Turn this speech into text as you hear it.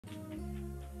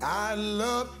I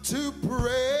love to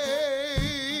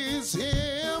praise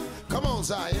him. Come on,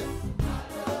 Zion.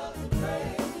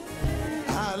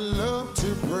 I love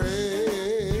to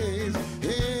praise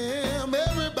him.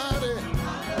 Everybody,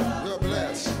 you're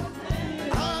blessed.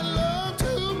 I love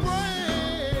to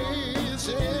praise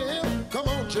him. Come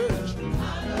on, church.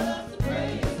 I love to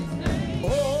praise his name.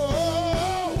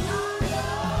 Oh,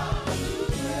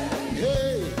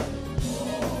 hey,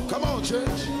 come on,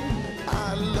 church.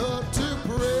 I love to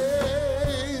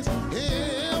praise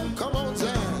him. Come on,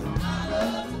 Zion. I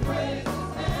love to praise his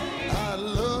name. I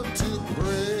love to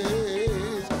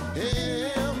praise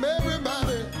him.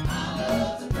 Everybody. I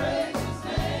love to praise his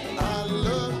name. I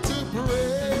love to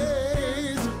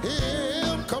praise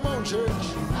him. Come on, church.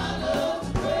 I love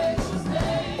to praise his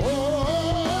name. Oh,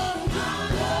 I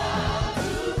love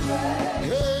to praise.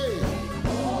 Hey,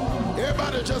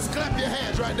 everybody just clap your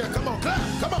hands right there. Come on, clap.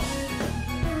 Come on.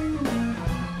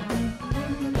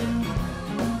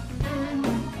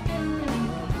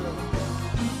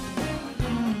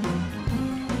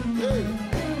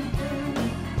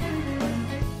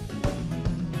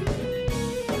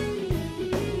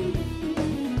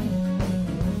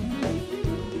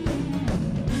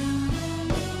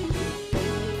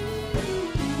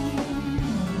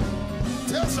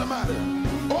 Somebody.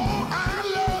 Oh, I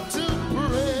love to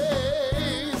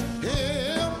praise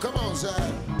him. Come on,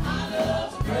 Zion. I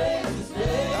love to praise his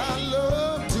name. I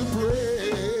love to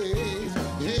praise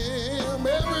him.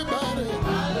 Everybody.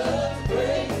 I love to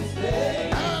praise his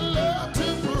name. I love to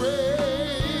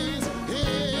praise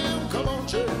him. Come on,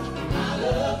 church. I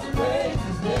love to praise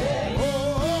his name.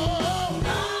 Oh, I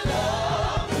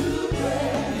love to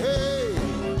praise. Hey,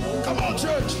 come on,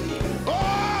 church.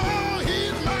 Oh,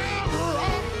 he's my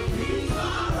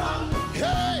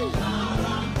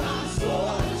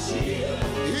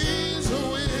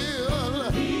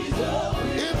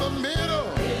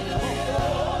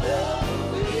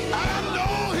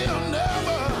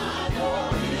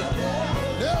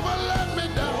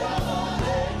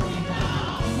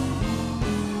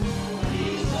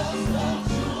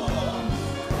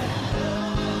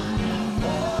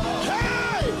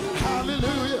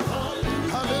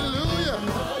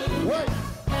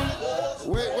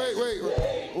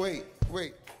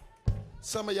Wait.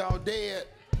 Some of y'all dead,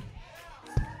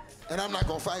 and I'm not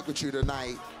going to fight with you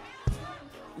tonight.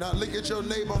 Now look at your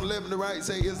neighbor on the left and the right.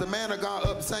 Say, is the man of God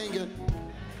up singing?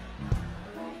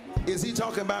 Is he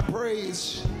talking about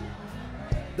praise?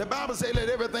 The Bible says let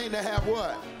everything that have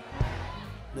what?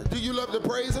 Do you love to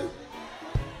praise him?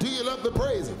 Do you love to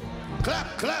praise him?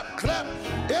 Clap, clap, clap.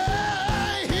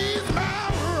 Yeah, he's my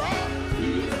rock.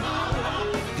 He's my rock.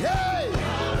 Yeah.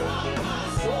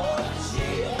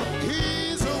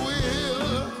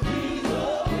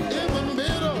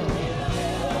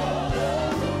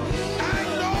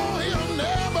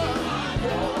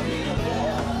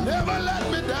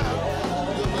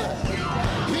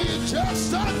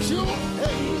 Just a Jew.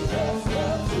 Hey.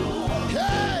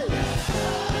 Hey.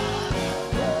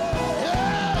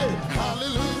 Hey.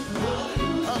 Hallelujah.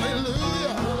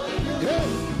 Hallelujah. Hey.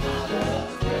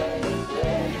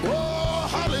 Oh,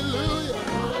 hallelujah.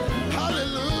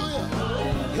 Hallelujah.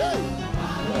 Hey.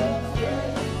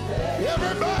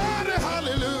 Everybody,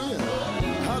 hallelujah.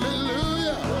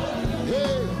 Hallelujah.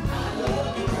 Hey.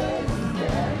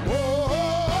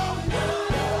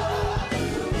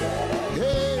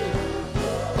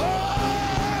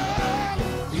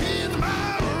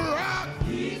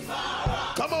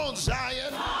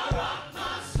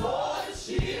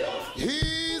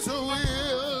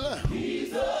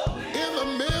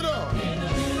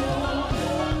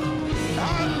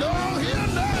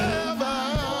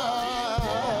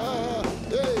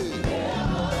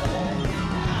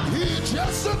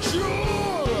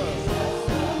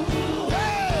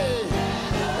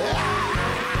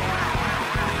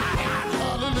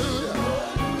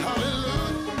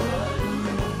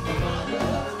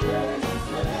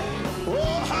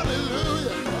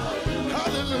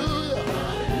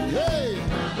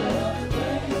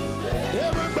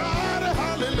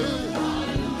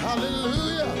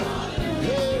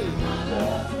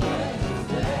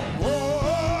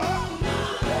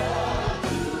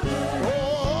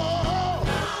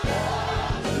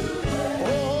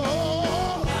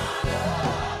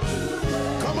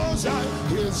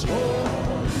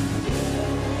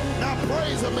 Now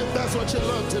praise him if that's what you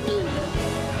love to do.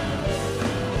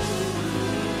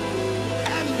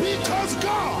 And because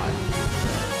God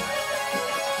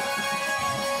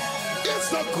is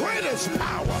the greatest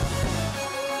power,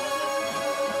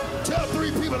 tell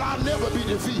 3 people I'll never be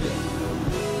defeated.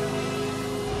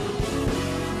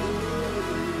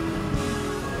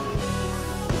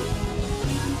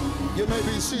 You may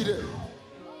be seated.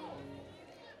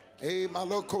 Hey, my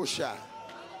little kosha.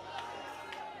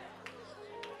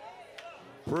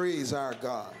 Praise our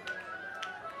God.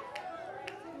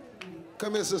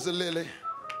 Come here, Sister Lily.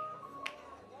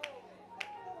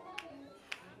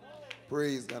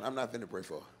 Praise God. I'm not finna pray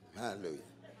for her. Hallelujah.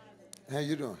 How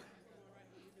you doing?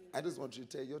 I just want you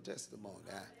to tell your testimony.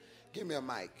 Give me a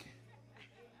mic.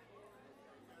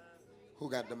 Who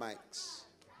got the mics?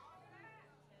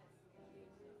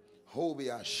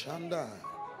 Hobia Shanda.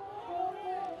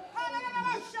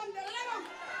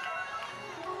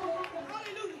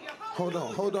 Hold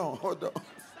on. Thank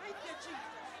you, Jesus.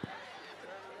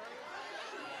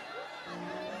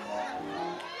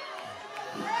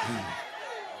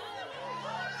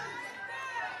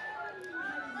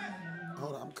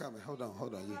 Hold on, I'm coming. Hold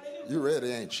on. You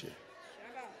ready, ain't you?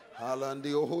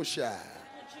 Halandi Ohosha.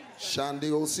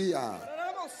 Shandi Osia.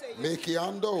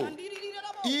 Mekiando.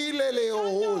 Ilele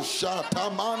Ohosha.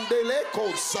 Tamandele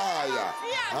Kosaya.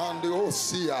 Andi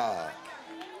Osia.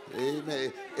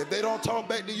 Amen. If they don't talk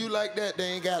back to you like that,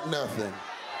 they ain't got nothing.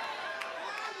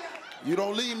 You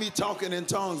don't leave me talking in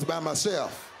tongues by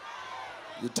myself.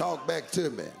 You talk back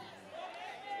to me.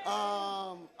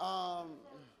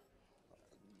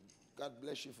 God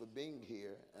bless you for being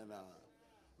here, and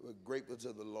we're grateful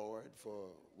to the Lord for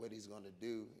what he's going to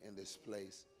do in this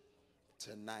place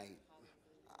tonight.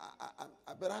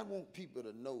 But I want people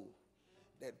to know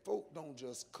that folk don't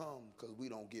just come because we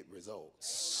don't get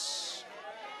results.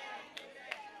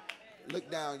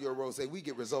 Look down your row, say, we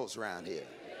get results around here.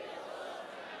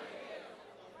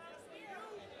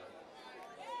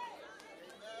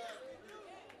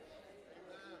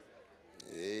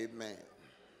 Amen.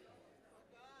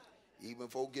 Even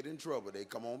folk get in trouble, they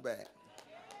come on back.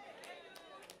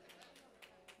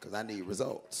 Because I need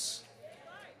results.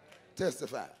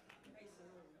 Testify.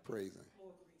 Praise him.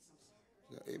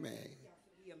 Amen. I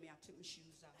took my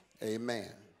shoes off.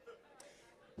 Amen.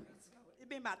 It's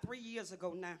been about 3 years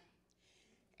ago now.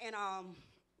 And I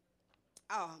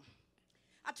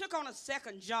took on a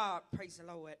second job, praise the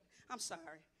Lord. I'm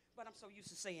sorry, but I'm so used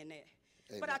to saying that.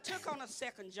 Amen. But I took on a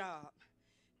second job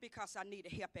because I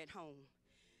needed help at home.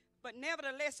 But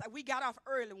nevertheless, we got off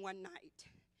early one night.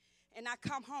 And I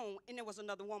come home, and there was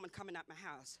another woman coming out my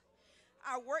house.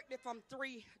 I worked it from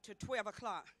 3 to 12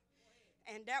 o'clock.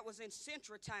 And that was in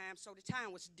Central Time, so the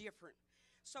time was different.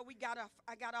 So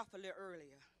I got off a little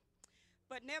earlier.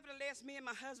 But nevertheless, me and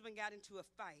my husband got into a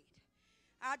fight.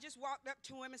 I just walked up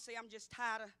to him and said, I'm just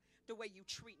tired of the way you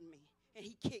treating me. And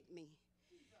he kicked me.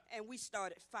 And we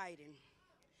started fighting.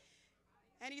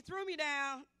 And he threw me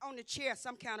down on the chair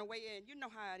some kind of way. And you know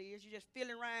how it is. You just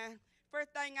feeling around.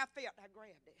 First thing I felt, I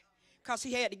grabbed it. Because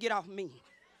he had to get off me.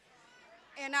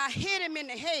 And I hit him in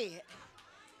the head.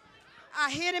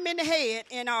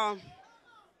 And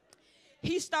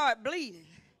he started bleeding.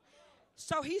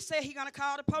 So he said he going to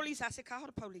call the police. I said, call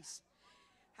the police.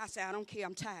 I said, I don't care.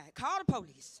 I'm tired. Call the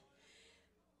police.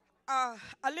 A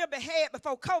little bit ahead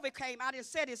before COVID came, I didn't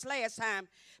say this last time.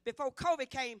 Before COVID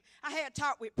came, I had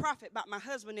talked with Prophet about my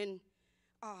husband in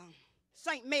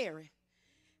St. Mary.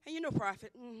 And you know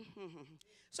Prophet.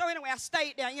 So anyway, I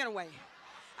stayed there anyway.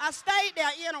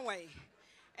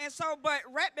 And so, but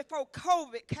right before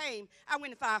COVID came, I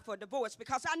went and filed for a divorce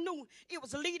because I knew it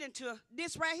was leading to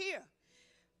this right here.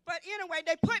 But anyway,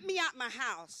 they put me out my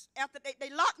house. After they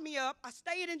locked me up, I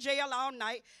stayed in jail all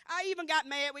night. I even got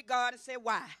mad with God and said,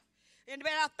 why? And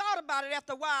when I thought about it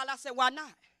after a while, I said, why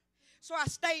not? So I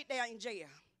stayed there in jail.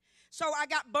 So I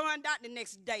got burned out the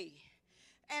next day.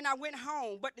 And I went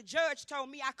home, but the judge told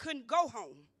me I couldn't go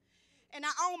home. And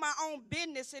I own my own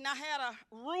business, and I had a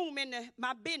room in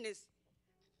my business,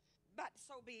 about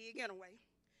so big anyway.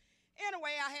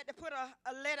 Anyway, I had to put a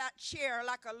let-out chair,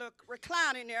 like a little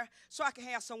recliner in there, so I could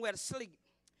have somewhere to sleep.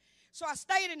 So I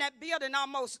stayed in that building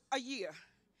almost a year.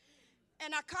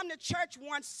 And I come to church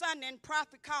one Sunday, and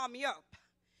Prophet called me up.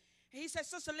 And he said,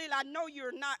 Sister Lily, I know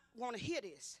you're not want to hear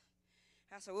this.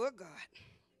 I said, oh, God.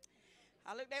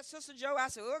 I looked at Sister Joe. I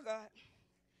said, oh, God.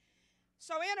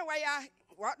 So anyway, I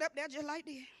walked up there just like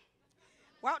this.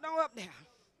 Walked on up there.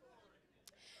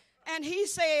 And he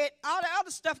said, all the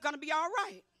other stuff going to be all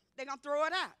right. They're going to throw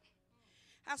it out.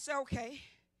 I said, okay.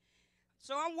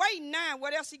 So I'm waiting now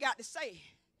what else he got to say.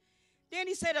 Then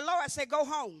he said, the Lord said, go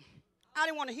home. I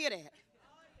didn't want to hear that.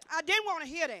 I didn't want to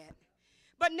hear that.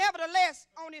 But nevertheless,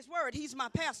 on his word, he's my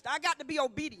pastor. I got to be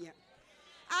obedient.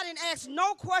 I didn't ask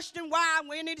no question why I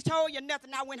went in. He told you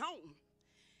nothing. I went home.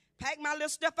 Packed my little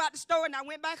stuff out the store, and I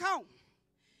went back home.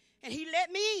 And he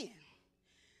let me in.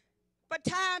 But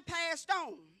time passed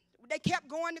on. They kept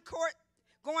going to court.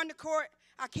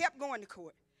 I kept going to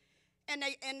court. And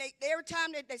they every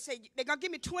time they say, they're going to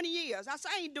give me 20 years. I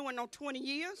said, I ain't doing no 20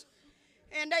 years.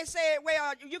 And they said,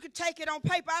 well, you can take it on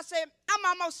paper. I said, I'm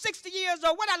almost 60 years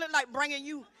old. What I look like bringing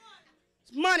you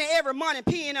money every morning,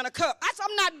 peeing in a cup? I said,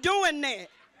 I'm not doing that.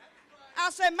 I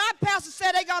said, my pastor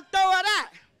said they're going to throw it out.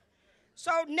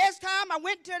 So next time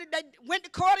they went to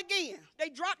court again. They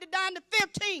dropped it down to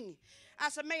 15. I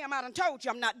said, ma'am, I done told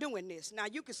you I'm not doing this. Now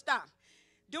you can stop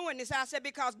doing this. I said,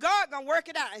 because God going to work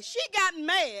it out. And she got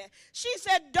mad. She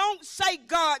said, don't say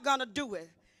God going to do it.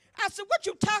 I said, what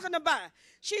you talking about?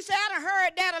 She said, I done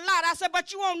heard that a lot. I said,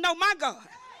 but you won't know my God.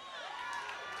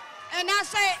 And I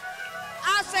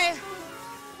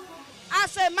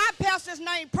said, my pastor's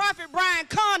name, Prophet Brian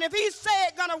Carn. If he said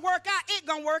it gonna work out, it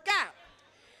gonna work out.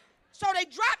 So they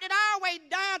dropped it all the way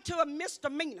down to a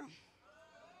misdemeanor.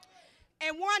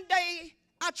 And one day,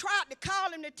 I tried to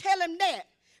call him to tell him that,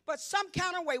 but some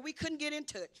kind of way we couldn't get in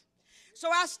touch.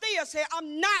 So I still said,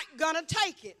 I'm not gonna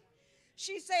take it.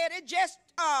 She said, it just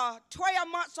 12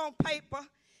 months on paper,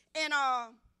 and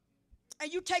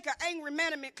you take an anger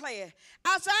management class.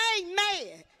 I said, I ain't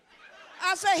mad.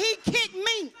 I said, he kicked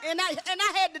me, and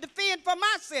I had to defend for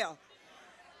myself.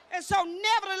 And so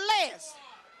nevertheless,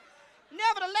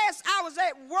 I was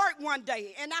at work one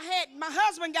day, and my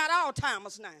husband got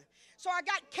Alzheimer's now. So I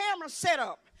got cameras set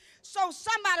up. So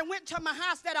somebody went to my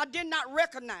house that I did not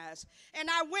recognize. And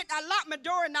I locked my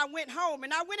door and I went home.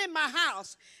 And I went in my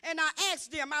house and I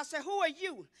asked them, I said, who are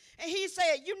you? And he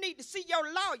said, you need to see your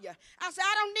lawyer. I said,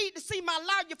 I don't need to see my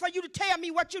lawyer for you to tell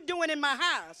me what you're doing in my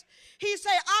house. He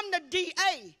said, I'm the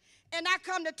DA and I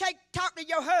come to talk to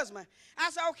your husband.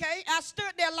 I said, okay. I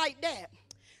stood there like that.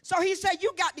 So he said,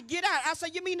 you got to get out. I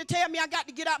said, you mean to tell me I got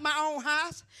to get out my own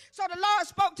house? So the Lord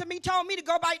spoke to me, told me to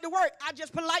go back to work. I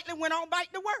just politely went on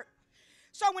back to work.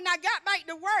 So when I got back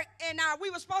to work, and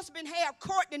we were supposed to have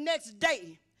court the next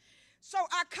day. So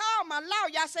I called my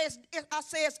lawyer. I said,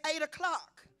 it's 8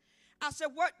 o'clock. I said,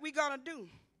 what we going to do?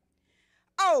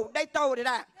 Oh, they throwed it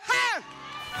out. Hey,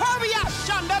 hurry up,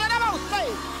 Shanda.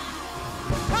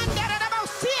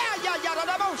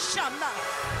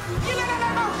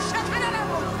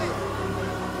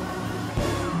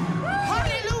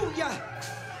 Hallelujah.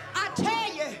 I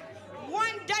tell you,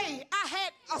 one day I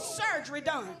had a surgery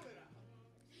done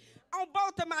on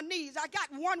both of my knees. I got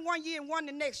one year and one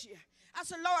the next year. I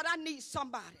said, Lord, I need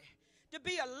somebody to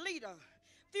be a leader.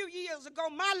 A few years ago,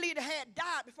 my leader had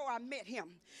died before I met him.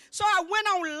 So I went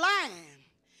online,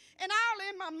 and all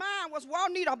in my mind was, well, I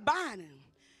need a binding.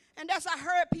 And that's I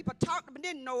heard people talk, but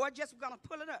didn't know it, just going to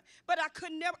pull it up. But I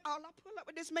could never, all I pull up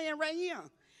with this man right here.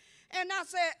 And I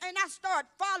said, and I started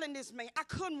following this man. I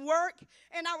couldn't work,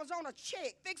 and I was on a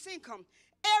check, fixed income.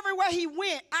 Everywhere he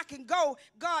went, I can go,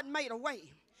 God made a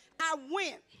way. I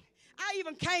went. I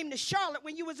even came to Charlotte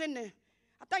when you was in the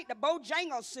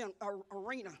Bojangles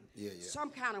arena. Yeah. Some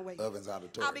kind of way. Ovens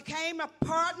Auditorium. I became a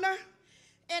partner,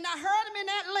 and I heard him in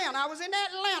Atlanta. I was in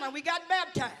Atlanta. We got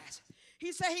baptized.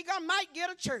 He said he might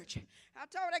get a church. I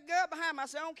told that girl behind me, I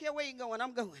said, I don't care where you're going,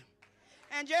 I'm going.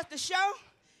 And just to show,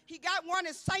 he got one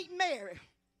in St. Mary.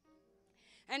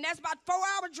 And that's about a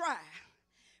 4-hour drive.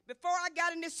 Before I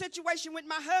got in this situation with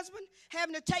my husband,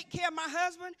 having to take care of my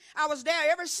husband, I was there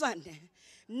every Sunday.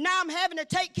 Now I'm having to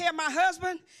take care of my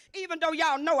husband, even though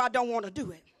y'all know I don't want to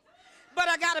do it. But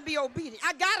I got to be obedient.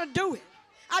 I got to do it.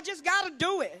 I just got to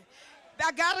do it.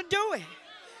 I got to do it.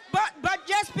 But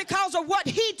just because of what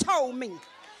he told me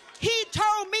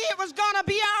it was going to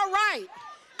be all right.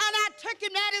 And I took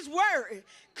him at his word.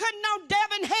 Couldn't no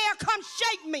devil in hell come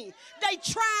shake me. They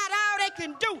tried all they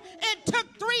can do. It took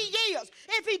 3 years.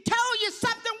 If he told you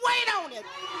something, wait on it.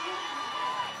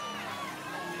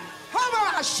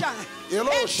 Hold on, shine.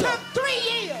 It took 3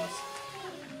 years.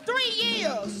 3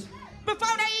 years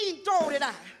before they even throwed it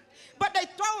out. But they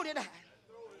throwed it out.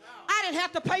 I didn't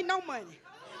have to pay no money.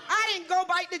 I didn't go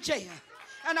back to jail.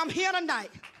 And I'm here tonight.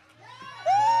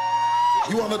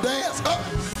 You want to dance?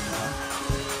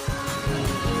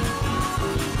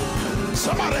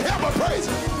 Somebody help her praise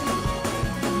him.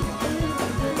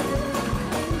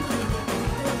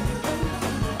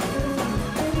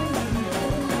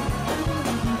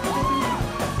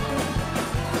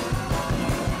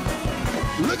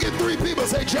 Look at 3 people,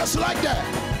 say just like that.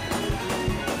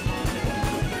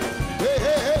 Hey,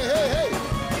 hey, hey, hey, hey.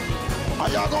 Are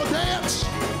y'all gonna dance?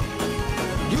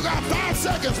 You got 5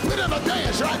 seconds. Put in a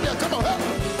dance right there. Come on, help.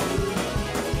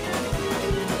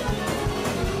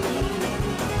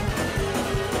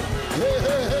 Hey,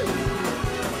 hey, hey.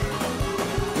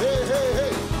 Hey, hey,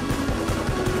 hey.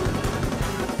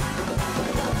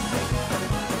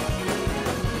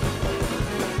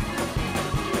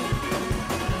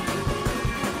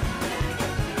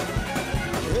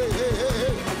 Hey, hey, hey.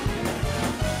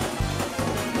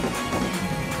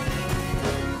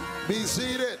 Be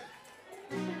seated.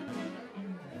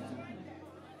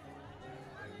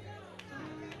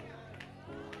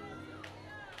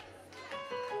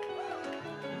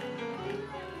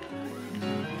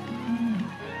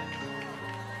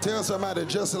 Tell somebody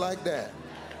just like that.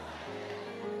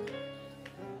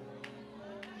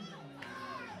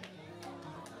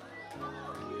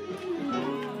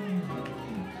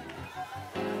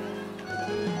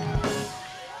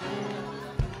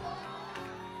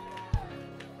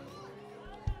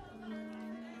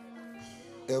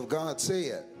 If God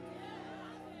said,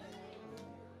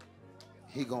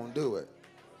 he gonna do it.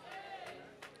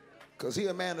 Because he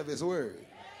a man of his word.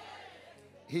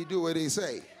 He do what he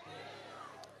say.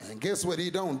 And guess what he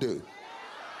don't do?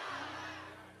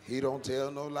 He don't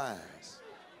tell no lies.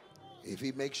 If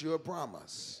he makes you a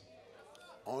promise,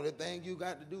 only thing you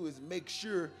got to do is make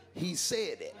sure he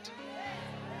said it.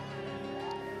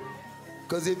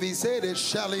 Because if he said it,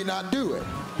 shall he not do it?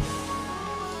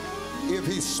 If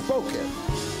he spoke it,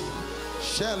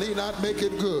 shall he not make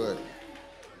it good?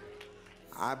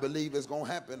 I believe it's going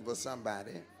to happen for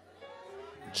somebody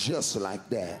just like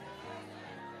that.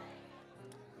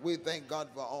 We thank God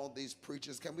for all these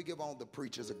preachers. Can we give all the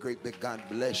preachers a great big God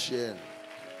bless you?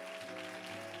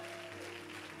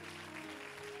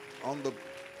 On the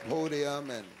podium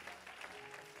and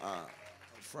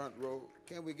front row,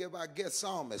 can we give our guest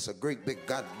psalmist a great big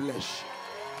God bless you?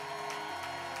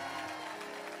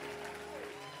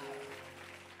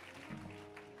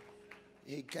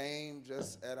 He came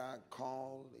just at our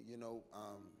call. You know,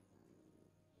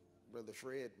 Brother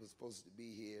Fred was supposed to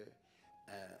be here.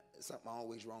 Something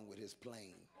always wrong with his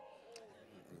plane.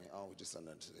 I mean, always just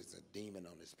it's a demon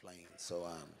on his plane. So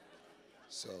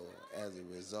as a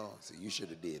result, so you should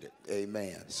have did it.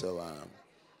 Amen. So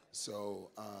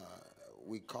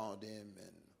we called him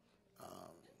and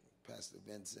Pastor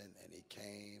Vincent, and he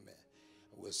came. And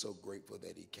we're so grateful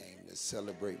that he came to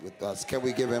celebrate with us. Can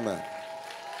we give him a?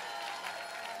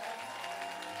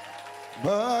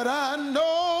 But I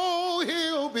know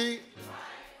he'll be.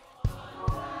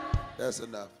 That's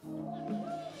enough.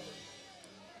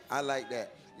 I like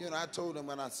that. You know, I told him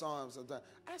when I saw him sometimes,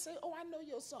 I say, oh, I know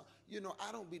your song. You know,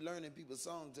 I don't be learning people's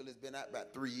songs until it's been out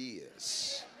about 3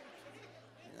 years.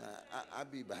 You know, I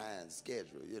be behind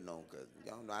schedule, you know, because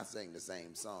y'all know I sing the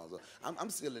same songs.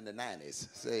 I'm still in the 90s.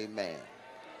 Say amen.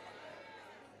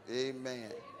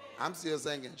 Amen. I'm still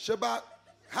singing Shabbat,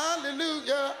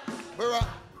 hallelujah, Barak,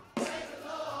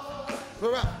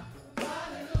 Barak.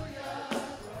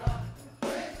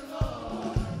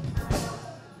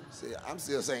 I'm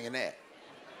still singing that.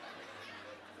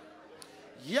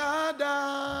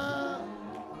 Yada.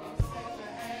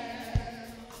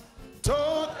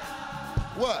 Told.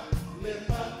 What?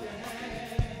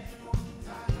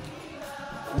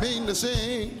 Mean to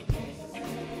sing.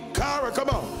 Kara, come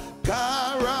on.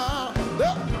 Kara.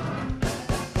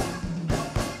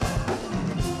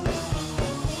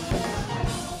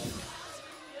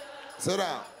 Sit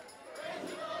down.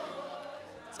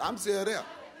 I'm still there.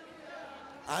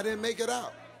 I didn't make it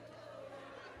out.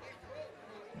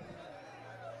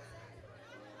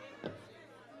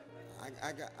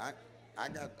 I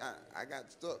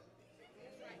got stuck.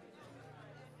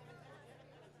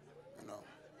 You know,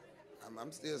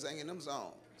 I'm still singing them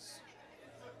songs.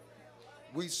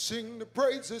 We sing the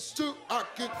praises to our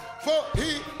King, for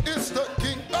he is the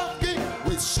King of Kings.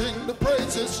 We sing the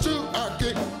praises to our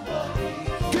King.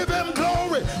 Give him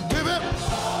glory. Give him.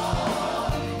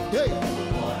 Yeah.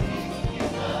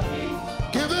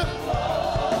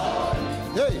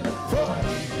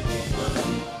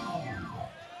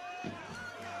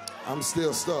 I'm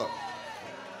still stuck.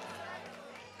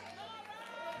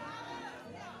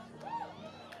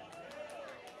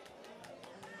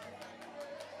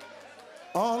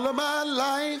 All of my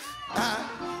life, I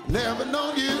never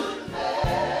known you.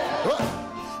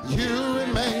 You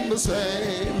remain the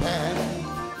same man.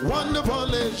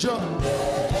 Wonderful is your.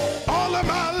 All of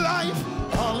my life,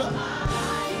 all of my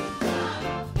life,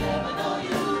 I never known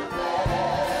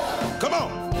you. Come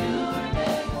on.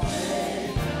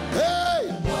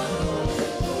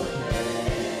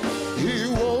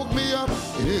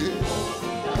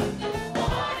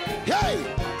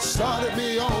 Started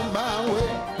me on my way,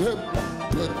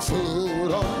 put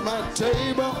food on my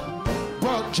table,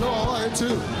 brought joy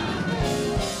to.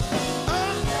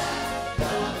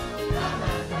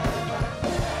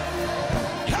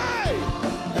 Hey,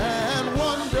 and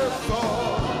wonderful,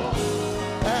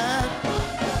 and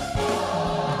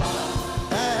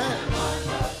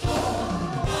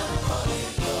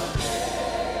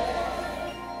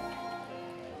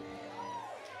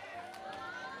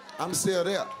I'm still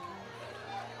there.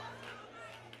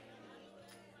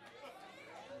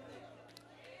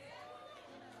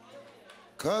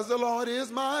 'cause the Lord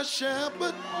is my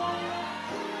shepherd.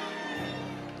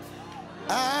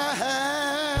 I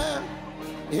have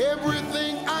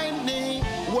everything I need.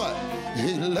 What?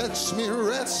 He lets me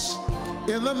rest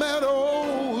in the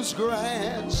meadow's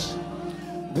grass.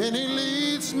 Then he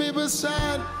leads me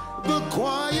beside the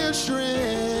quiet stream.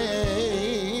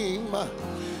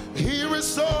 He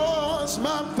restores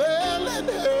my failing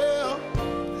health,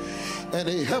 and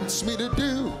he helps me to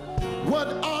do what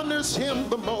honors him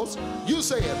the most. You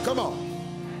say it, come on.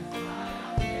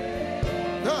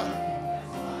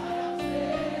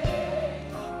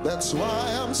 That's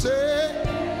why I'm saying,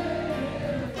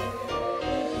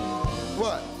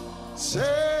 what?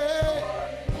 Say,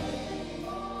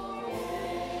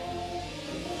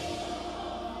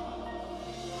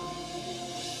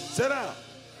 sit down.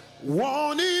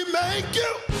 Won't he make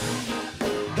you?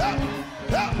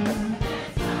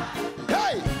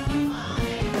 Hey!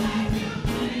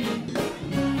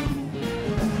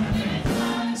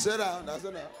 Sit down, that's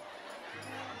enough.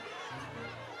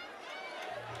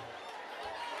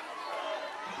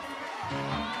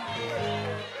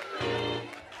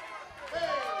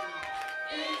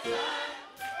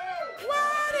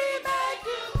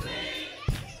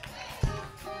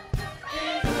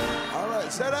 All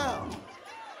right, sit down.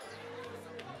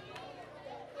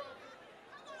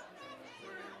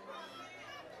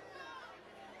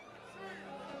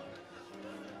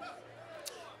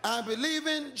 I believe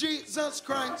in Jesus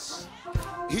Christ.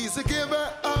 He's the giver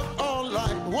of all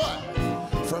life. What?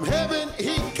 From heaven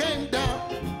he came down.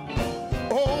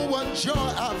 Oh, what joy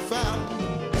I found.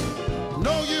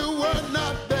 No, you were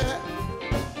not there.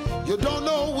 You don't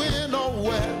know when or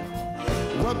where.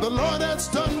 What the Lord has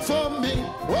done for me.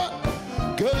 What?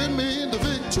 Gave me the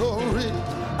victory.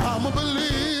 I'm a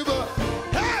believer.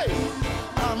 Hey!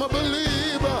 I'm a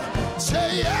believer.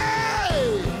 Say yeah!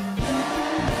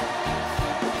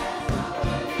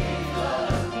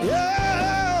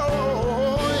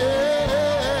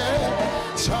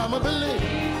 I'm a believer.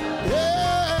 Yeah.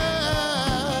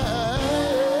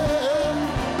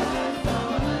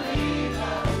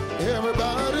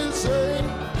 Everybody say,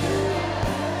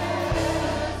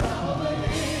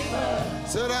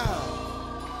 sit down.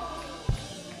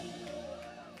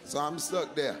 So I'm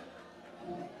stuck there.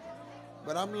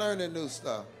 But I'm learning new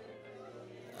stuff.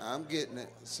 I'm getting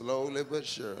it slowly but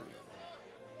surely.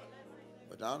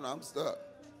 But I'm stuck.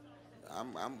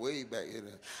 I'm way back in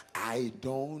there. I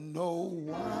don't know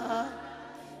why.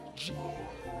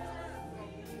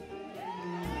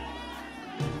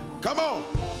 Come on.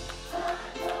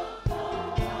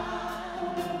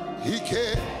 He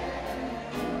can't.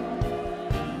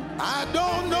 I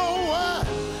don't know why.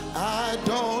 I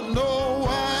don't know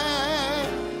why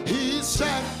he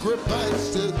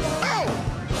sacrificed it. Oh!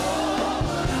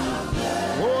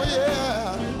 Oh yeah.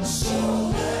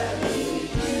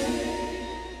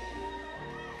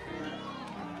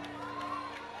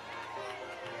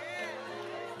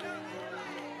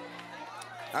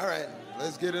 All right,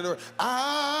 let's get into it.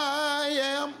 I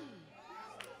am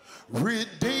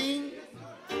redeemed.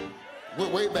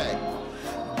 Way back.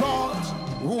 Bought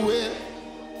with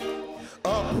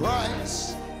a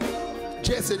price.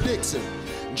 Jesse Dixon.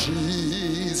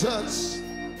 Jesus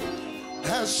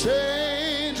has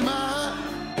changed my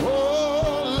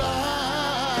whole life.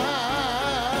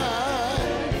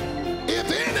 If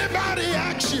anybody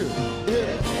asks you,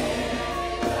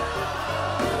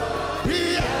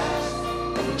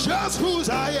 just whose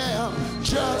I am,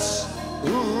 just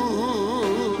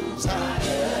whose I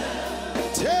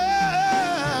am.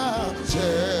 Tell,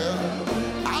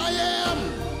 I am.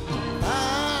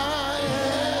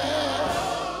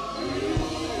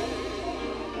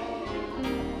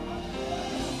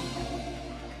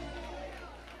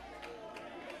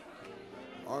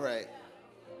 All right.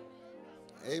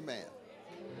 Amen.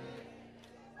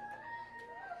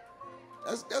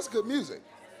 That's good music.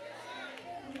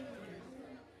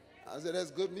 I said,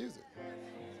 that's good music.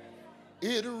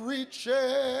 It reaches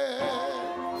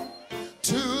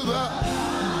to the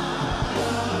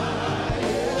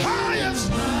highest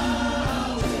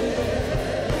mountain.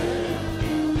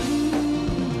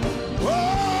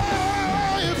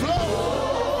 Oh, it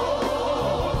flows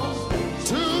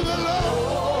to the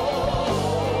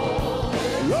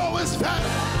lowest valley.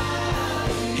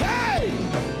 Hey!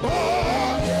 Oh!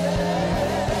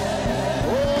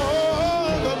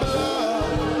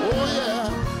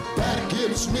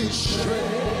 Me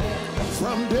strength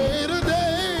from day to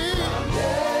day.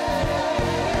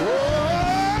 Oh,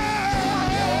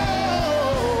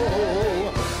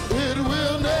 it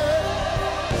will never.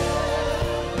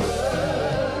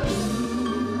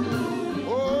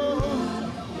 Oh.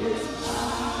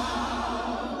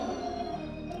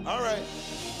 All right.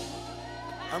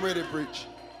 I'm ready to preach.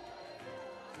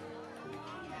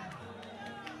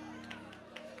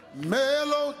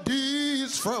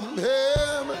 Melodies from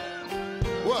heaven.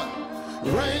 What?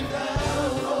 Rain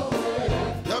down on me.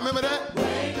 Y'all remember that?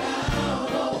 Rain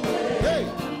down on me. Hey,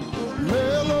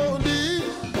 melodies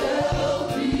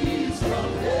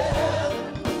from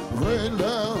heaven. Rain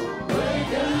down.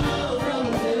 Rain down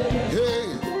on me. Hey,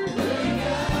 rain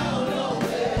down on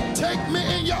me. Take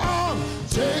me in your arms.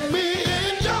 Take me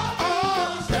in your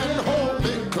arms and hold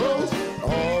me close.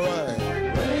 All right.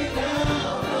 Rain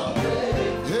down on me.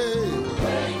 Hey,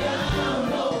 rain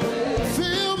down on me.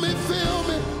 Feel me, feel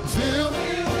me, feel me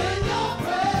with your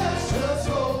precious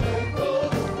Holy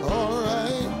Ghost. All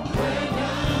right. Rain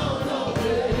down on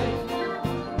me.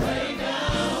 Rain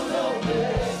down on me.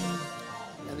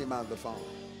 Hand him out the phone.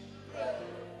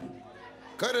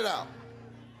 Cut it out.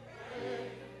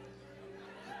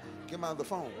 Give him out the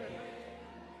phone.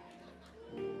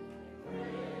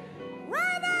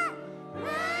 Right now.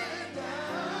 Right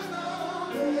down.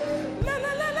 La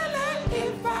la la la la.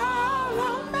 It fall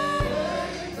on me.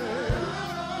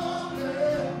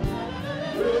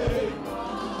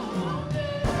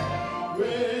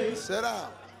 Sit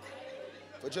down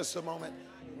for just a moment.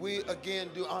 We again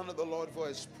do honor the Lord for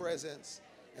his presence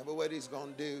and for what he's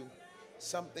going to do.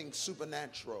 Something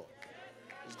supernatural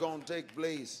is going to take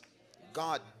place.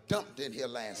 God dumped in here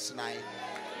last night.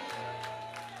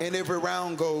 And every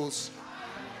round goes,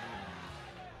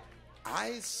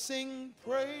 I sing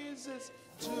praises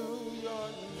to your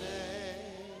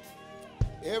name.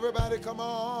 Everybody come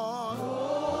on.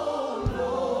 Oh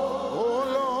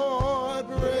Lord,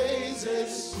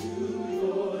 praises to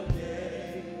your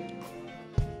name.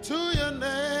 To your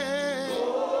name.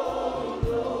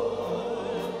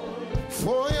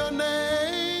 For your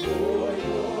name.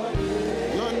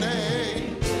 Your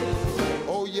name.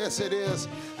 Oh yes it is.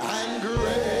 And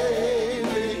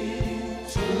greatly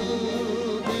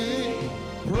to be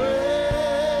praised.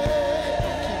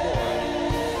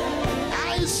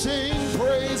 I sing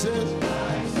praises.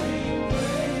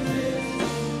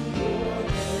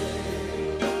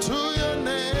 To your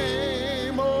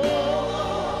name, oh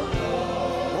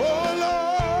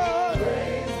Lord.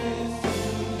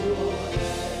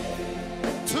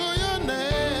 To your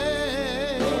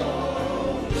name.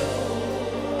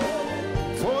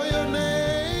 For your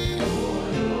name.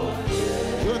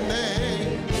 Your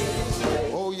name.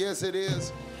 Oh yes it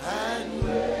is. And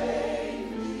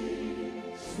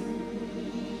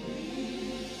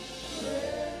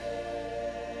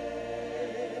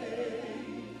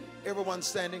everyone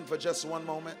standing for just one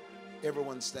moment.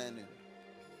 Everyone standing.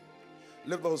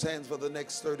 Lift those hands for the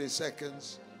next 30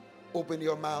 seconds. Open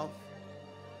your mouth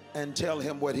and tell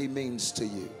him what he means to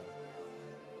you.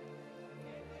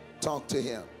 Talk to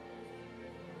him.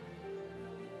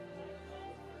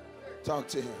 Talk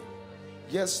to him.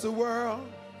 Yes, the world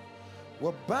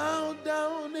will bow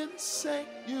down and say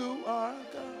you are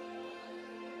God.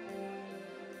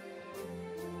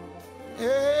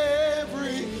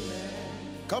 Every,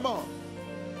 come on,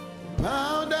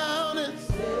 bow down and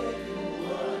say you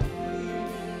are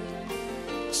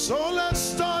God. So let's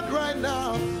start right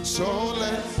now. So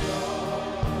let's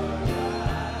start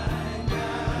right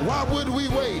now. Why would we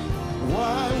wait?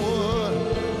 Why would?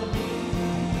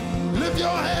 Lift your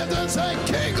hands and say,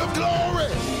 King of glory.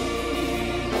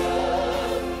 King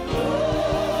of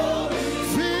glory.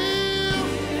 Feel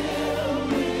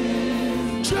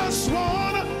me. Just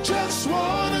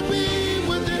wanna be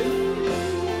with you.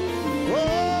 Oh,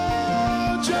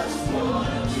 just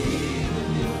wanna be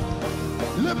with you.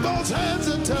 Lift those hands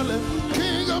and tell him,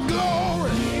 King of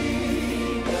glory.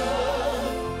 King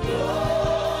of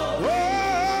glory.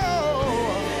 Oh,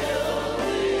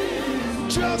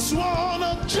 just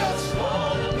wanna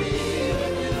be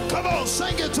with you. Come on,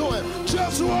 sing it to him.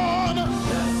 Just wanna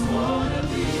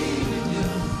be with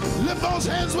you. Lift those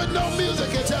hands with no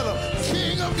music and tell him,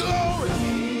 King of glory.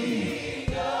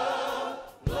 King of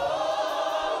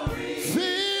glory.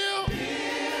 Feel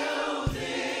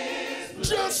this.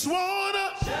 Just wanna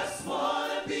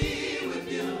be with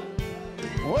you.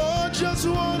 Oh, just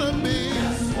wanna be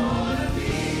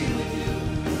with you.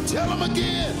 Tell him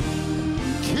again.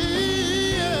 King.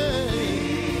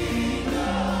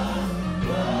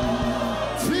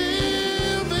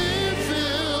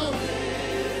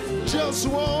 Just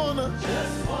wanna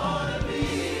be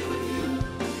with you.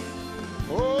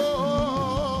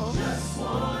 Oh, just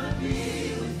wanna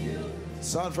be with you.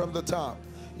 Sound from the top.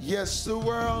 Yes, the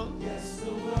world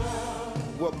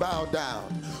will bow down.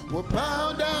 Will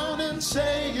bow down and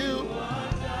say you are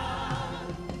God.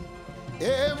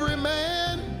 Every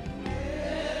man,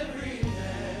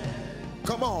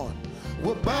 come on,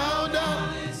 will bow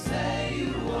down and say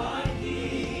you are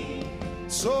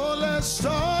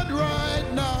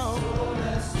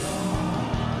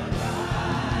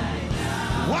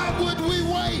Why would we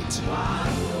wait?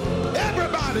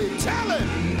 Everybody, tell him,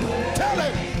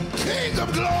 King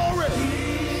of glory.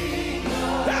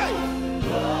 Hey,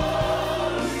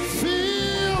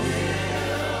 feel,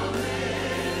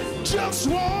 just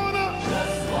wanna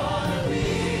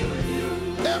be with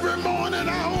you. Every morning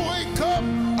I wake up,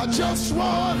 I just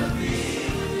wanna be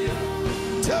with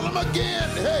you. Tell him again,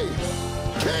 hey,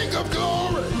 King of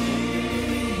glory.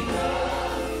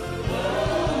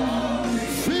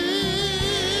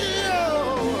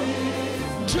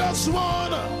 Just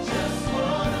wanna be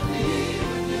with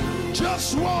you.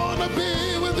 Just wanna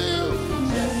be with you.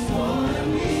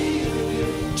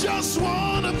 Just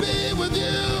wanna be with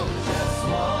you.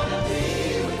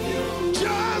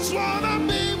 Just wanna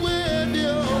be with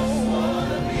you.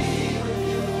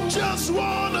 Just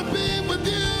wanna be with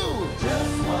you.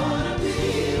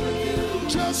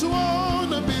 Just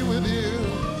wanna be with you.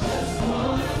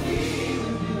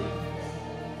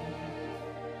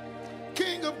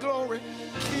 King of glory.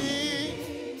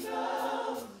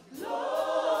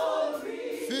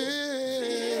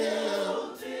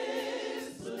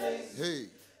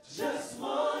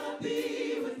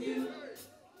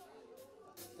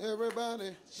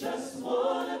 Everybody, just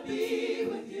wanna be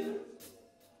with you.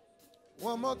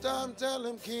 One more time, tell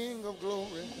him, King of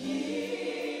glory.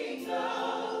 King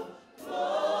of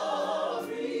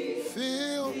glory.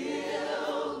 Feel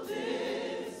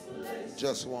this place.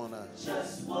 Just wanna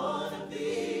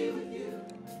be with you.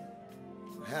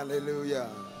 Hallelujah.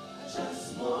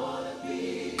 Just wanna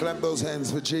be. Clap those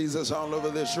hands for Jesus all over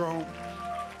this room.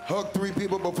 Hug 3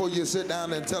 people before you sit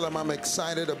down and tell them, I'm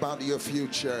excited about your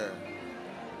future.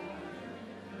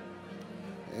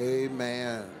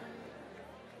 Amen.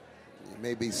 You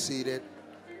may be seated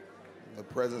in the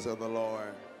presence of the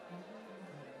Lord.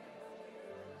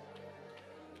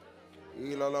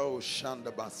 Ilalo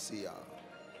Shandabasia.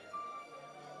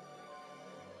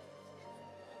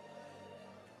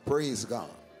 Praise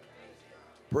God.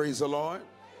 Praise the Lord.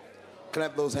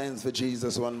 Clap those hands for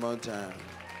Jesus one more time.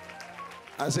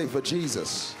 I say for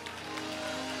Jesus.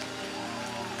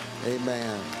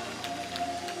 Amen.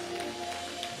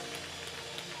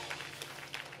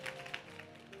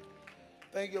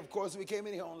 Thank you. Of course, we came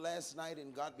in here on last night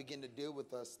and God began to deal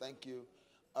with us. Thank you.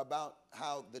 About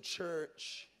how the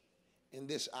church in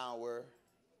this hour,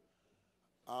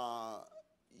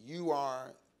 you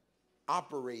are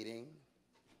operating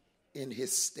in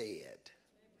his stead.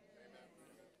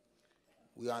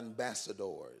 We are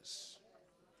ambassadors.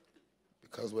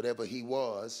 Because whatever he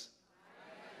was,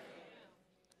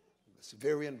 it's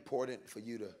very important for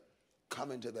you to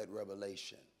come into that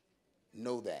revelation.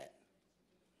 Know that.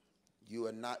 You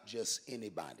are not just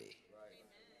anybody.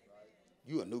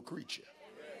 You are a new creature.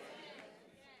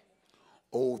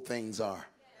 Old things are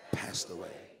passed away.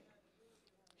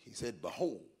 He said,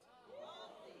 behold.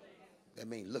 That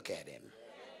means look at him.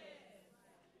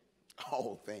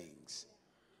 All things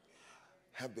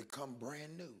have become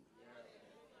brand new.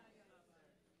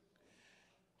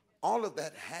 All of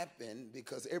that happened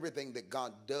because everything that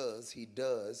God does, he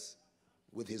does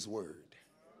with his word.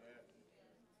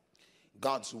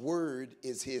 God's word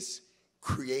is his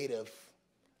creative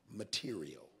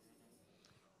material.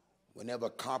 Whenever a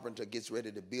carpenter gets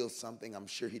ready to build something, I'm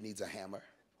sure he needs a hammer.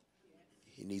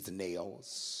 He needs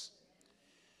nails.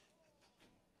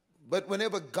 But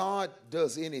whenever God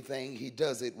does anything, he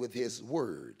does it with his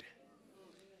word.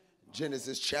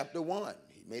 Genesis chapter 1,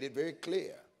 he made it very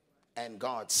clear. And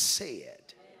God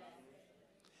said,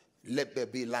 let there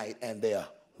be light, and there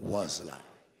was light.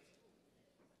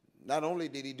 Not only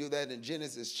did he do that in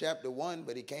Genesis chapter 1,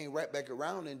 but he came right back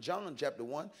around in John chapter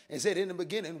 1 and said, in the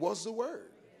beginning was the Word.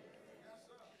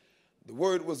 The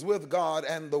Word was with God,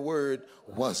 and the Word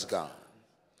was God.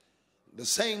 The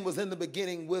same was in the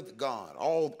beginning with God.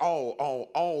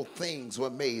 All things were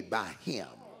made by him.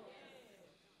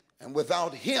 And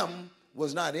without him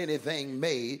was not anything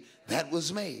made that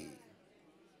was made.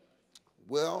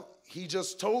 Well, he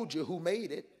just told you who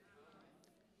made it.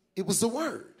 It was the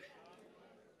Word.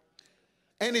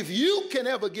 And if you can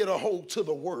ever get a hold to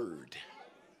the word,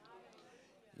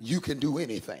 you can do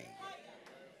anything.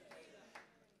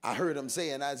 I heard him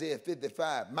say in Isaiah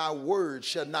 55, my word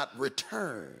shall not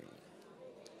return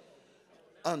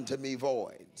unto me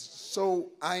void. So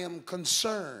I am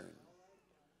concerned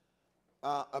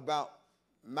about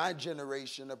my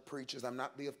generation of preachers. I'm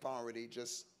not the authority,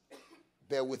 just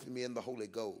bear with me in the Holy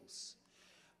Ghost.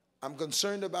 I'm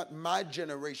concerned about my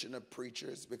generation of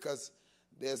preachers because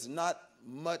there's not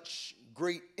much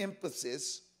great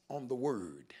emphasis on the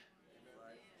word.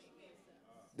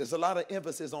 There's a lot of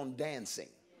emphasis on dancing,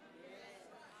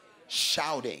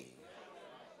 shouting,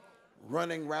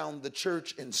 running around the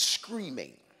church and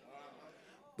screaming.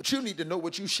 But you need to know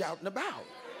what you're shouting about.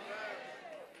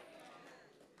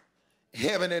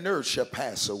 Heaven and earth shall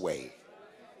pass away,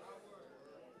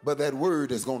 but that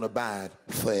word is going to abide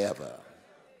forever.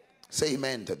 Say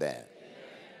amen to that.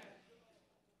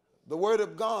 The word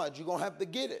of God, you're going to have to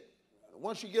get it.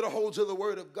 Once you get a hold of the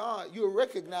word of God, you'll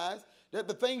recognize that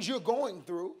the things you're going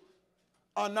through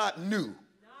are not new.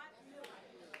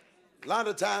 A lot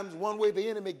of times, one way the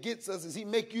enemy gets us is he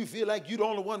make you feel like you're the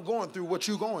only one going through what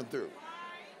you're going through.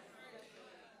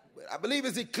 But I believe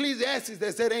it's Ecclesiastes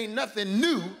that said ain't nothing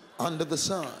new under the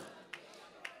sun.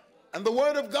 And the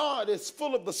word of God is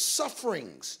full of the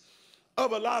sufferings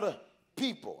of a lot of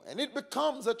people. And it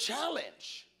becomes a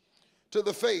challenge to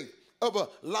the faith of a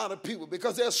lot of people,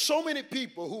 because there's so many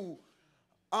people who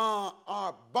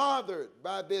are bothered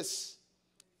by this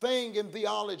thing in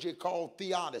theology called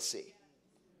theodicy.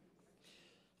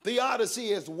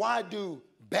 Theodicy is, why do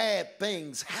bad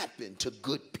things happen to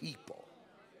good people?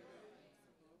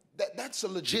 That's a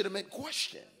legitimate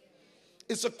question.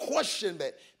 It's a question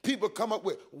that people come up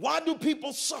with. Why do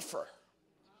people suffer?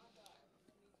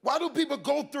 Why do people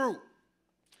go through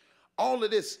all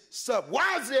of this stuff?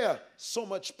 Why is there so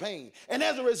much pain? And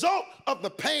as a result of the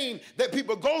pain that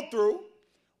people go through,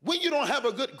 when you don't have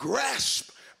a good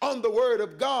grasp on the word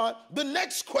of God, the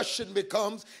next question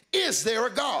becomes, is there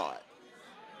a God?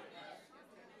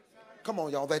 Come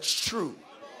on, y'all, that's true.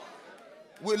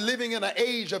 We're living in an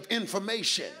age of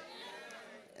information.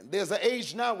 And there's an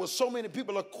age now where so many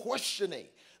people are questioning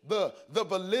the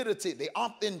validity, the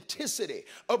authenticity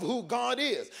of who God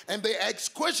is. And they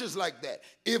ask questions like that.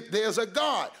 If there's a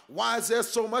God, why is there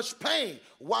so much pain?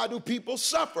 Why do people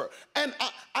suffer? And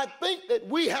I think that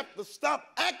we have to stop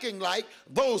acting like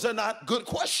those are not good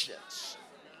questions.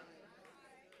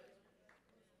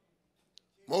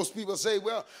 Most people say,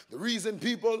 well, the reason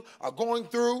people are going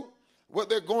through what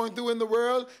they're going through in the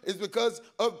world is because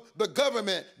of the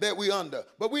government that we're under.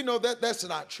 But we know that that's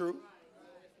not true.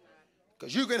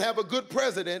 Because you can have a good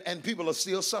president and people are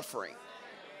still suffering.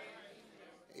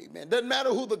 Amen. Doesn't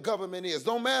matter who the government is.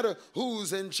 Don't matter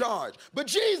who's in charge. But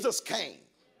Jesus came.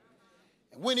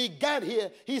 And when he got here,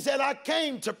 he said, I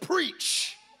came to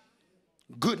preach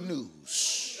good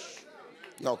news.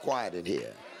 Y'all quiet in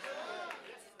here.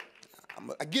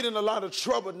 I get in a lot of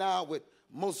trouble now with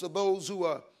most of those who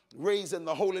are raised in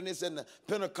the holiness and the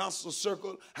Pentecostal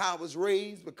circle, how I was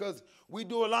raised, because we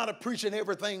do a lot of preaching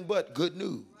everything but good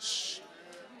news.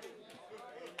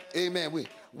 Amen.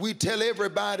 We tell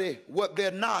everybody what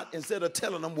they're not instead of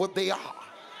telling them what they are.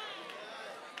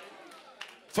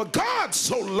 For God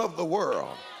so loved the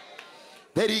world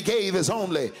that he gave his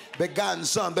only begotten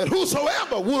son, that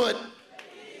whosoever would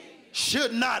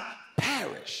should not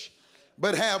perish,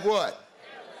 but have what?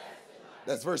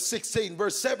 That's verse 16.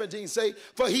 Verse 17 say,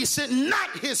 for he sent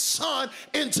not his son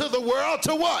into the world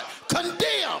to what?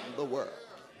 Condemn the world,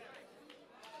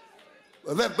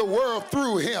 that the world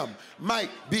through him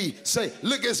might be saved.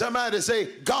 Look at somebody and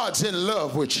say, God's in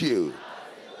love with you.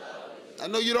 I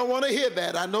know you don't want to hear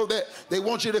that. I know that they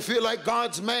want you to feel like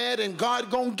God's mad and God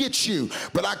gonna get you.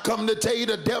 But I come to tell you,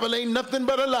 the devil ain't nothing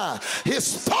but a lie.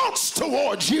 His thoughts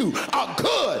towards you are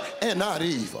good and not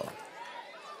evil.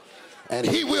 And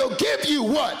he will give you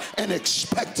what? An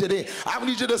expected end. I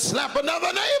need you to slap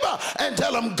another neighbor and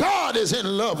tell him God is in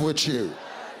love with you.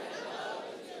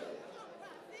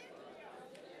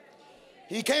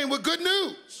 He came with good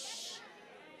news.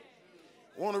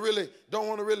 Don't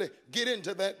want to really get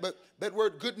into that, but that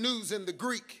word good news in the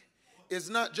Greek is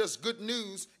not just good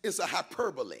news, it's a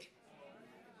hyperbole.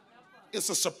 It's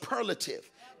a superlative.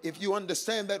 If you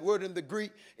understand that word in the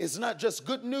Greek, it's not just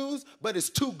good news, but it's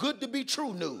too good to be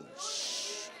true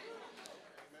news.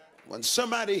 When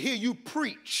somebody hear you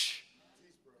preach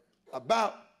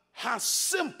about how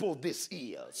simple this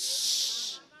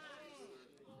is,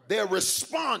 their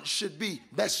response should be,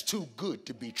 that's too good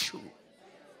to be true.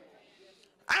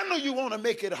 I know you want to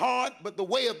make it hard, but the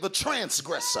way of the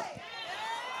transgressor.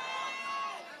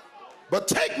 But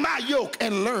take my yoke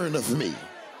and learn of me.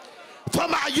 For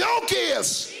my yoke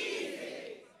is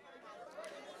easy,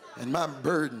 and my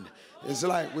burden is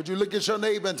light. Would you look at your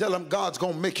neighbor and tell him God's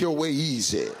going to make your way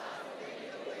easy?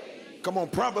 Come on,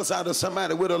 prophesy to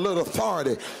somebody with a little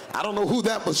authority. I don't know who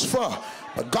that was for,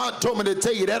 but God told me to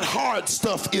tell you that hard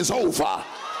stuff is over.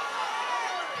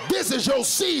 This is your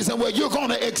season where you're going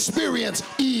to experience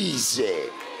easy.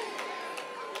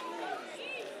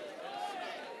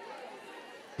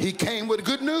 He came with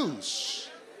good news.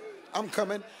 I'm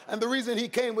coming. And the reason he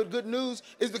came with good news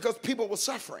is because people were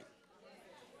suffering.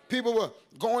 People were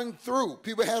going through.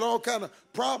 People had all kind of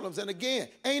problems. And again,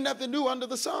 ain't nothing new under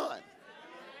the sun.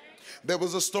 There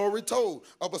was a story told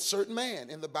of a certain man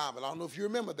in the Bible. I don't know if you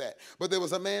remember that, but there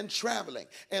was a man traveling.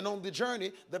 And on the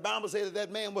journey, the Bible says that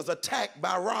that man was attacked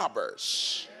by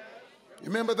robbers. You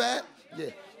remember that?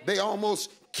 Yeah. They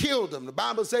almost killed him. The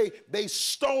Bible says they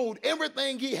stole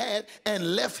everything he had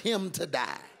and left him to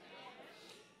die.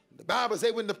 The Bible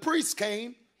says when the priest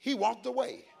came, he walked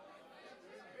away.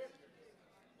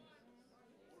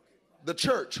 The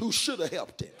church, who should have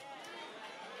helped him,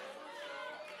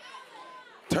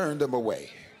 turned him away.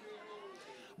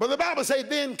 But the Bible says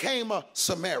then came a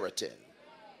Samaritan.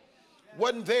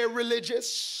 Wasn't very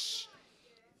religious.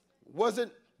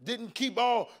 Didn't keep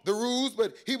all the rules,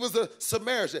 but he was a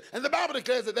Samaritan. And the Bible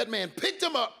declares that that man picked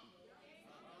him up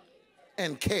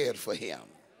and cared for him.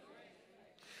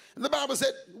 And the Bible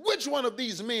said, which one of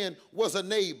these men was a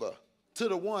neighbor to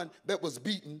the one that was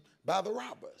beaten by the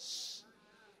robbers?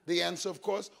 The answer, of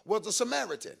course, was a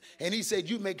Samaritan. And he said,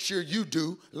 you make sure you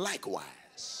do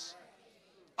likewise.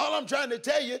 All I'm trying to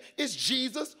tell you is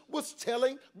Jesus was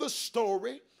telling the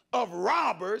story of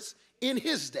robbers in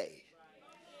his day.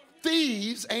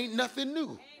 Thieves ain't nothing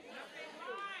new.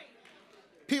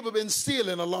 People been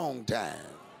stealing a long time.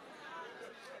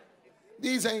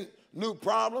 These ain't new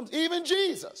problems. Even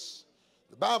Jesus.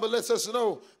 The Bible lets us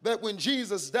know that when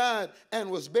Jesus died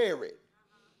and was buried,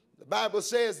 the Bible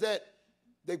says that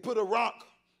they put a rock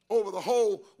over the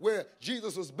hole where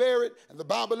Jesus was buried, and the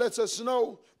Bible lets us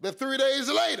know that 3 days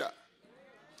later,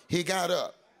 he got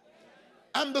up.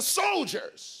 And the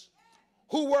soldiers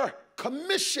who were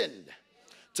commissioned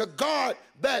to guard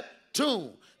that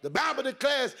tomb, the Bible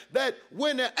declares that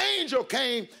when the angel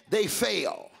came, they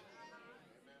fell.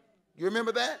 You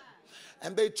remember that?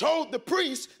 And they told the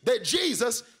priest that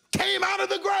Jesus came out of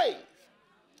the grave.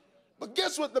 But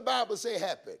guess what the Bible say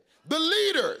happened? The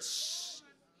leaders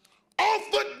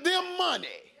offered them money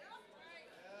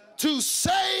to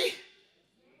say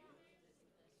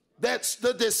that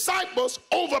the disciples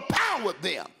overpowered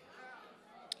them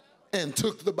and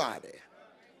took the body.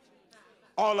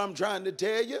 All I'm trying to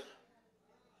tell you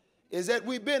is that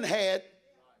we've been had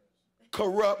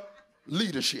corrupt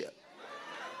leadership.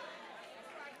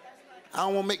 I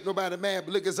don't want to make nobody mad,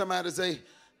 but look at somebody and say,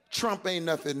 Trump ain't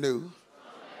nothing new.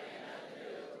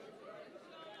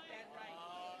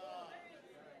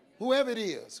 Whoever it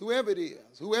is,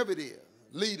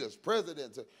 leaders,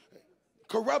 presidents,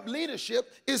 corrupt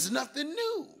leadership is nothing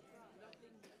new.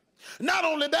 Not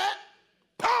only that,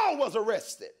 Paul was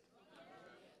arrested.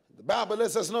 The Bible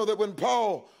lets us know that when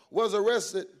Paul was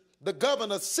arrested, the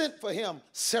governor sent for him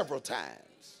several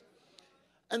times.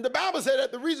 And the Bible said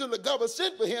that the reason the governor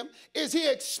sent for him is he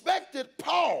expected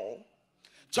Paul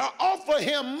to offer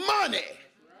him money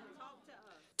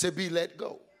to be let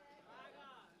go.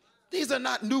 These are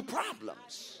not new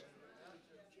problems.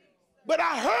 But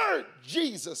I heard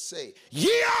Jesus say,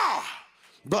 ye are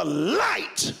the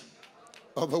light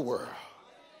of the world.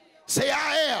 Say,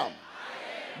 I am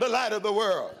the light of the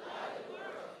world.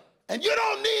 And you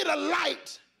don't need a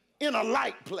light in a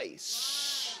light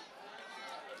place.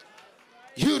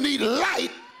 You need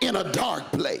light in a dark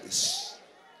place.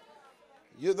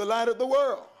 You're the light of the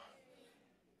world.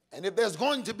 And if there's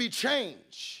going to be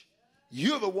change,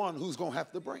 you're the one who's going to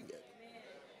have to bring it.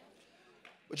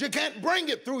 But you can't bring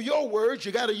it through your words.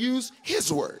 You got to use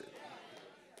his word.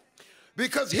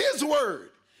 Because his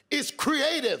word is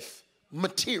creative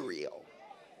material.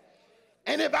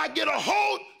 And if I get a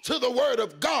hold to the word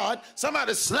of God,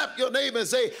 somebody slap your neighbor and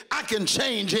say, I can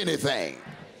change anything.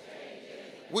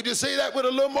 Would you say that with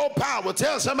a little more power?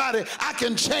 Tell somebody, I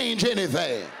can change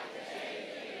anything.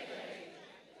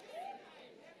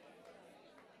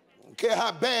 I don't care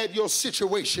how bad your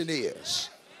situation is.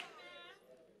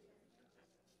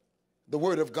 The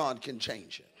word of God can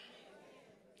change it.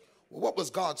 Well, what was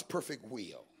God's perfect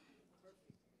will?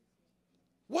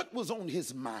 What was on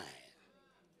his mind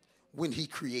when he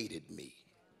created me?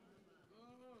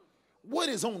 What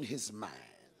is on his mind?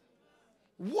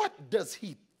 What does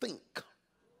he think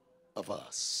of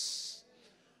us?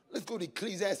 Let's go to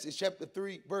Ecclesiastes chapter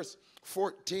 3, verse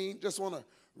 14. Just want to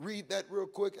read that real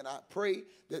quick, and I pray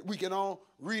that we can all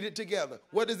read it together.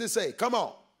 What does it say? Come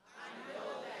on.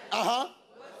 Uh-huh.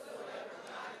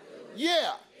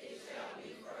 Yeah.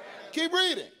 Keep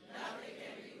reading.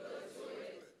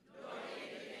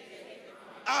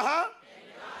 Uh-huh.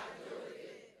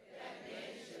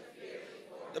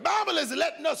 The Bible is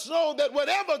letting us know that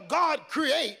whatever God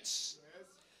creates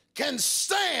can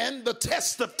stand the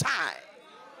test of time.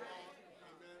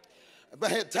 If I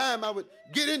had time, I would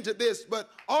get into this, but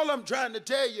all I'm trying to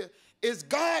tell you is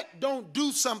God don't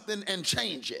do something and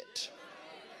change it.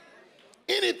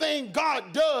 Anything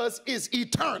God does is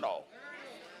eternal.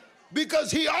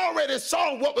 Because he already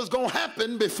saw what was going to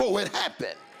happen before it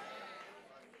happened.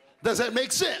 Does that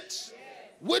make sense?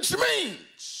 Which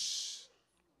means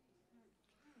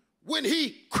when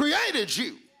he created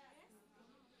you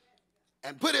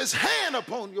and put his hand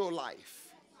upon your life,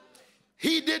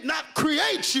 he did not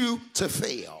create you to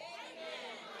fail.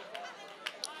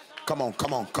 Come on,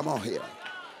 come on, come on here.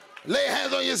 Lay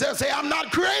hands on yourself. Say, I'm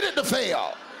not created to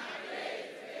fail.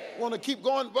 Want to keep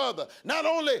going further. Not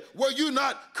only were you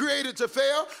not created to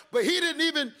fail, but he didn't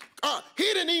even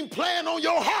plan on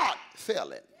your heart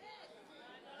failing.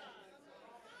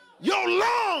 Your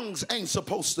lungs ain't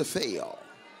supposed to fail.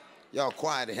 Y'all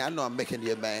quiet here. I know I'm making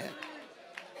you mad.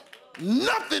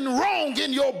 Nothing wrong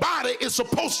in your body is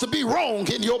supposed to be wrong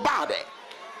in your body.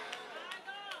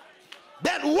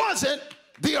 That wasn't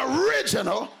the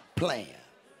original plan.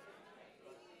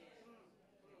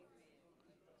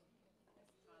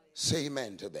 Say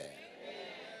amen to that. Amen.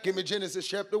 Give me Genesis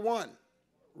chapter 1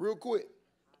 real quick.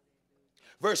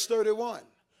 Verse 31.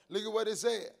 Look at what it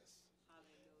says.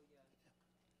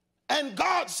 And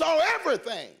God saw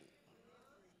everything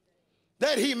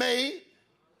that he made,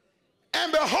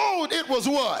 and behold, it was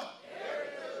what?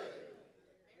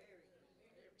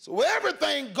 So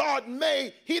everything God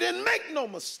made, he didn't make no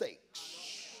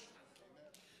mistakes.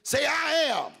 Say, I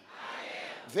am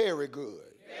very good.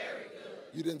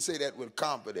 You didn't say that with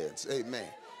confidence. Amen.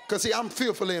 Because see, I'm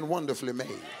fearfully and wonderfully made.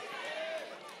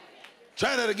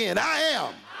 Try that again. I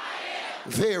am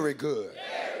very good.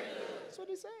 That's what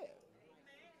he said.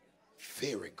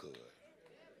 Very good.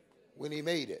 When he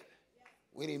made it,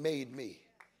 when he made me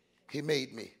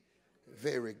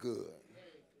very good.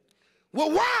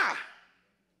 Well, why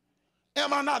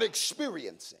am I not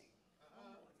experiencing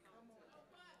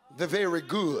the very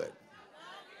good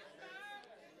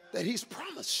that he's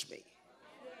promised me?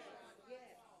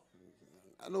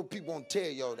 I know people won't tell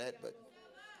y'all that, but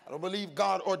I don't believe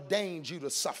God ordained you to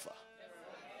suffer.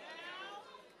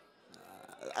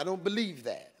 I don't believe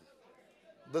that.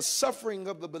 The suffering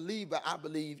of the believer, I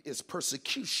believe, is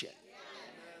persecution.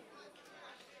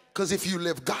 Because if you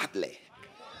live godly,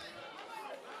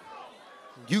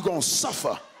 you're going to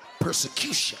suffer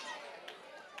persecution.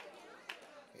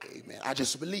 Amen. I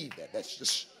just believe that. That's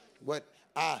just what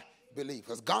I believe.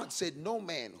 Because God said no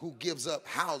man who gives up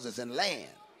houses and land,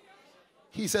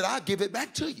 he said, I'll give it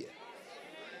back to you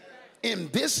in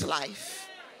this life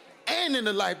and in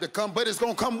the life to come, but it's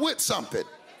going to come with something,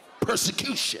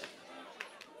 persecution.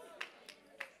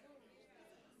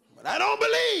 But I don't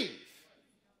believe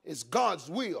it's God's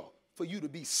will for you to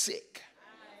be sick.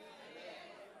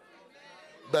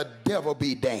 The devil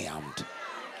be damned.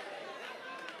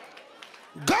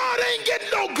 God ain't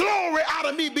getting no glory out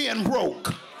of me being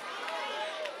broke.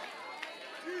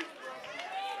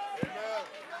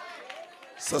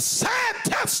 It's a sad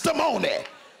testimony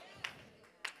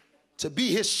to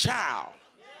be his child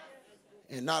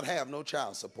and not have no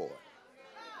child support.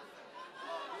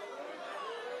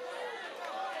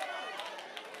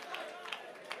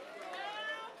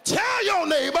 Tell your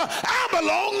neighbor, I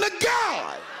belong to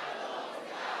God.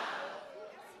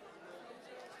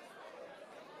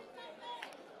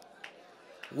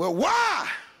 Well, why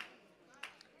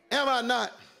am I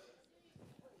not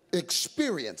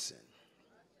experiencing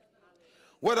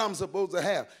what I'm supposed to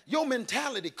have? Your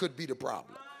mentality could be the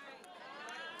problem.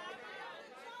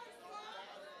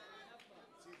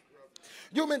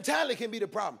 Your mentality can be the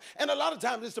problem. And a lot of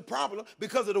times it's the problem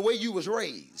because of the way you was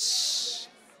raised.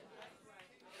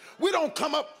 We don't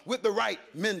come up with the right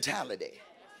mentality.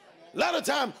 A lot of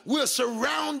times we're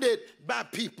surrounded by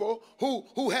people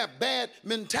who have bad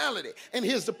mentality. And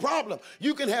here's the problem.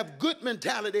 You can have good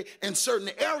mentality in certain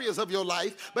areas of your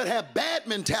life, but have bad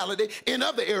mentality in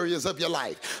other areas of your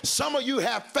life. Some of you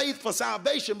have faith for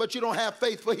salvation, but you don't have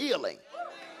faith for healing.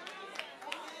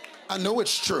 I know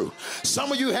it's true.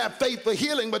 Some of you have faith for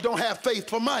healing, but don't have faith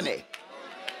for money.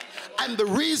 And the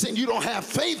reason you don't have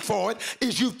faith for it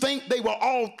is you think they were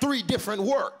all three different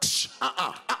works.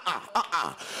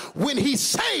 When he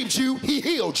saved you, he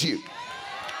healed you.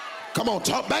 Come on,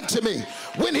 talk back to me.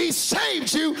 When he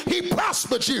saved you, he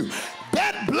prospered you.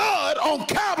 That blood on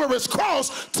Calvary's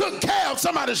cross took care of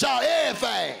somebody shout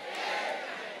everything.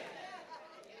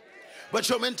 But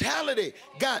your mentality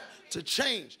got to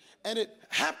change. And it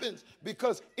happens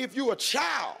because if you're a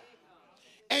child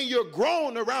and you're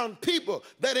grown around people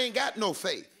that ain't got no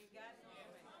faith,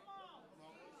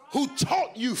 who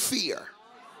taught you fear,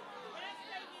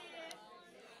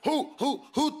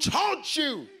 who taught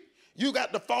you you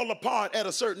got to fall apart at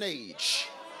a certain age,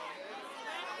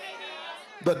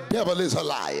 the devil is a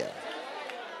liar.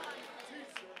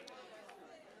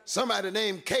 Somebody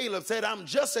named Caleb said, I'm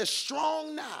just as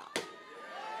strong now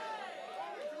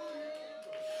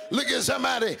Look at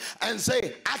somebody and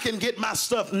say, I can get my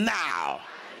stuff now.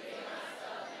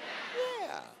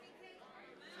 Yeah.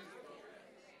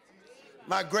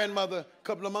 My grandmother, a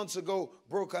couple of months ago,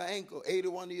 broke her ankle.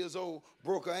 81 years old,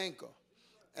 broke her ankle.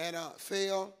 And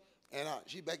fell. And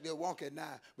she back there walking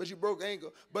now. But she broke her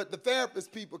ankle. But the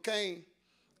therapist people came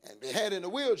and they had her in a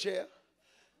wheelchair.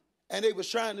 And they was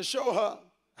trying to show her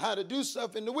how to do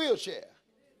stuff in the wheelchair.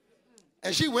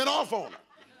 And she went off on her.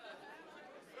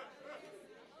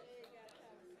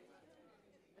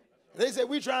 They said,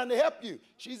 we trying to help you.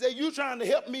 She said, you trying to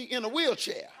help me in a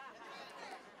wheelchair.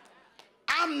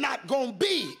 I'm not going to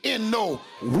be in no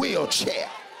wheelchair.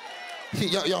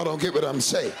 Y'all don't get what I'm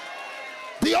saying.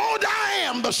 The older I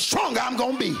am, the stronger I'm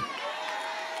going to be.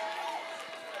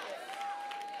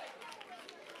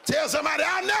 Tell somebody,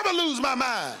 I'll never lose my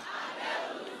mind.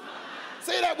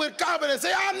 Say that with confidence.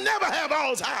 Say, I'll never have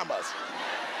Alzheimer's.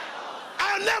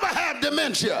 I'll never have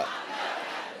dementia.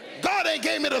 God ain't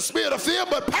gave me the spirit of fear,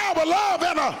 but power, love,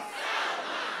 and a...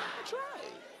 That's right.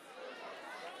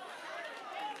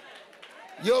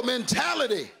 Your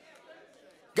mentality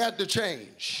got to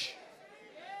change.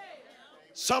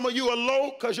 Some of you are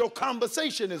low because your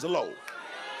conversation is low.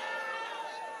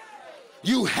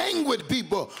 You hang with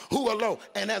people who are low,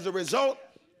 and as a result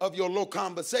of your low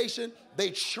conversation, they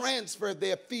transfer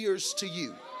their fears to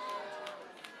you.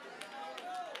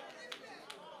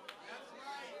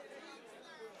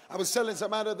 I was telling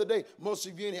somebody the other day, most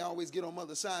of you in here always get on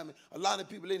Mother Simon. A lot of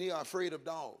people in here are afraid of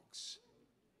dogs,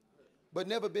 but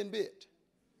never been bit.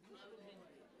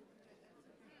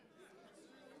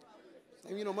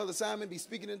 And you know, Mother Simon be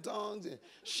speaking in tongues and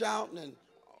shouting and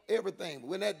everything. But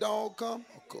when that dog come,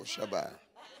 of course, Shabbat.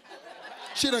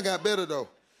 She done got better though.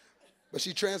 But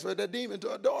she transferred that demon to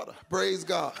her daughter. Praise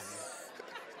God.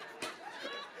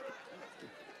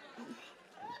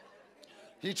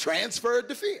 He transferred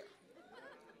the fear.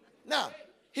 Now,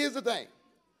 here's the thing.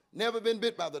 Never been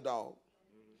bit by the dog,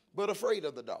 but afraid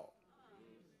of the dog.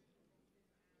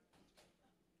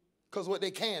 Because what they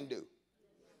can do.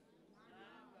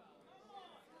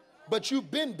 But you've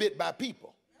been bit by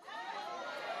people.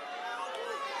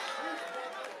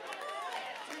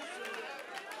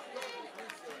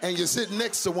 And you're sitting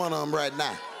next to one of them right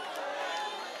now.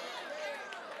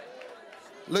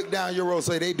 Look down your road,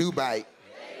 say, they do bite.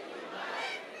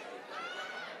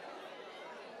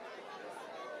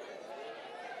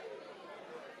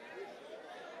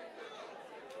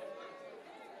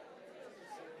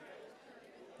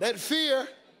 That fear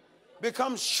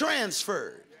becomes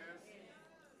transferred.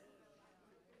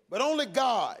 But only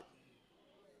God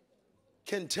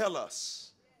can tell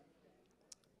us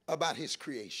about his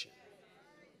creation.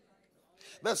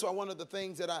 That's why one of the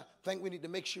things that I think we need to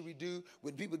make sure we do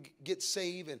when people get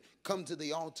saved and come to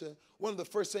the altar, one of the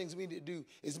first things we need to do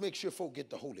is make sure folk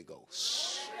get the Holy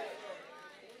Ghost.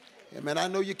 Amen. I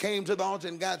know you came to the altar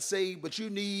and got saved, but you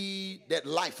need that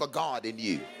life of God in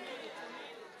you.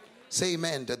 Say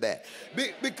amen to that.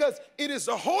 Because it is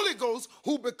the Holy Ghost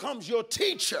who becomes your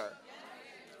teacher,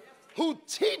 who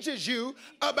teaches you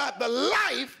about the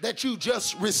life that you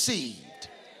just received.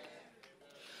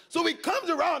 So he comes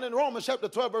around in Romans chapter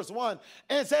 12, verse 1,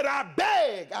 and said, I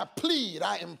beg, I plead,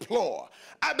 I implore,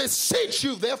 I beseech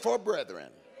you, therefore, brethren,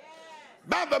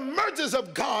 by the mercies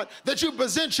of God, that you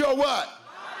present your what?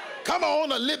 Come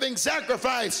on, a living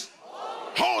sacrifice.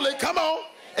 Holy, come on,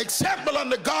 acceptable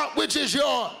unto God, which is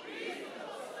your...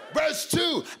 Verse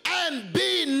 2, and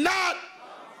be not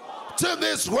to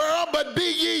this world, but be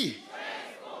ye.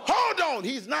 Hold on,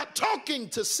 he's not talking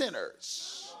to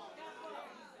sinners.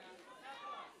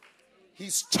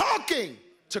 He's talking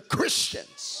to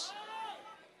Christians.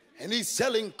 And he's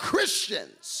telling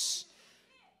Christians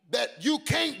that you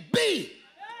can't be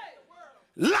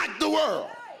like the world.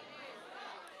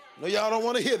 No, y'all don't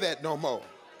want to hear that no more.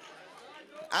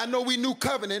 I know we new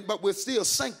covenant, but we're still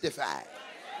sanctified.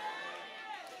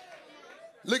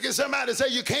 Look at somebody and say,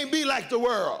 you can't be like the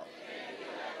world.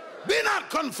 Be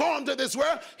not conformed to this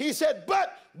world. He said,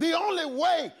 but the only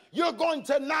way you're going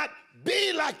to not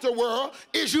be like the world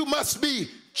is you must be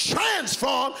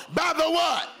transformed by the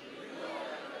what?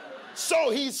 So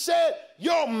he said,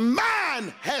 your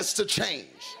mind has to change.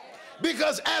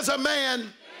 Because as a man,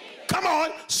 come on,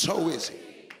 so is he.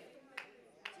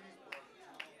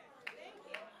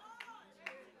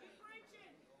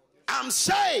 I'm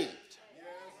saved.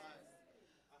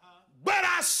 But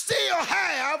I still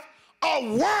have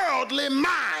a worldly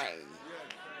mind.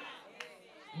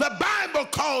 The Bible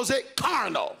calls it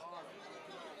carnal.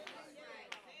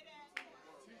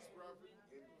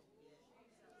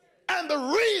 And the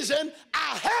reason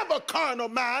I have a carnal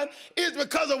mind is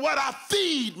because of what I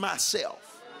feed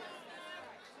myself.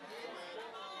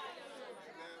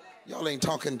 Y'all ain't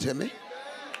talking to me.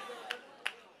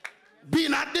 Be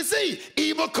not deceived.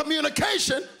 Evil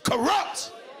communication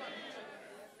corrupts.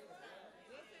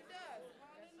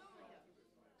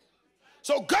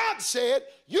 So God said,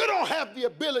 you don't have the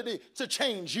ability to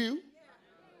change you.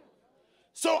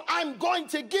 So I'm going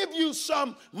to give you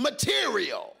some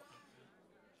material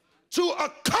to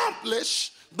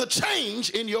accomplish the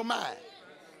change in your mind.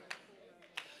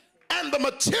 And the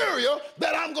material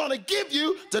that I'm going to give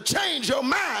you to change your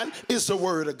mind is the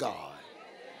Word of God.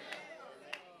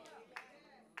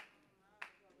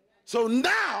 So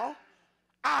now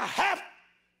I have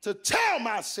to tell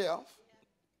myself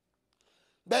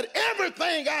that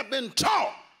everything I've been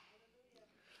taught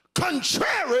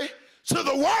contrary to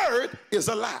the Word is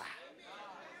a lie.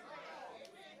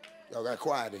 Y'all got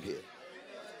quiet in here.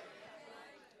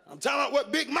 I'm talking about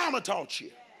what Big Mama taught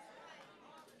you,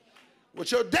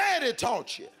 what your daddy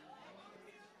taught you.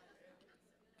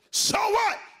 So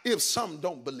what if some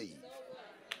don't believe?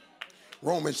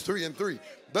 Romans 3:3.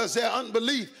 Does their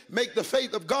unbelief make the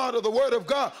faith of God or the Word of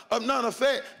God of none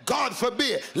effect? God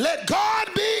forbid. Let God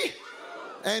be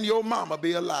and your mama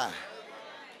be a lie.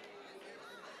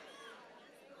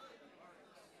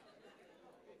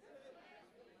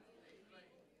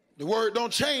 The Word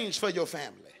don't change for your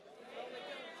family.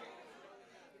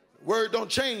 The Word don't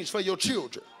change for your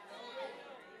children.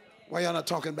 Why y'all not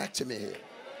talking back to me here?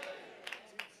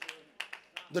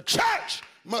 The church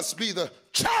must be the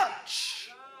church.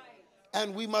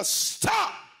 And we must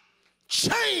stop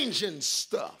changing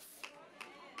stuff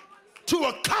to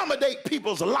accommodate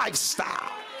people's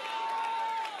lifestyle.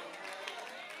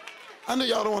 I know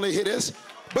y'all don't want to hear this,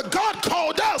 but God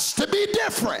called us to be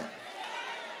different.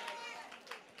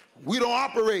 We don't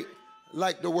operate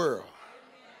like the world.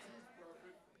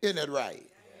 Isn't that right?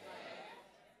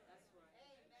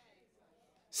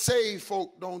 Saved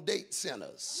folk don't date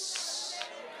sinners.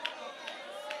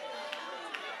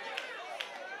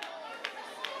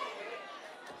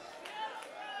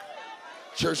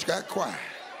 Church got quiet.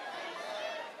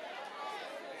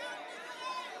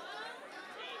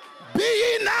 Be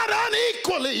ye not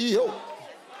unequally yoked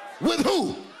with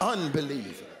who?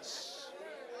 Unbelievers.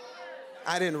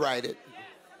 I didn't write it.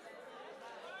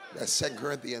 That's 2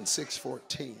 Corinthians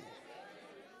 6:14.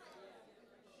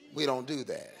 We don't do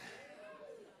that.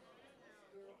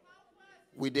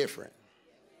 We different.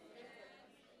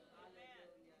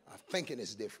 Our thinking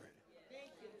is different.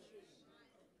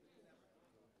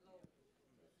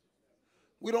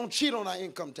 We don't cheat on our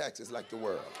income taxes like the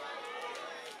world.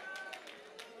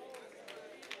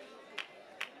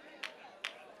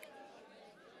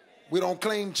 We don't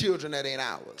claim children that ain't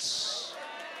ours.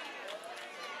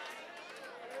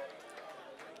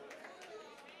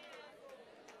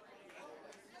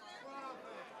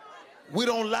 We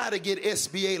don't lie to get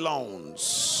SBA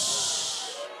loans.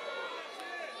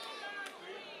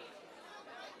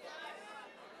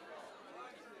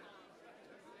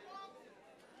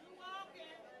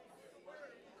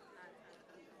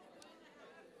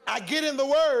 I get in the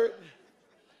Word,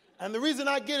 and the reason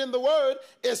I get in the Word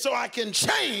is so I can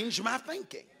change my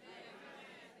thinking.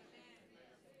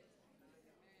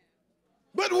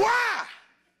 But why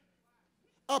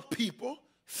are people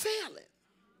failing?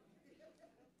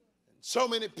 So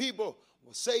many people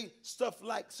will say stuff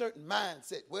like certain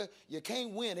mindset, well, you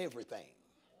can't win everything.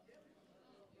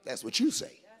 That's what you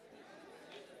say.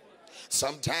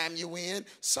 Sometime you win,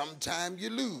 sometime you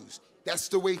lose. That's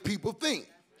the way people think.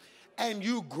 And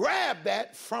you grab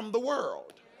that from the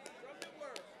world.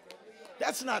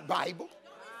 That's not Bible.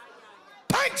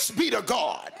 Thanks be to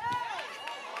God,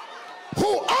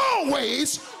 who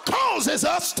always causes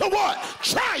us to what?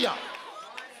 Triumph.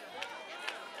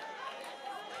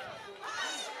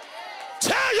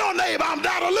 Tell your neighbor, I'm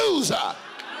not a loser.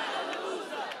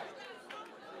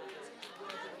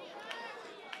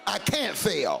 I can't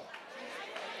fail.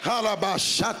 I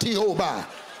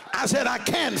said I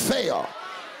can't fail.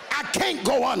 I can't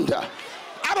go under.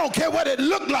 I don't care what it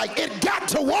looked like. It got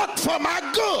to work for my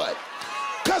good,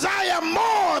 because I am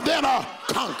more than a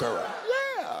conqueror.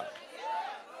 Yeah.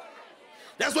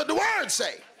 That's what the Word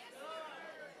say.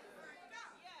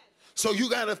 So you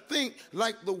got to think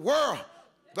like the world,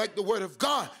 like the Word of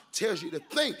God tells you to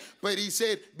think. But he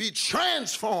said, be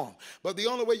transformed. But the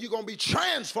only way you're going to be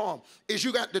transformed is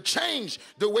you got to change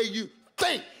the way you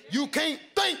think. You can't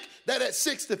think that at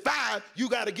 65 you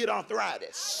got to get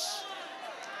arthritis.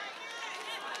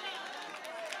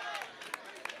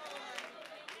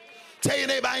 Tell your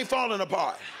neighbor, I ain't falling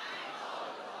apart.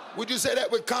 Would you say that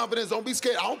with confidence? Don't be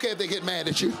scared. I don't care if they get mad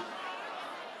at you.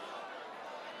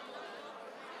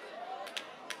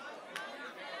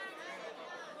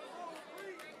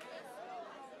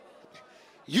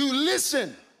 You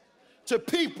listen to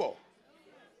people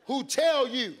who tell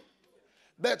you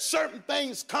that certain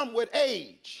things come with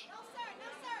age.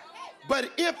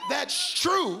 But if that's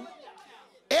true,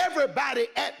 everybody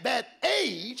at that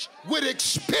age would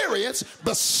experience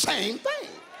the same thing.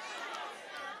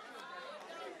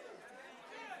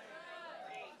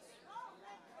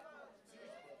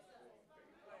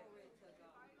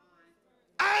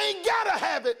 I ain't gotta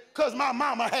have it because my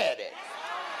mama had it.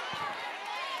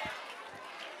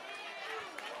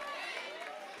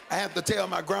 I have to tell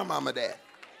my grandmama that.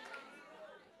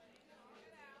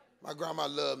 My grandma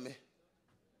loved me.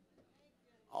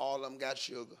 All of them got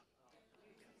sugar.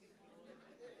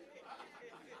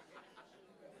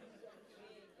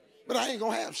 But I ain't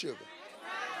gonna have sugar.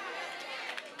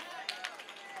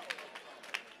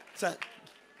 So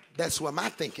that's what my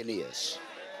thinking is.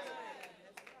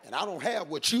 And I don't have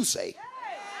what you say.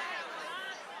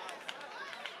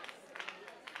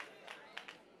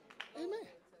 Amen.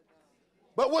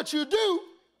 But what you do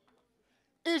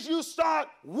is you start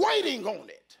waiting on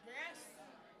it.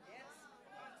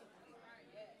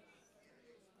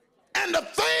 And the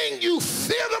thing you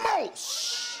fear the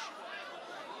most,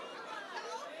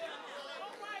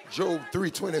 Job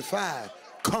 3:25,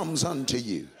 comes unto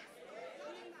you.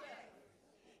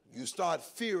 You start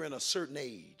fearing a certain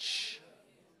age.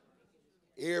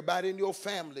 Everybody in your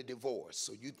family divorced,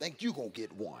 so you think you're going to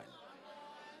get one.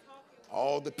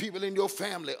 All the people in your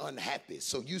family unhappy,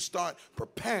 so you start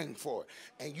preparing for it.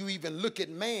 And you even look at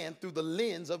man through the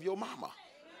lens of your mama.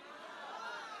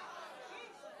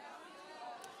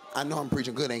 I know I'm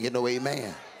preaching good, ain't get no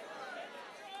amen.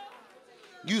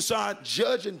 You start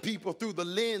judging people through the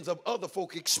lens of other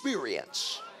folk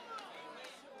experience.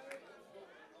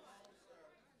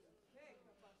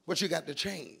 But you got to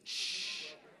change.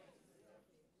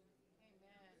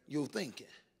 You're thinking,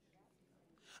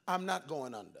 I'm not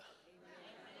going under.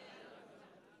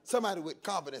 Somebody with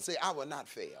confidence say, I will not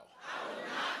fail. I will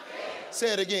not fail.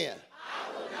 Say it again.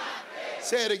 I will not fail.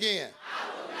 Say it again. I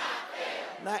will not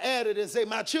fail. Now add it and say,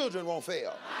 my children won't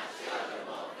fail. My children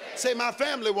won't fail. Say, my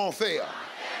family won't fail. My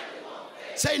family won't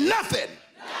fail. Say, nothing.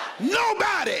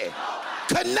 Nobody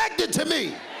connected to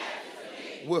me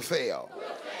will fail.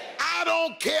 I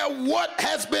don't care what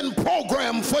has been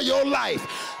programmed for your life.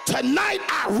 Tonight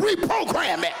I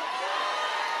reprogram it.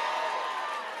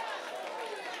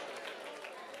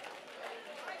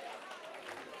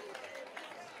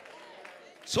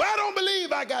 So I don't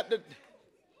believe I got to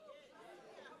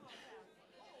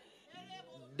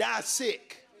die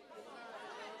sick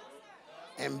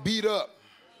and beat up.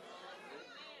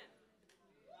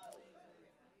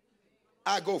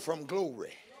 I go from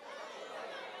glory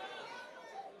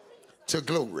to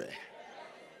glory.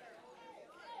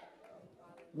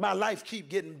 My life keep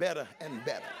getting better and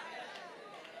better.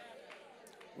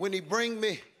 When he bring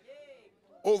me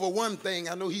over one thing,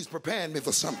 I know he's preparing me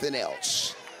for something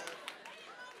else.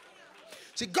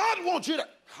 See, God wants you to,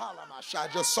 I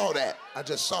just saw that. I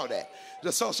just saw that.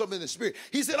 Just saw something in the spirit.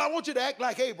 He said, I want you to act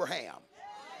like Abraham.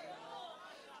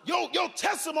 Your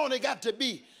testimony got to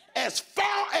be as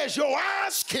far as your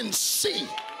eyes can see.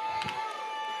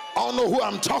 I don't know who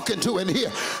I'm talking to in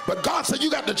here, but God said you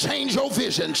got to change your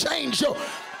vision, change your,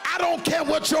 I don't care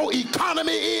what your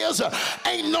economy is,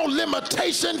 ain't no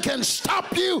limitation can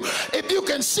stop you. If you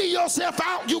can see yourself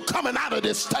out, you coming out of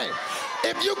this thing.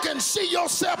 If you can see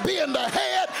yourself being the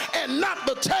head and not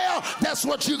the tail, that's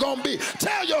what you're going to be.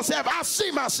 Tell yourself, I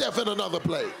see myself in another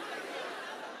place.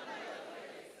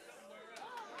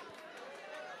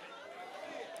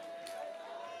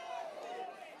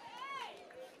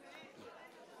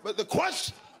 But the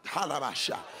question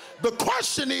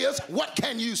is, what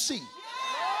can you see?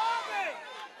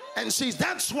 And see,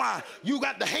 that's why you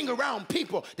got to hang around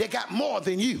people that got more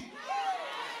than you.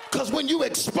 Because when you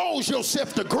expose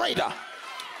yourself to greater,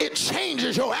 it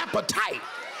changes your appetite.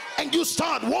 And you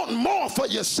start wanting more for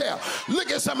yourself.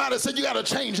 Look at somebody and say, you got to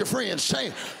change your friends,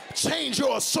 change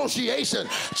your association,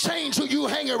 change who you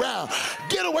hang around.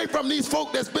 Get away from these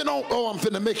folk that's been on, oh, I'm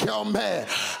finna make y'all mad.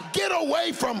 Get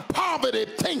away from poverty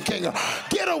thinking.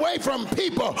 Get away from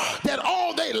people that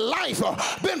all their life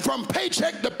been from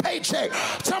paycheck to paycheck.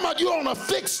 Some of you on a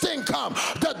fixed income.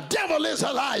 The devil is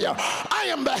a liar. I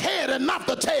am the head and not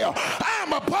the tail. I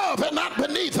am above and not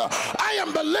beneath. I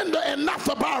am the lender and not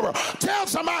the borrower. Tell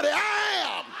somebody,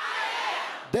 I am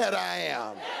that I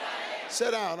am.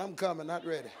 Sit down, I'm coming, not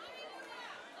ready.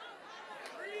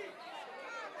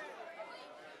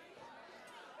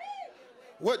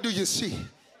 What do you see?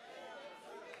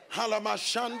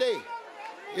 Halamashande.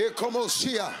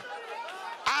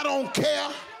 I don't care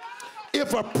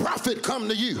if a prophet come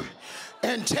to you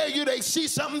and tell you they see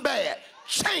something bad.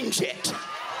 Change it.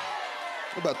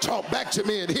 You better talk back to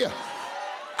me in here.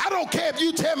 I don't care if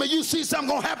you tell me you see something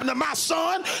going to happen to my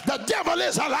son. The devil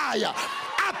is a liar.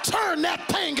 I turn that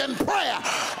thing in prayer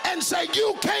and say,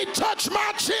 you can't touch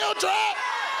my children.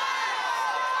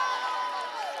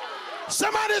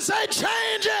 Somebody say,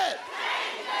 change it.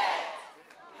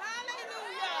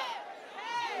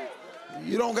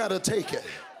 You don't got to take it.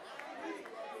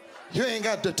 You ain't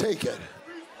got to take it.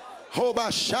 Hoba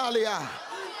Shalia,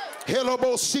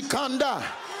 Helobo Sikanda.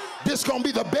 This going to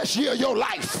be the best year of your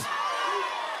life.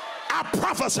 I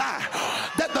prophesy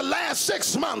that the last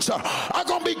 6 months are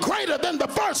going to be greater than the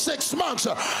first 6 months.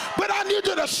 But I need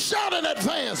you to shout in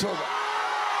advance.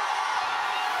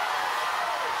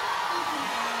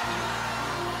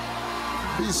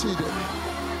 Be seated.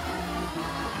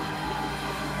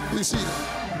 Be seated.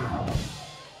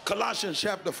 Colossians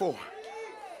chapter 4.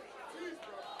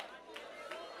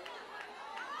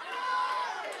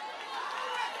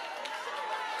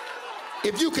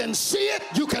 If you can see it,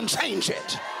 you can change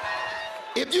it.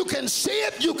 If you can see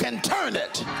it, you can turn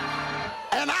it.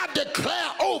 And I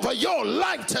declare over your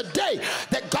life today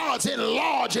that God's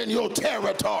enlarging your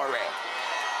territory.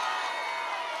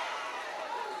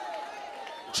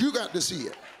 But you got to see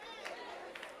it.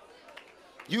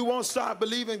 You won't start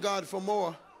believing God for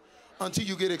more until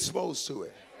you get exposed to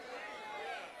it.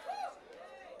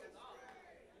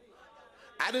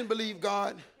 I didn't believe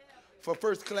God for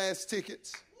first class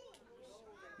tickets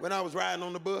when I was riding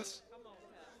on the bus.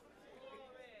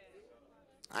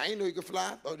 I ain't know you could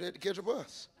fly. I thought you had to catch a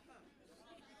bus.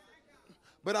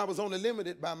 But I was only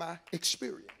limited by my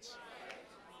experience.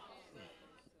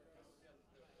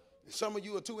 Some of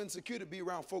you are too insecure to be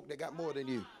around folk that got more than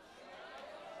you.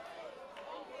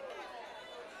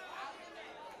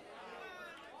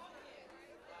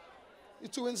 You're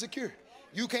too insecure.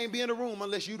 You can't be in a room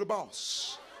unless you the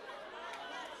boss.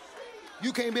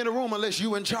 You can't be in a room unless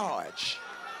you in charge.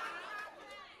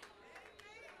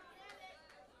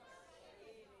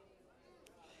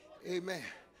 Amen.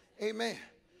 Amen.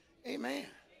 Amen.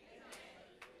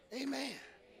 Amen.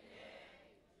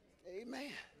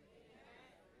 Amen.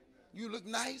 You look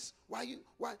nice.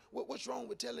 What's wrong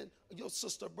with telling your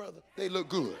sister, brother, they look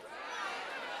good?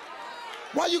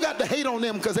 Why you got to hate on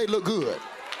them because they look good?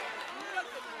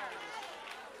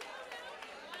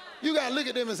 You got to look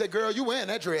at them and say, girl, you wearing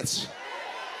that dress.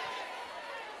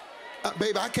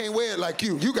 Baby, I can't wear it like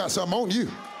you. You got something on you.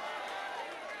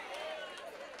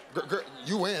 Girl,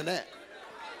 you wearing that.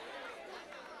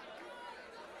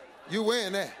 You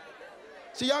wearing that.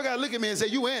 See, y'all got to look at me and say,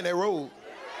 you wearing that robe.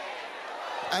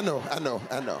 I know. Amen.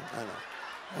 I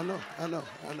know.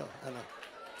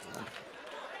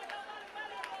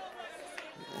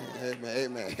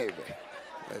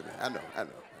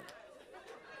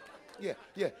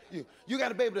 Yeah. You got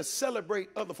to be able to celebrate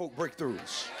other folk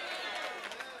breakthroughs.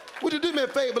 Would you do me a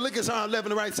favor? Look at someone left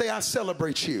and right. Say, I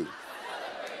celebrate you.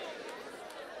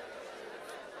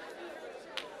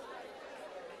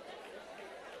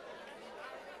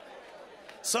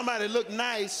 Somebody look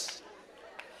nice,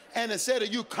 and instead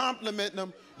of you complimenting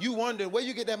them, you wonder where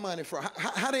you get that money from.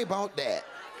 How they bought that?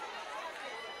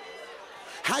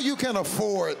 How you can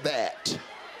afford that?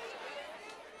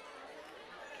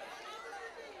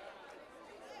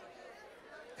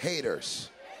 Haters.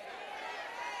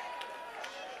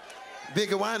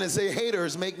 Bigger wine and say,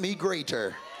 haters make me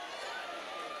greater.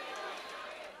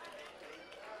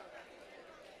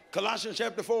 Colossians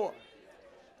chapter 4.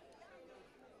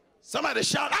 Somebody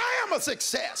shout, I am a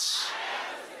success.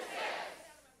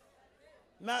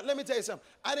 Now, let me tell you something.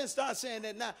 I didn't start saying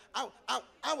that now.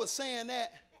 I was saying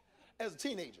that as a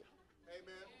teenager.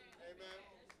 Amen.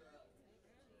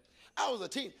 I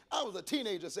was a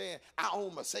teenager saying, I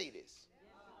own Mercedes.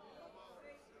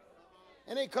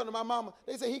 And they come to my mama.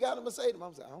 They say, he got a Mercedes.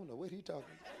 Mama said, I don't know what he talking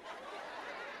about.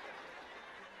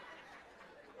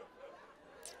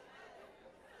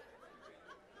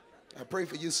 I pray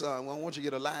for you, son. I want you to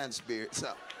get a lion spirit,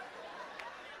 son.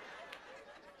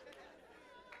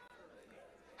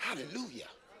 Hallelujah.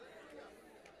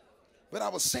 But I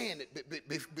was saying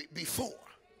it before.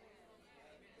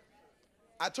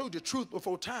 I told you truth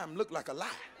before time looked like a lie.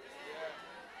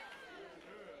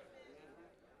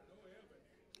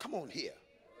 Come on here.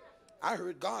 I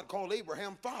heard God call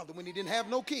Abraham father when he didn't have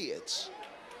no kids.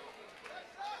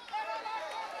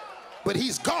 But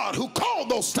he's God who called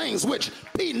those things which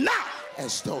be not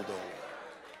as though they were.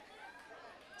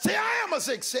 Say, I am a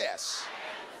success.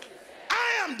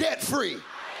 I am debt free.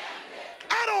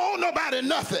 I don't owe nobody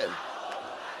nothing.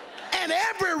 And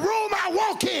every room I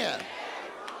walk in,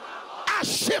 I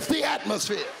shift the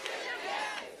atmosphere.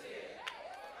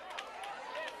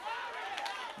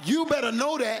 You better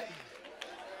know that.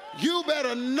 You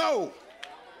better know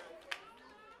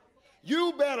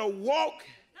You better walk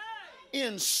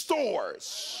in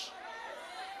stores.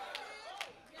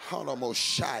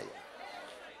 Shia.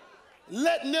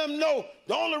 Letting them know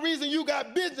the only reason you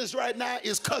got business right now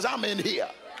is because I'm in here.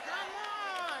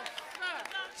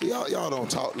 See, y'all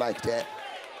don't talk like that.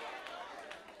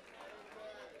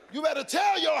 You better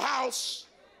tell your house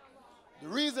the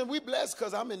reason we blessed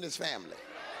because I'm in this family.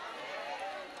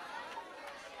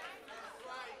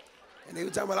 And they were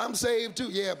talking about, I'm saved too.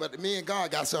 Yeah, but me and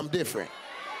God got something different.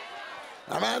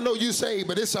 I mean, I know you saved,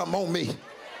 but it's something on me.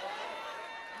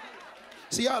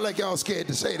 See, y'all like y'all scared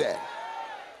to say that.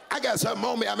 I got something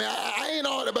on me. I mean, I ain't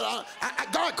all that, but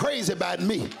God crazy about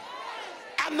me.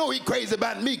 I know he crazy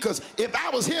about me because if I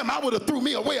was him, I would have threw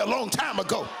me away a long time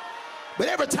ago. But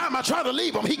every time I try to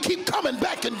leave him, he keep coming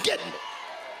back and getting me.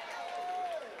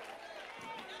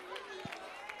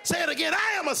 Say it again,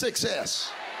 I am a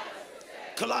success.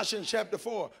 Colossians chapter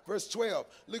 4, verse 12.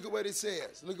 Look at what it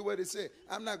says. Look at what it says.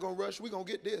 I'm not going to rush. We're going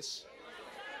to get this.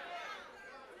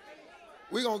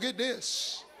 We're going to get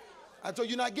this. I told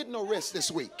you, you're not getting no rest this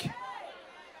week.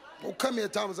 Don't come here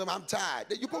telling me I'm tired.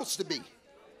 You're supposed to be.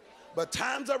 But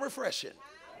times of refreshing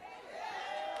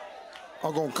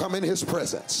are going to come in his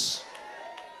presence.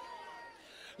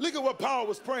 Look at what Paul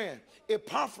was praying.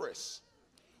 Epaphras,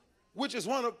 which is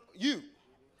one of you,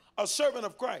 a servant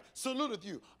of Christ, saluteth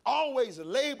you, always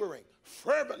laboring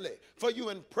fervently for you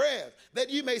in prayer, that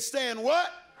you may stand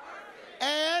what? Perfect.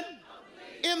 And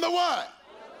complete. In the what?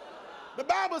 The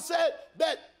Bible said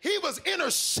that he was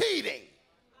interceding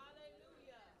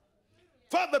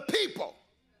for the people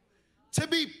to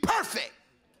be perfect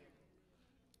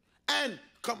and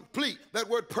complete. That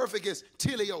word perfect is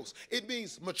teleos. It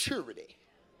means maturity.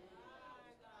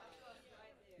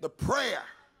 The prayer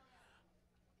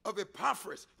of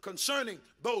Epaphras concerning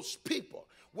those people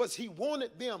was he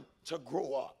wanted them to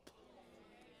grow up.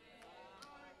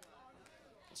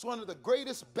 It's one of the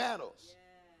greatest battles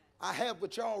I have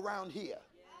with y'all around here.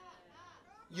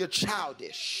 You're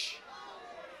childish.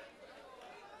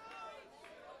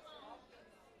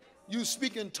 You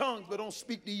speak in tongues but don't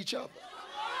speak to each other.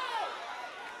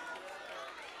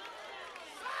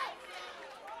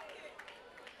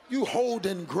 You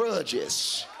holding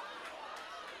grudges.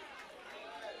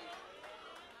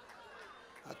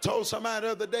 I told somebody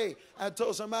the other day,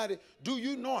 do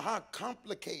you know how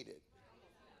complicated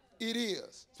it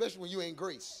is, especially when you ain't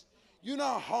grace? You know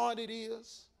how hard it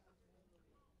is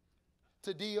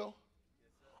to deal,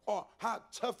 or how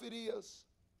tough it is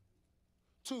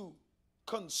to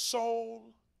console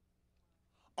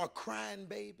a crying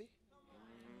baby?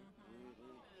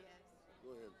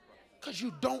 Because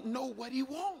you don't know what he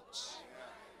wants.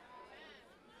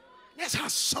 That's how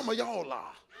some of y'all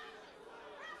are.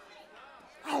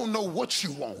 I don't know what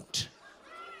you want.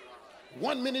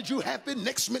 One minute you happy,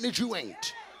 next minute you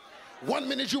ain't. One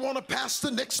minute you want a pastor,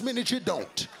 next minute you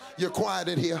don't. You're quiet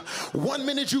in here. One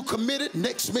minute you committed,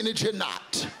 next minute you're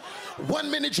not. One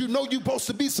minute you know you're supposed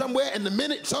to be somewhere, and the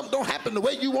minute something don't happen the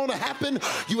way you want to happen,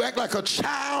 you act like a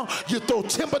child, you throw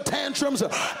temper tantrums,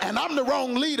 and I'm the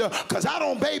wrong leader because I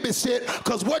don't babysit,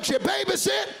 because what you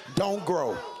babysit don't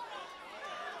grow.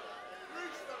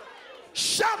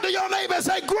 Shout to your neighbor and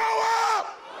say, grow up.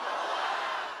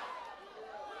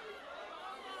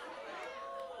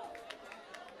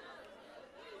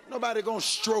 Nobody gonna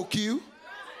stroke you.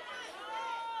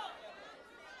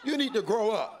 You need to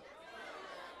grow up.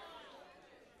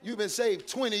 You've been saved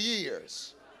 20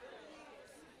 years.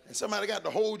 And somebody got to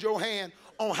hold your hand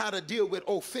on how to deal with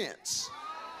offense.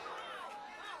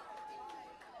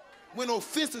 When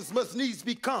offenses must needs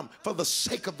become for the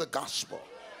sake of the gospel.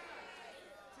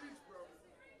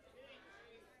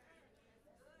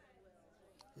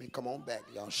 I mean, come on back.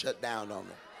 Y'all shut down on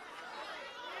me.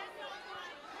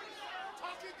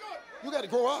 You got to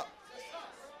grow up.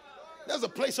 There's a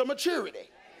place of maturity.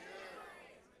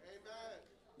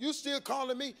 You still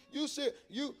calling me? You still,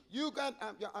 you got,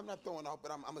 I'm not throwing off,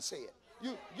 but I'm going to say it.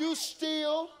 You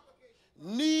still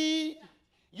need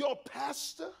your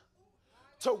pastor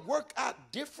to work out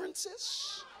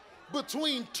differences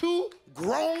between two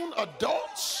grown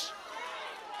adults?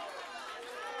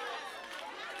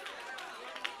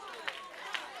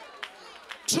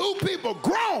 Two people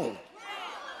grown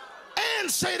and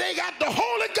say they got the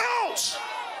Holy Ghost.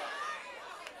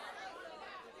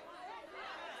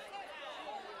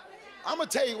 I'm going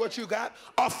to tell you what you got.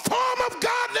 A form of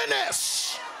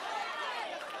godliness.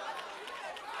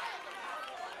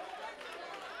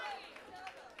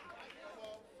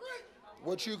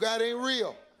 What you got ain't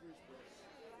real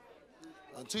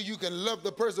until you can love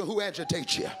the person who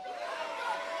agitates you.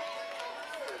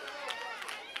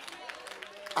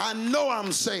 I know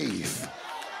I'm saved.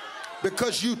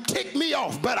 because you tick me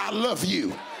off, but I love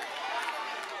you.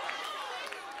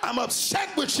 I'm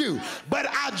upset with you, but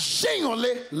I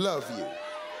genuinely love you.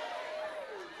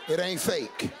 It ain't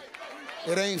fake.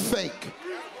 It ain't fake.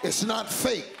 It's not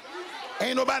fake.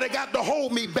 Ain't nobody got to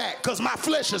hold me back because my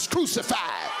flesh is crucified.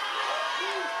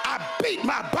 I beat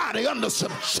my body under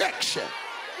subjection.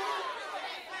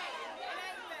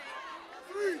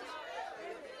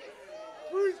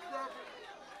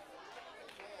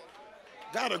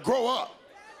 Got to grow up.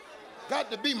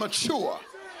 Got to be mature.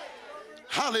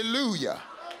 Hallelujah.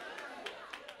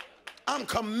 I'm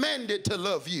commanded to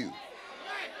love you.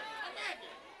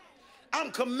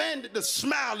 I'm commanded to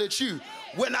smile at you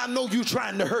when I know you're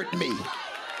trying to hurt me.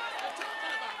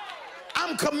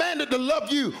 I'm commanded to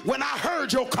love you when I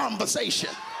heard your conversation.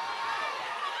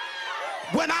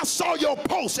 When I saw your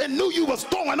post and knew you was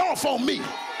throwing off on me.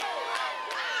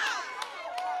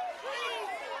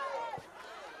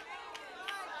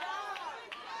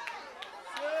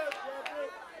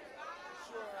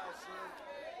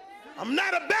 I'm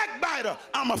not a backbiter,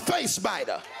 I'm a face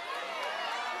biter.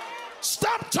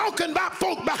 Stop talking about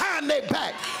folk behind their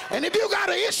back. And if you got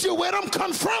an issue with them,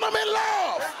 confront them in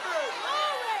love.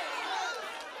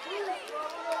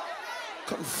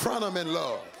 Confront them in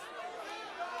love.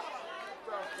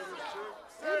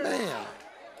 Man,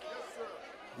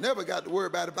 never got to worry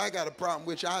about it. If I got a problem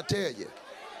with you, I'll tell you.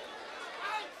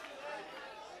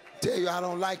 Tell you I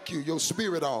don't like you, your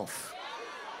spirit off.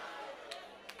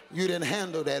 You didn't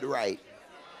handle that right.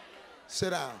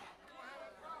 Sit down.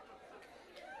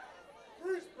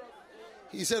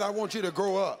 He said, I want you to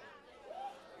grow up.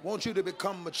 I want you to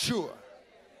become mature.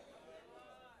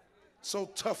 So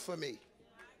tough for me.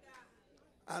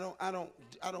 I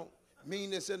don't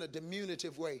mean this in a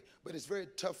diminutive way, but it's very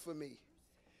tough for me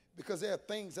because there are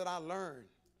things that I learned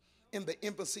in the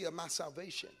infancy of my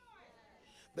salvation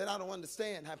that I don't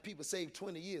understand how people saved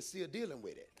 20 years still dealing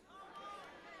with it.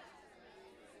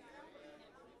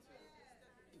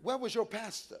 Where was your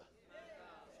pastor?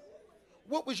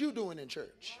 What was you doing in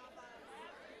church?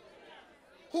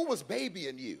 Who was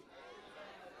babying you?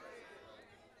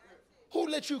 Who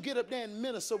let you get up there and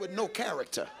minister with no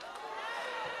character?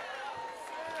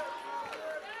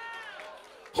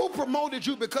 Who promoted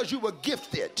you because you were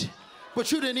gifted,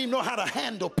 but you didn't even know how to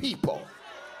handle people?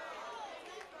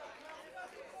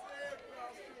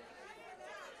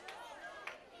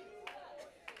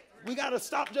 We got to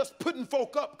stop just putting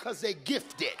folk up because they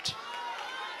gifted.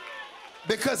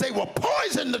 Because they will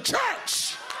poison the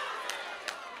church.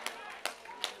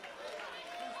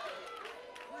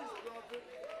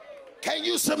 Can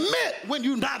you submit when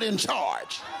you're not in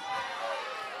charge?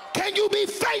 Can you be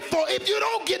faithful if you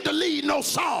don't get to lead no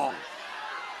song?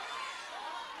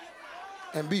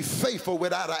 And be faithful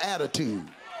without an attitude.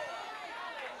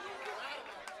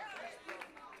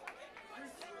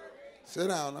 Sit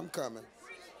down, I'm coming.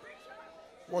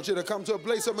 I want you to come to a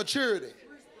place of maturity.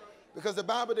 Because the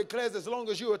Bible declares as long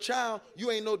as you're a child,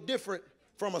 you ain't no different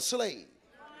from a slave.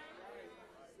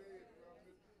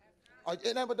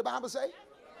 Isn't that what the Bible say?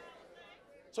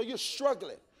 So you're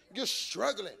struggling. You're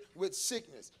struggling with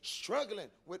sickness, struggling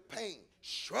with pain,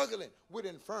 struggling with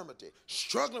infirmity,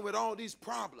 struggling with all these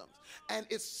problems. And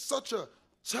it's such a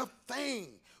tough thing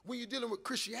when you're dealing with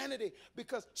Christianity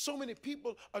because so many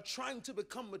people are trying to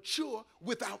become mature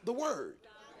without the word.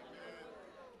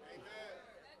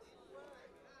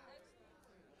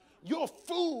 Your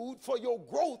food for your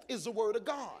growth is the word of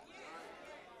God.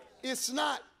 It's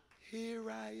not,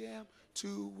 here I am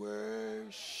to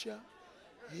worship.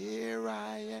 Here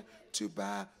I am to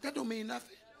bow. That don't mean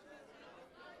nothing.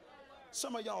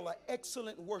 Some of y'all are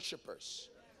excellent worshipers.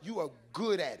 You are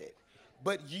good at it.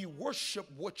 But ye worship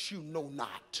what you know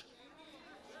not.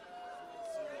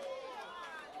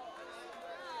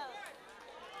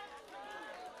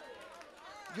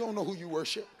 You don't know who you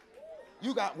worship.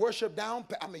 You got worship down.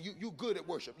 I mean, you good at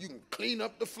worship. You can clean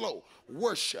up the flow.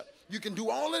 Worship. You can do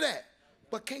all of that,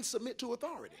 but can't submit to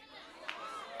authority.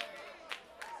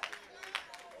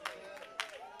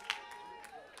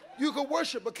 You can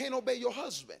worship, but can't obey your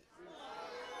husband.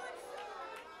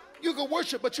 You can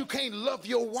worship, but you can't love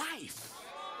your wife.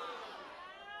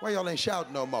 Why y'all ain't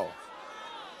shouting no more?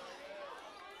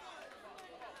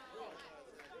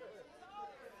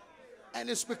 And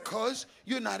it's because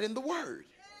you're not in the word.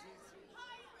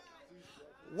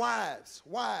 Wives,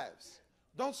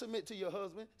 don't submit to your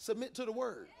husband. Submit to the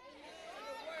word.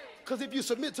 Because if you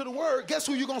submit to the word, guess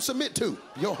who you're going to submit to?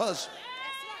 Your husband.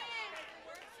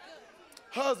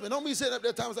 Husband, don't be sitting up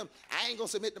there telling something, I ain't going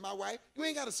to submit to my wife. You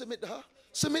ain't got to submit to her.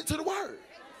 Submit to the word.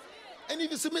 And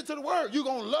if you submit to the word, you're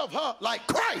going to love her like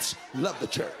Christ loved the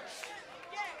church.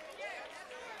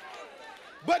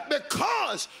 But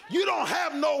because you don't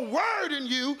have no word in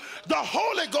you, the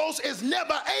Holy Ghost is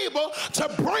never able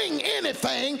to bring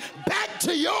anything back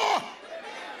to your.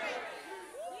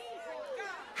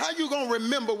 How you going to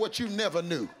remember what you never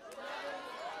knew?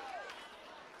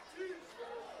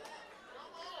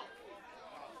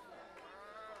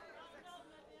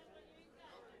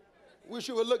 Wish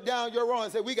you would look down your row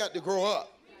and say, we got to grow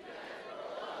up.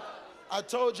 I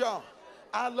told y'all,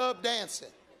 I love dancing.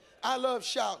 I love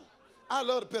shouting. I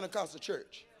love the Pentecostal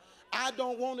church. I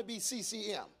don't want to be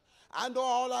CCM. I know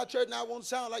all our church and I want to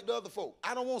sound like the other folk.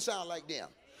 I don't want to sound like them.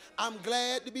 I'm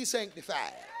glad to be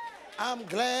sanctified. I'm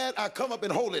glad I come up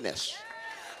in holiness.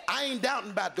 I ain't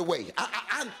doubting about the way.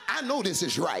 I know this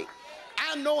is right.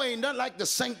 I know ain't nothing like the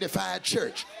sanctified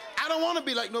church. I don't want to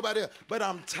be like nobody else. But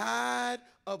I'm tired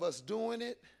of us doing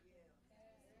it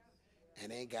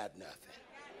and ain't got nothing.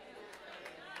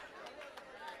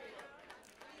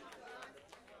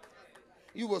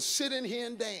 You will sit in here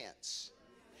and dance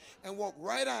and walk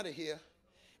right out of here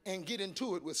and get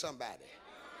into it with somebody.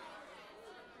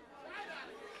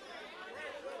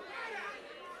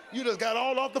 You just got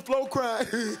all off the floor crying.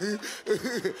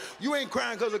 You ain't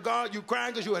crying because of God. You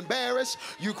crying because you're embarrassed.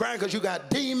 You crying because you got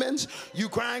demons. You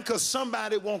crying because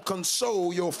somebody won't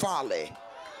console your folly.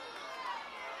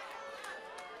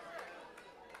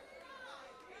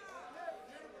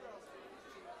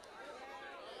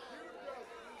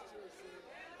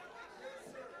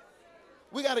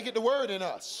 We got to get the word in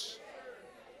us.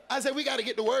 I said we got to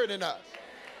get the word in us.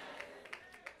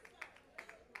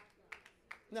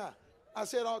 Now, I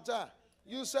said all the time,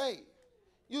 you saved,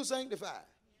 you sanctified,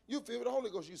 you filled with the Holy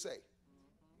Ghost, you saved.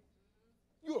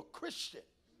 You're a Christian.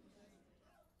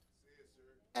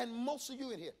 And most of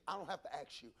you in here, I don't have to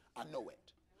ask you, I know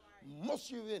it. Most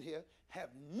of you in here have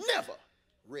never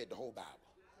read the whole Bible.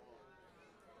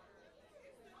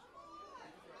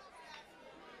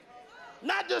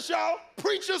 Not just y'all,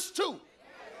 preachers too.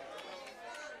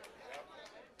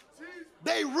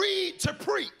 They read to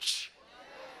preach.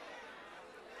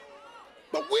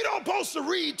 But we don't supposed to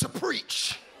read to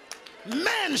preach.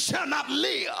 Man shall not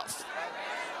live,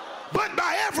 but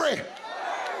by every.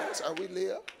 That's how we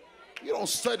live. You don't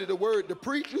study the word to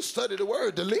preach, you study the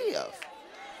word to live.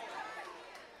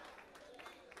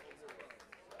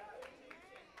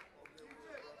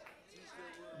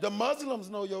 The Muslims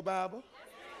know your Bible.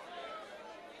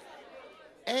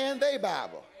 And they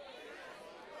Bible.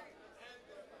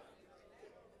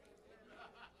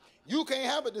 You can't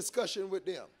have a discussion with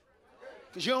them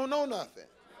because you don't know nothing.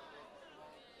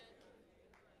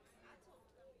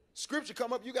 Scripture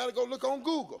come up, you got to go look on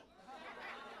Google.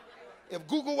 If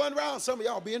Google wasn't around, some of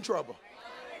y'all be in trouble.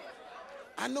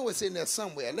 I know it's in there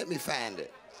somewhere. Let me find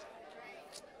it.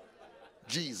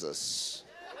 Jesus.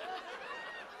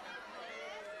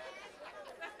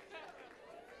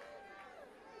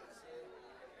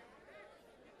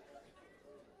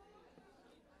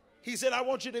 He said, I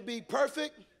want you to be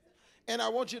perfect and I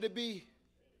want you to be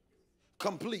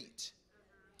complete.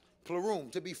 Plurum,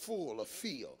 to be full or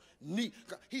feel. Need.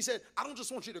 He said, I don't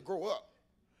just want you to grow up,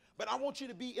 but I want you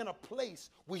to be in a place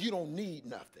where you don't need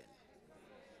nothing.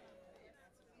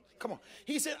 Come on.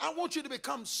 He said, I want you to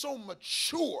become so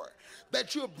mature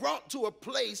that you're brought to a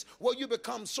place where you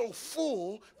become so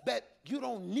full that you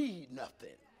don't need nothing.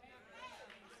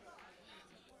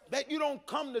 That you don't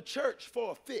come to church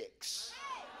for a fix.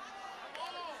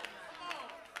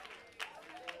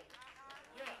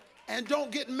 And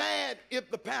don't get mad if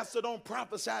the pastor don't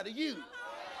prophesy to you.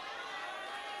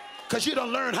 Because you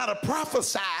don't learn how to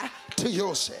prophesy to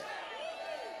yourself.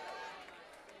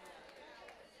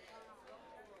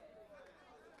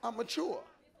 I'm mature.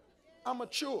 I'm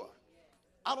mature.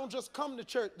 I don't just come to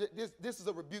church. This is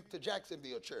a rebuke to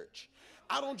Jacksonville church.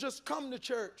 I don't just come to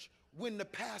church when the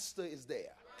pastor is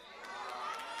there.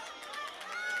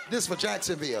 This is for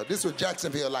Jacksonville. This is what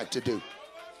Jacksonville like to do.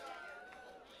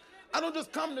 I don't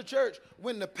just come to church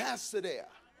when the pastor there,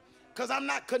 because I'm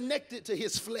not connected to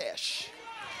his flesh.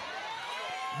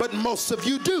 But most of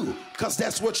you do, because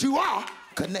that's what you are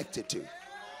connected to.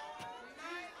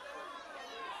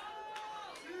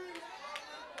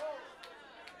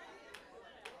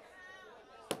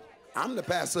 I'm the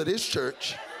pastor of this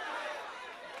church.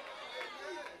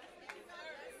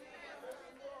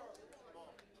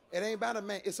 It ain't about a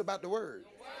man, it's about the word.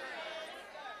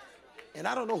 And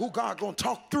I don't know who God gonna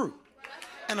talk through.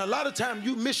 And a lot of times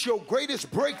you miss your greatest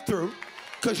breakthrough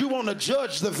because you want to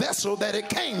judge the vessel that it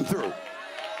came through.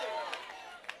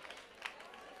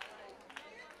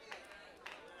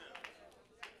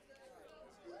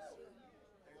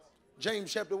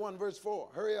 James chapter 1 verse 4.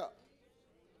 Hurry up.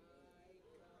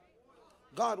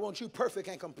 God wants you perfect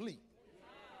and complete.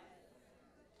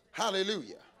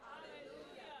 Hallelujah.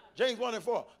 James 1 and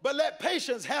 4. But let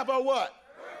patience have a what?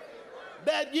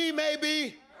 That ye may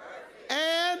be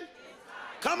and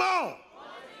come on.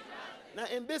 Now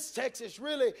in this text, it's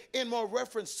really in more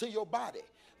reference to your body.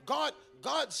 God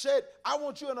said, I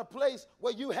want you in a place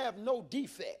where you have no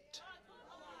defect.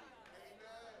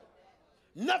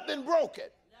 Nothing broken.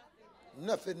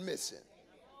 Nothing missing.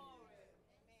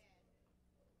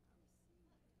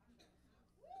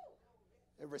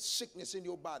 Every sickness in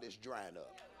your body is drying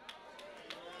up.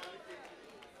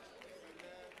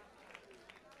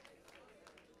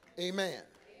 Amen.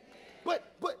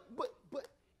 But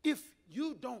if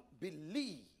you don't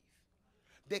believe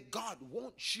that God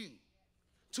wants you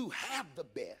to have the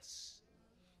best,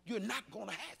 you're not going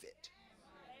to have it.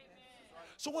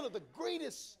 So one of the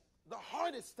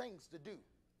hardest things to do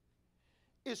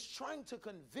is trying to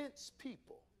convince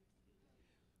people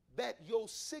that your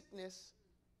sickness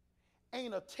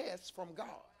ain't a test from God.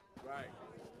 Right.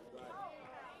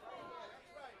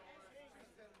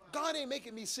 God ain't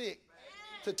making me sick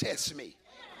to test me.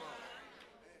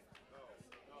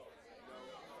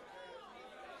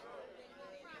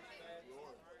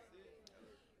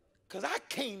 Because I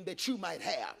came that you might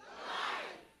have.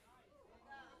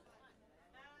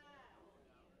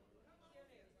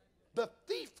 The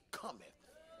thief cometh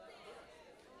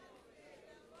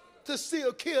to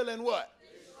steal, kill, and what?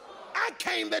 I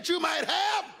came that you might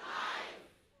have.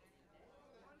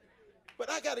 But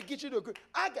I got to get you to agree.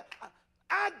 I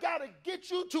got to get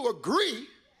you to agree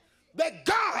that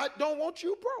God don't want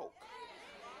you broke.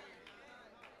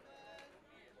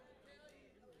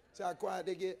 See how quiet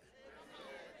they get?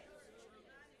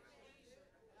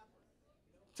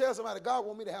 Tell somebody, God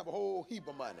want me to have a whole heap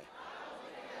of money.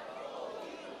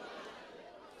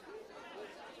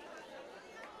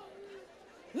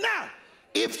 Now,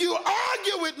 if you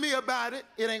argue with me about it,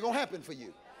 it ain't going to happen for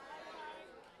you.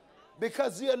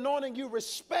 Because the anointing you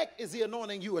respect is the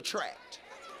anointing you attract.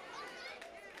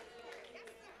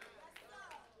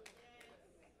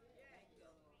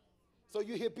 So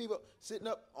you hear people sitting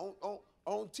up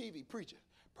on TV preaching,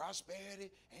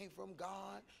 prosperity ain't from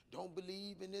God. Don't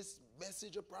believe in this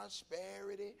message of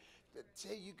prosperity. That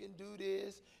tell you can do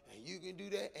this and you can do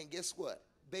that. And guess what?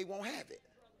 They won't have it.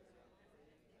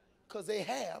 Because they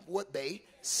have what they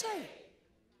say.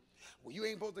 Well, you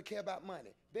ain't supposed to care about money.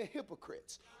 They're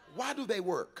hypocrites. Why do they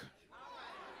work?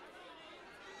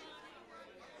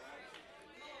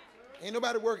 Ain't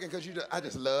nobody working because I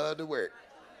just love to work.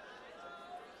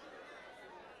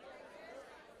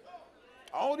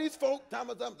 All these folk,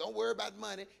 don't worry about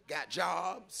money, got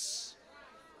jobs,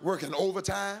 working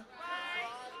overtime,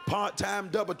 part-time,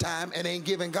 double time, and ain't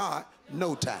giving God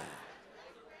no time.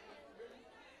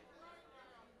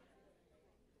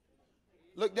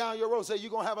 Look down your road, say, you're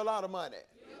going to have a lot of money.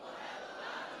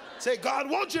 Say, God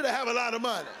wants you to have a lot of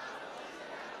money.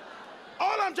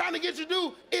 All I'm trying to get you to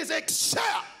do is accept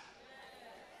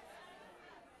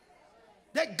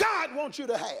that God wants you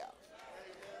to have.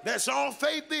 That's all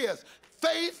faith is.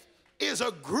 Faith is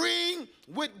agreeing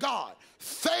with God.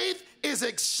 Faith is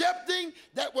accepting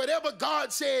that whatever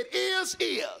God said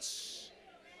is.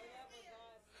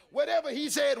 Whatever he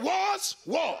said was.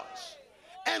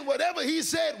 And whatever he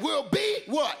said will be,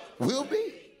 what? Will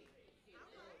be.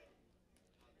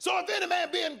 So if any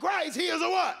man be in Christ, he is a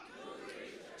what?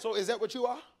 So is that what you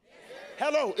are?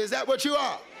 Hello, is that what you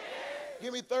are?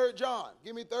 Give me 3 John.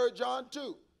 Give me 3 John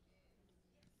 2.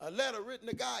 A letter written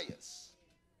to Gaius.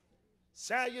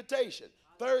 Salutation.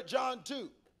 3 John 2.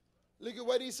 Look at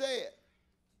what he said.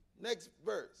 Next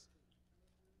verse.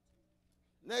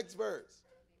 Next verse.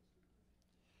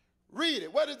 Read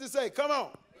it. What does it say? Come on.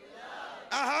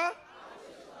 Uh-huh.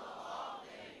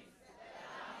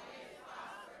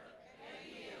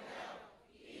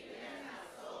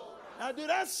 Now, do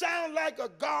that sound like a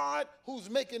God who's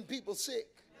making people sick?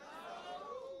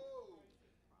 No.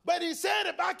 But he said,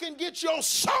 if I can get your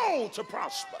soul to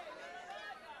prosper,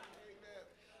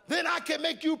 then I can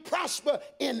make you prosper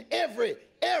in every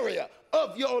area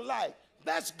of your life.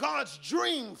 That's God's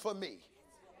dream for me.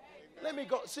 Let me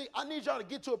go. See, I need y'all to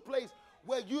get to a place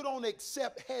where you don't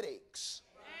accept headaches.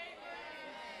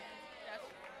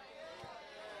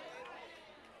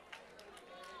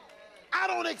 I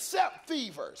don't accept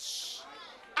fevers.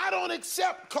 I don't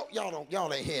accept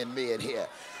y'all ain't hearing me in here.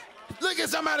 Look at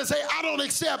somebody and say, I don't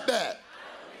accept that.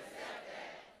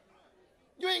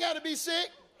 You ain't got to be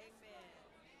sick.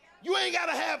 You ain't got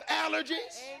to have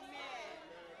allergies.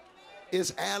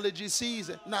 It's allergy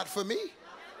season, not for me.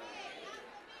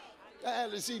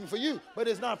 Allergy season for you, but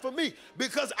it's not for me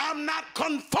because I'm not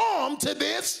conformed to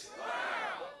this.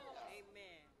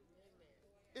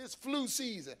 It's flu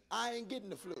season. I ain't getting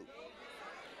the flu.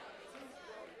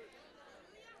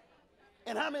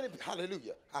 And how many,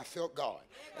 hallelujah, I felt God.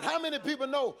 And how many people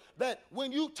know that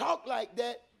when you talk like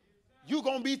that, you're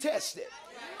going to be tested?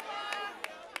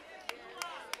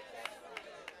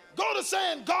 Go to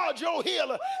saying God your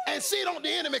healer and see don't the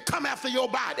enemy come after your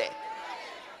body.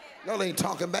 Y'all ain't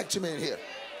talking back to me in here.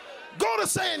 Go to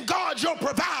saying God your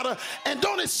provider and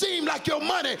don't it seem like your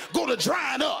money go to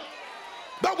drying up.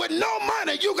 But with no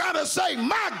money, you got to say,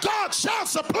 my God shall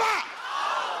supply.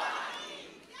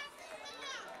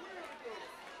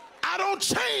 I don't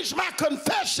change my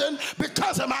confession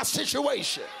because of my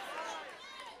situation.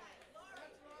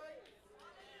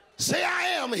 Say, I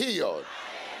am healed.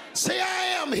 Say, I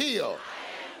am healed.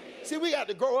 See, we got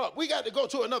to grow up. We got to go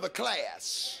to another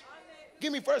class.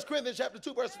 Give me 1 Corinthians chapter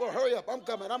 2, verse 4. Hurry up. I'm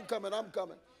coming.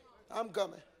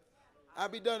 I'll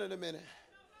be done in a minute.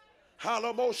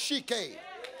 Halamoshike.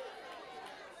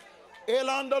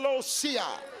 Elandalosia.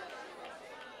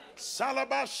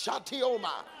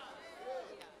 Salabashatioma.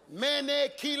 Mene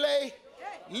kile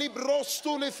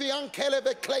librostuli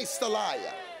fiankeleve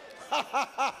kleistalaya.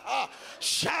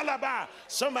 Shalaba.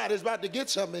 Somebody's about to get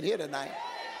something here tonight.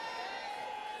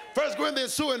 1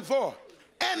 Corinthians 2 and 4.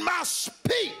 And my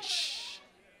speech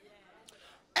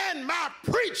and my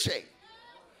preaching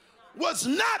was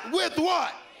not with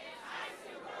what?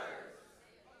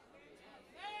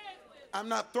 I'm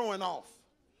not throwing off.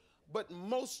 But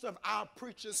most of our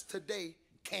preachers today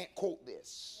can't quote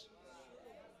this.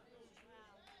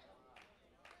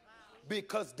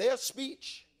 Because their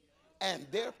speech and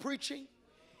their preaching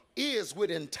is with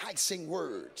enticing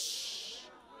words.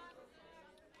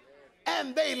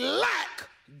 And they lack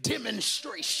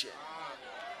demonstration.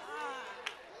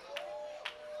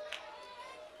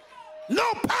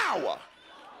 No power.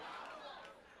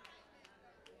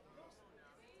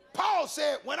 Paul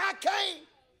said, when I came,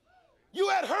 you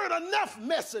had heard enough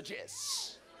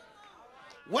messages.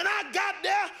 When I got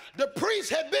there, the priest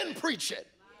had been preaching.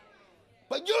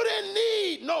 But you didn't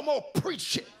need no more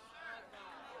preaching.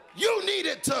 You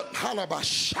needed to,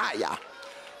 halabashaya.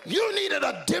 You needed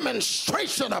a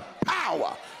demonstration of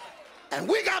power. And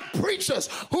we got preachers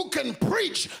who can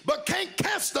preach but can't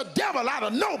cast the devil out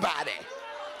of nobody.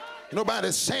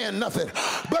 Nobody's saying nothing.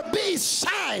 But these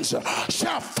signs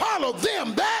shall follow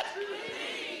them that.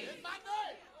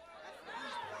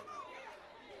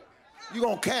 You're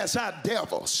going to cast out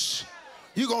devils.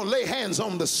 You're going to lay hands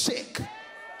on the sick.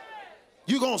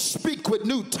 You're going to speak with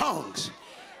new tongues.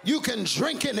 You can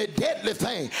drink any deadly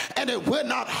thing and it will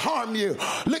not harm you.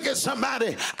 Look at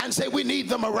somebody and say, we need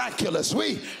the miraculous.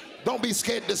 Don't be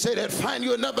scared to say that. Find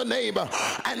you another neighbor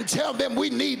and tell them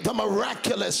we need the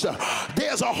miraculous.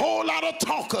 There's a whole lot of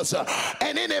talkers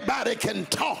and anybody can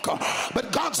talk.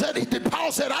 But God said,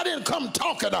 Paul said, I didn't come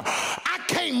talking. I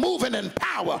came moving in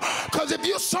power. Because if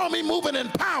you saw me moving in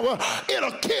power,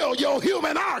 it'll kill your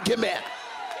human argument.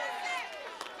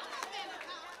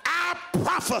 I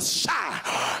prophesy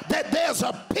that there's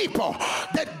a people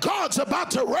that God's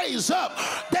about to raise up,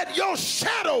 that your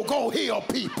shadow gonna heal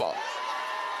people.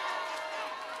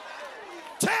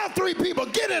 Tell 3 people,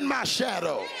 get in my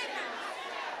shadow.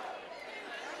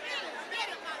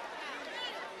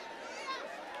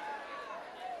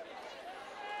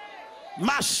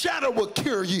 My shadow will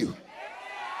cure you.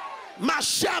 My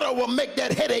shadow will make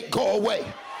that headache go away.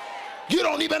 You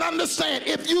don't even understand.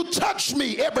 If you touch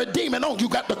me, every demon on you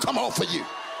got to come off of you.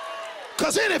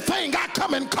 Because anything I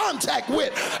come in contact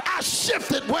with, I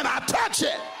shift it when I touch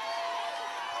it.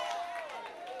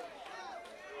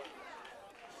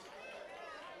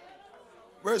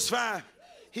 Verse 5,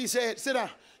 he said, sit down.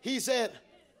 He said,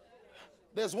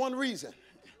 there's one reason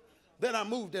that I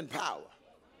moved in power.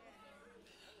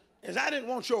 Is I didn't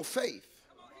want your faith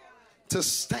to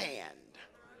stand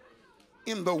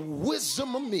in the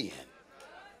wisdom of men.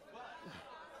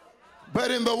 But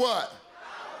in the what?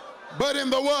 But in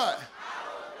the what?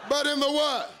 But in the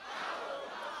what?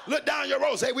 Look down your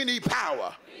row. Say, we need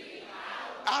power.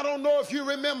 I don't know if you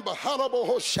remember.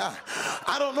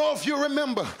 I don't know if you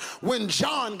remember when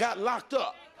John got locked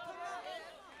up.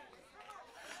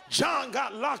 John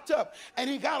got locked up and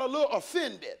he got a little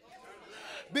offended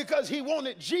because he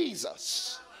wanted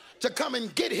Jesus to come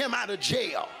and get him out of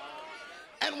jail.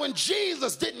 And when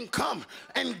Jesus didn't come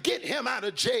and get him out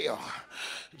of jail,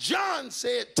 John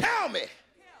said, tell me,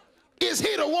 is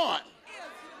he the one?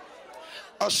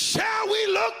 Or shall we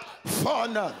look for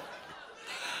another?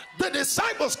 The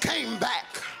disciples came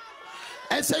back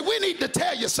and said, we need to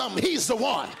tell you something. He's the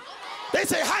one. They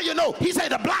say, how you know? He said,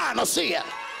 the blind are seeing.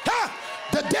 Huh?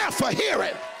 The deaf are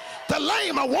hearing. The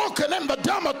lame are walking and the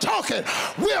dumb are talking.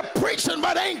 We're preaching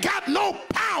but ain't got no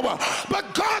power.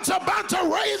 But God's about to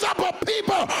raise up a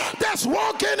people that's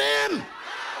walking in.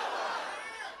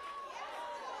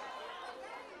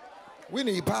 We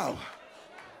need power.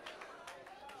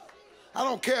 I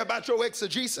don't care about your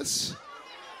exegesis.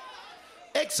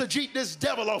 Exegete this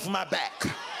devil off my back.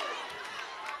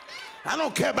 I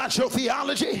don't care about your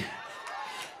theology.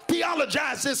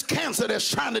 Theologize this cancer that's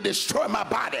trying to destroy my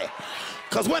body.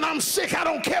 Because when I'm sick, I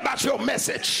don't care about your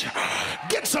message.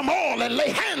 Get some oil and lay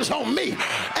hands on me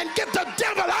and get the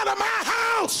devil out of my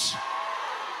house.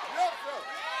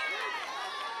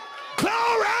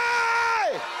 Glory!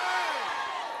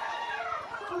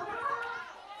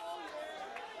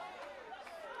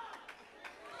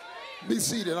 Be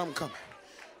seated, I'm coming.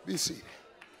 Be seated.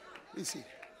 Be seated.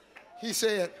 He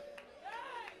said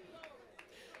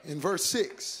in verse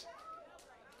 6,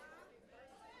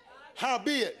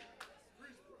 howbeit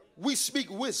we speak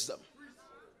wisdom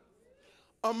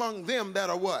among them that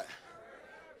are what?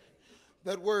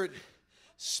 That word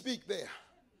speak there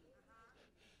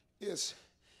is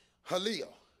halil.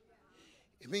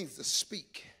 It means to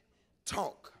speak,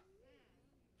 talk.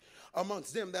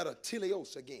 Amongst them that are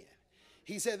teleos again.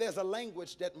 He said there's a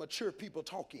language that mature people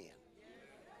talk in.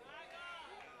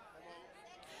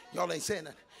 Y'all ain't saying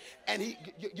that. And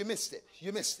you missed it.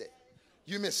 You missed it.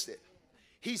 You missed it.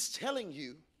 He's telling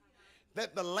you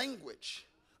that the language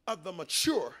of the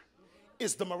mature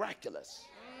is the miraculous.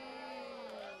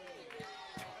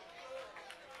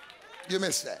 You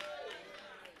missed that.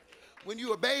 When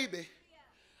you're a baby,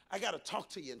 I got to talk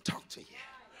to you and talk to you.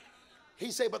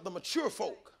 He say, but the mature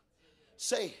folk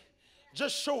say,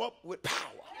 just show up with power.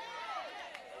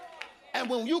 And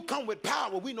when you come with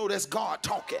power, we know that's God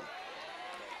talking.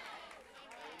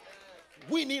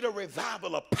 We need a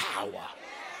revival of power.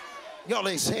 Y'all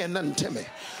ain't saying nothing to me.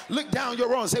 Look down your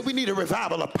row and say, we need a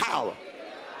revival of power.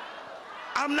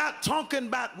 I'm not talking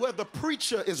about where the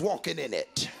preacher is walking in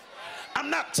it. I'm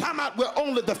not talking about where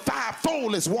only the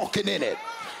fivefold is walking in it.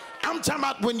 I'm talking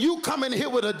about when you come in here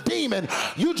with a demon,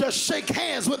 you just shake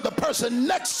hands with the person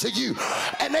next to you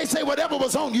and they say whatever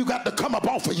was on you got to come up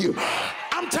off of you.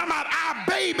 I'm talking about our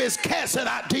babies casting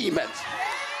out demons.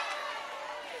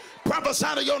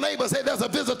 Prophesy to your neighbor, say there's a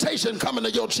visitation coming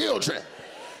to your children.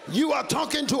 You are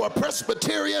talking to a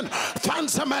Presbyterian, find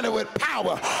somebody with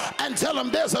power and tell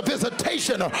them there's a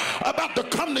visitation about to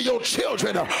come to your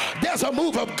children. There's a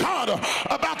move of God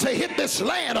about to hit this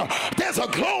land. There's a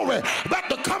glory about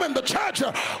to come in the church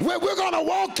where we're going to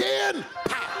walk in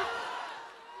power.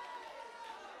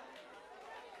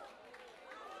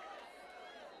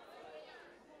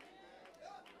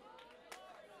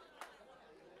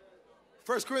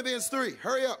 First Corinthians 3.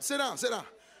 Hurry up. Sit down. Sit down.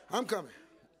 I'm coming.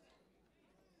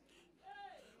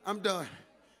 I'm done,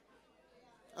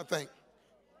 I think.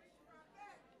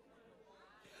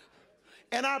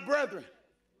 And our brethren,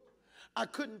 I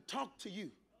couldn't talk to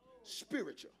you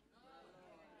spiritual,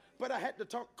 but I had to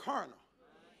talk carnal,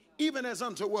 even as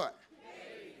unto what?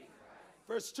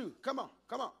 Verse 2, come on,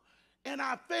 come on. And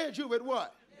I fed you with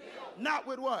what? Not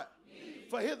with what?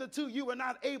 For hitherto you were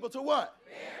not able to what?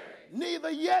 Neither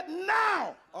yet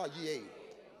now are ye able.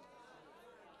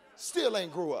 Still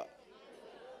ain't grew up.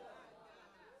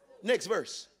 Next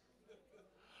verse.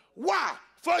 Why?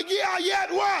 For ye are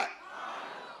yet what?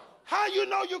 How you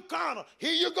know you carnal?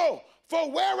 Here you go.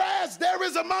 For whereas there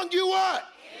is among you what?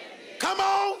 Come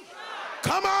on.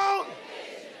 Come on.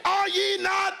 Are ye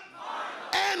not?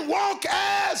 And walk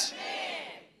as?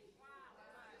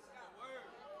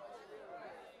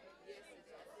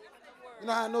 You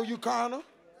know how I know you carnal?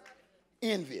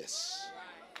 Envious.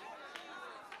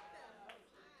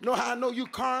 You know how I know you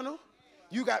carnal?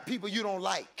 You got people you don't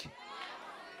like.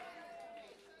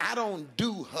 I don't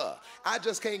do her. I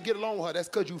just can't get along with her. That's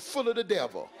because you full of the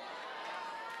devil.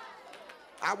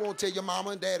 I won't tell your mama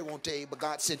and daddy won't tell you, but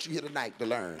God sent you here tonight to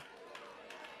learn.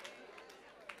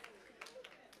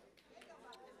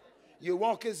 You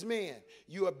walk as men.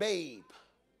 You're a babe.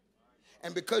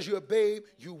 And because you're a babe,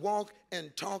 you walk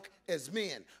and talk as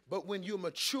men. But when you're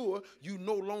mature, you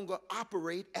no longer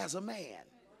operate as a man.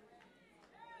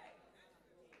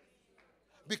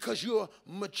 Because you're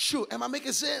mature. Am I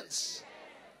making sense?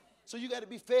 So you got to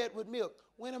be fed with milk.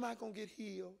 When am I going to get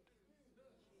healed?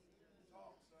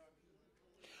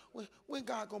 When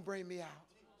God going to bring me out?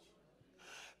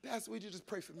 Pastor, would you just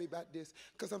pray for me about this?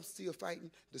 Because I'm still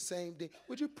fighting the same day.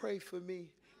 Would you pray for me?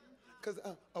 Because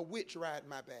a witch riding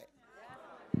my back.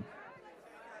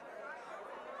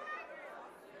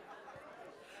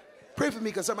 Pray for me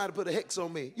because somebody put a hex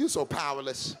on me. You're so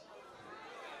powerless.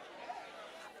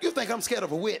 You think I'm scared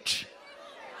of a witch?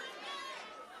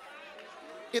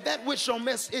 If that witch don't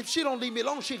mess, if she don't leave me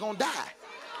alone, she gonna die.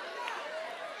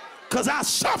 Because I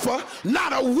suffer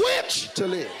not a witch to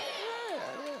live.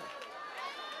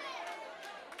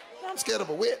 I'm scared of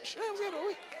a witch.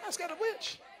 I'm scared of a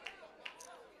witch.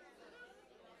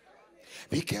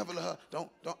 Be careful of her.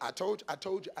 Don't. I told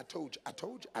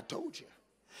you.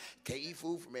 Can't eat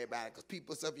food from everybody because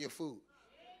people stuff your food.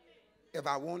 If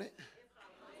I want it,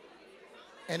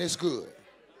 and it's good.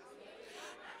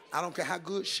 I don't care how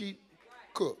good she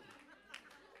cook.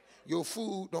 Your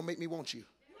food don't make me want you.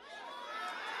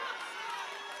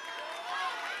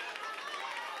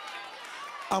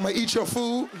 I'm going to eat your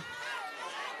food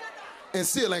and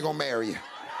still ain't going to marry you.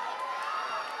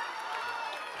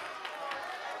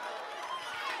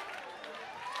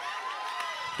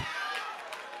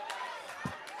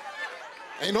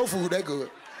 Ain't no food that good.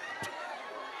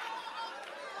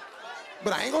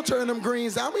 But I ain't going to turn them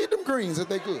greens down. I'm going to eat them greens if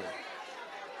they good.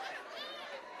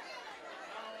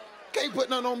 Can't put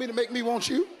nothing on me to make me want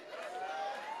you.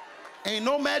 Ain't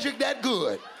no magic that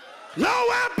good. No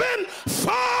weapon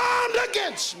formed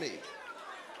against me.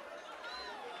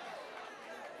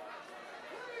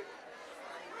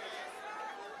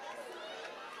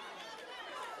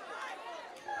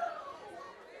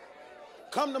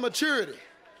 Come to maturity.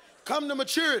 Come to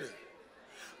maturity.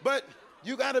 But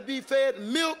you got to be fed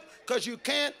milk because you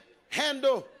can't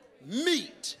handle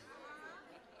meat.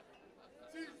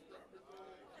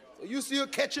 So you still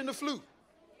catching the flu.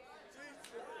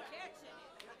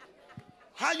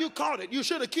 How you caught it? You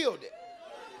should have killed it.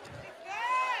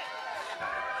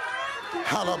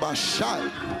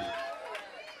 Halabashai.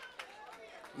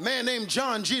 Man named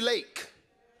John G. Lake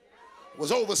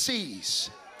was overseas.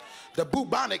 The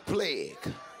bubonic plague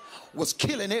was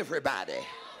killing everybody.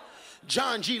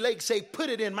 John G. Lake say, put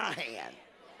it in my hand.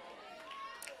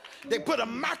 They put a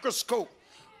microscope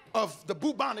of the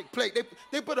bubonic plague.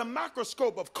 They put a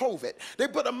microscope of COVID. They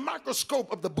put a microscope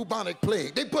of the bubonic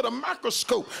plague. They put a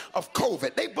microscope of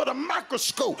COVID. They put a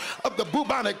microscope of the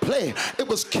bubonic plague. It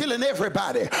was killing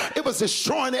everybody. It was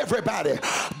destroying everybody.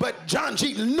 But John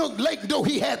G. Lake knew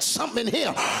he had something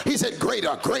here. He said,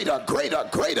 greater, greater, greater,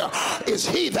 greater is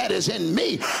he that is in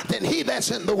me than he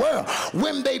that's in the world.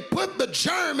 When they put the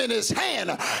germ in his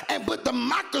hand and put the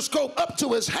microscope up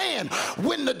to his hand,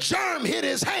 when the germ hit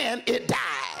his hand, it died.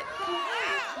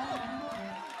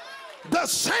 The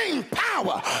same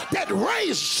power that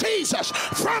raised Jesus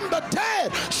from the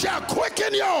dead shall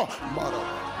quicken your mortal.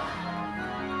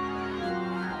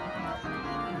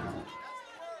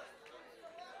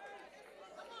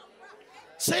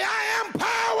 Say, I am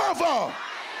powerful.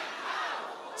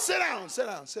 Sit down, sit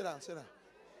down, sit down, sit down.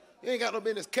 You ain't got no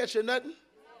business catching nothing.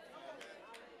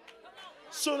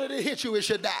 Soon as it hit you, it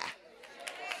should die.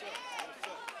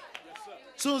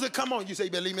 Soon as it come on, you say,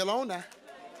 you better leave me alone now.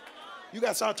 You got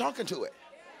to start talking to it.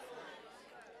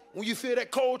 When you feel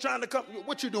that cold trying to come,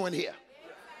 what you doing here?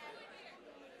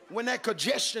 When that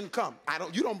congestion come,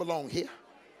 you don't belong here.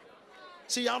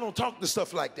 See, y'all don't talk to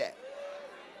stuff like that.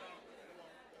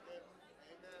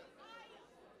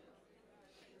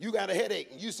 You got a headache,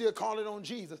 and you still calling on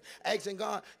Jesus, asking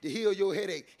God to heal your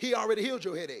headache. He already healed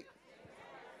your headache.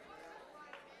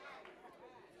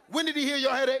 When did he heal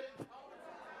your headache?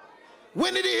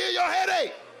 When did he heal your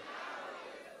headache?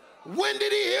 When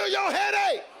did he heal your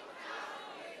headache?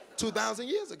 2,000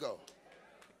 years ago.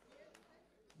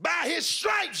 By his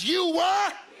stripes you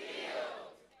were healed.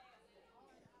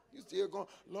 You still going,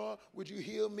 Lord, would you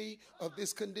heal me of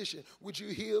this condition? Would you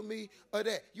heal me of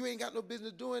that? You ain't got no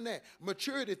business doing that.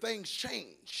 Maturity, things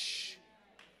change.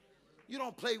 You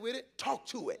don't play with it. Talk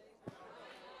to it.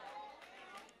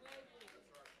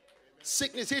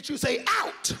 Sickness hit you, say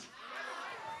out.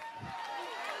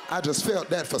 I just felt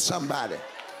that for somebody.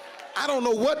 I don't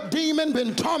know what demon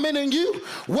been tormenting you,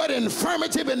 what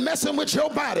infirmity been messing with your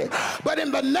body, but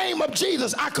in the name of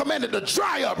Jesus, I command it to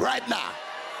dry up right now.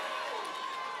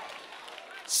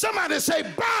 Somebody say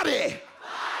body.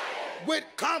 With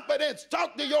confidence,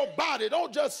 talk to your body.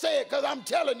 Don't just say it because I'm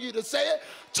telling you to say it.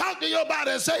 Talk to your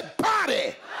body and say,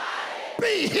 body,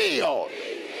 be healed.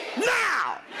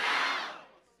 Now.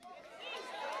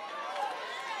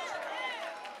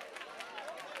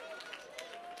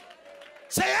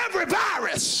 Say every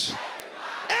virus,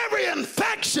 every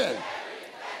infection,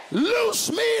 loose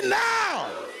me now.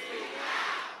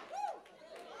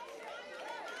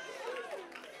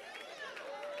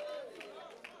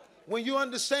 When you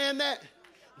understand that,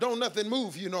 don't nothing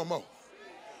move you no more.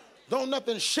 Don't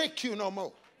nothing shake you no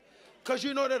more. Because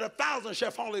you know that 1,000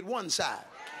 shall fall at one side.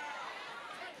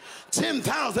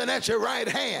 10,000 at your right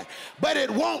hand, but it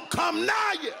won't come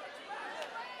nigh you.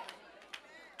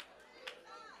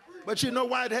 But you know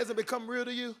why it hasn't become real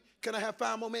to you? Can I have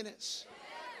 5 more minutes?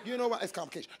 You know why? It's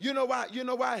Convocation. You know why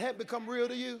it hasn't become real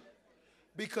to you?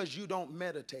 Because you don't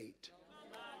meditate.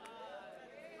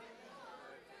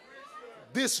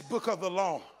 This book of the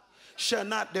law shall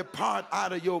not depart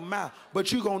out of your mouth.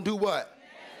 But you're going to do what?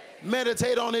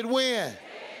 Meditate on it when?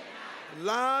 A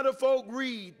lot of folk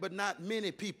read, but not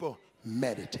many people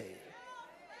meditate.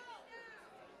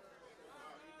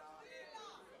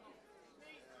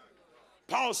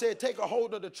 Paul said, take a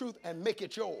hold of the truth and make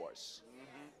it yours.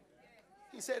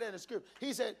 He said that in the scripture.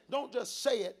 He said, don't just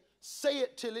say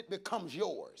it till it becomes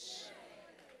yours.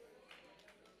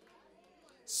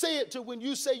 Say it till when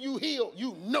you say you heal,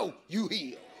 you know you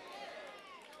heal.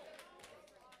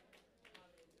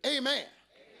 Amen.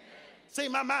 Say,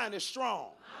 my mind is strong.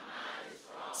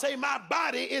 Say, my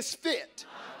body is fit.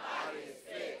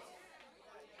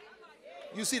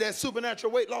 You see that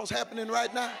supernatural weight loss happening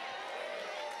right now?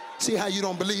 See how you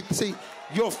don't believe? See,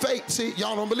 your faith, see,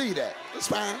 y'all don't believe that. It's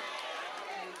fine.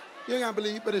 You ain't got to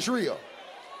believe, but it's real.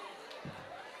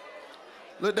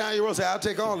 Look down your road and say, I'll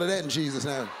take all of that in Jesus'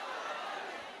 name.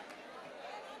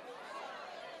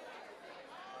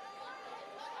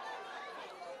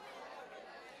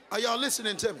 Are y'all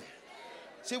listening to me?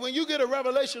 See, when you get a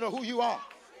revelation of who you are,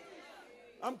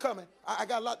 I'm coming. I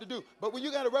got a lot to do. But when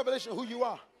you got a revelation of who you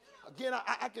are, again,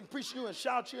 I can preach you and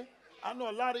shout you. I know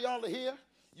a lot of y'all are here.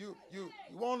 You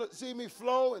want to see me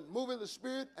flow and move in the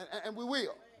spirit, and we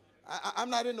will. I'm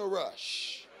not in no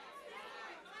rush.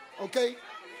 Okay?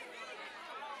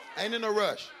 I ain't in no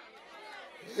rush.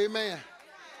 Amen.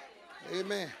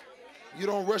 Amen. You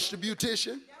don't rush the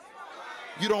beautician.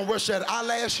 You don't rush that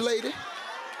eyelash lady.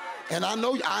 And I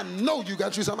know you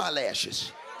got you some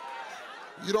eyelashes.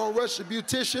 You don't rush the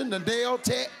beautician, the nail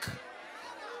tech.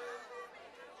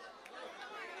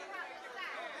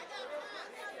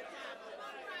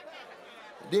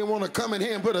 Didn't want to come in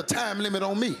here and put a time limit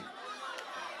on me.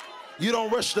 You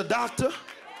don't rush the doctor.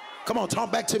 Come on,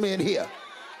 talk back to me in here.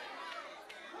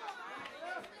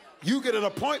 You get an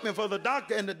appointment for the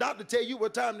doctor, and the doctor tell you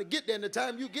what time to get there, and the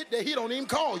time you get there, he don't even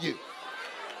call you.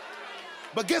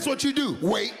 But guess what you do?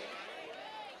 Wait.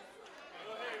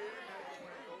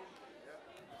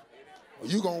 Well,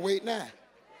 you gonna wait now.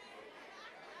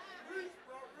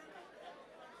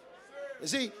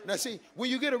 Now see,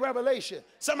 when you get a revelation,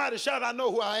 somebody shout, I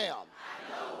know who I am. I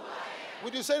know who I am.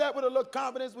 Would you say that with a little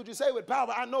confidence? Would you say with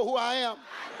power, I know who I am?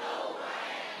 I know who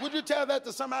I am. Would you tell that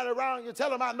to somebody around you?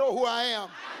 Tell them, I know who I am.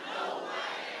 I know who I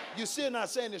am. You're still not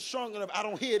saying it strong enough. I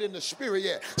don't hear it in the spirit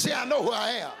yet. See, I know who I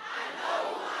am. I know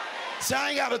who I am. See, I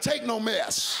ain't got to take no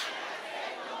mess.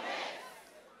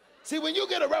 See, when you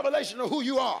get a revelation of who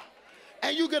you are,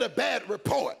 and you get a bad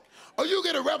report, or you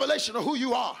get a revelation of who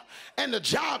you are, and the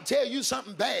job tell you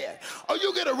something bad, or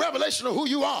you get a revelation of who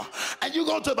you are, and you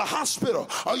go to the hospital,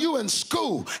 or you in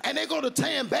school, and they're going to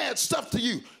tell bad stuff to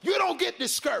you, you don't get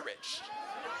discouraged.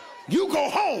 You go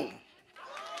home,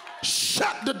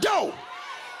 shut the door,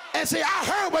 and say, I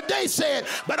heard what they said,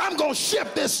 but I'm going to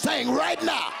shift this thing right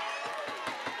now.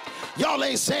 Y'all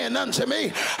ain't saying nothing to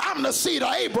me. I'm the seed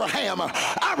of Abraham.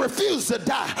 I refuse to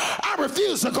die. I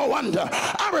refuse to go under.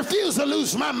 I refuse to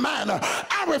lose my mind.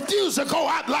 I refuse to go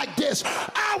out like this.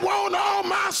 I want all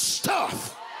my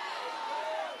stuff.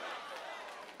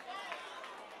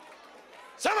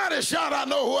 Somebody shout, I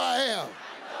know who I am.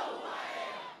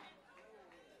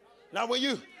 Now when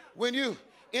you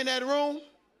in that room,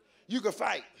 you can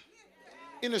fight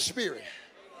in the spirit.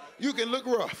 You can look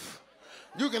rough.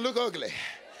 You can look ugly.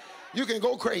 You can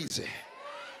go crazy.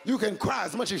 You can cry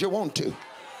as much as you want to.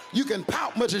 You can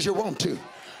pout much as you want to,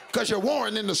 because you're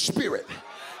warring in the spirit.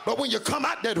 But when you come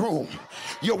out that room,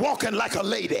 you're walking like a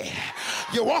lady.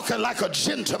 You're walking like a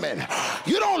gentleman.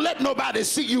 You don't let nobody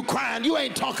see you crying. You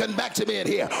ain't talking back to me in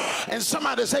here. And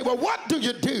somebody say, well, what do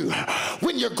you do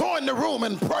when you go in the room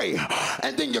and pray,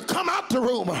 and then you come out the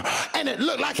room and it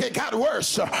looked like it got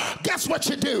worse? Guess what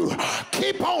you do?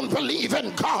 Keep on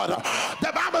believing God.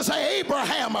 The Bible says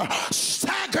Abraham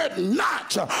staggered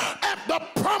not at the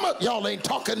promise. Y'all ain't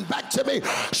talking back to me.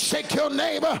 Shake your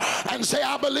neighbor and say,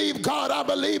 I believe God. I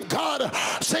believe God.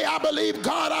 Say, I believe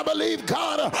God. I believe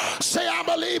God. Say, I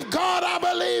believe God. I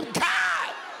believe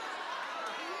God.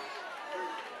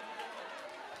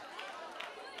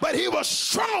 But he was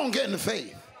strong in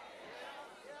faith,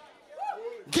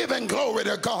 giving glory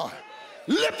to God.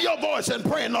 Lift your voice and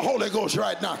pray in the Holy Ghost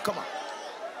right now. Come on.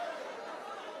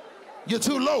 You're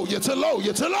too low. You're too low.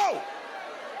 You're too low.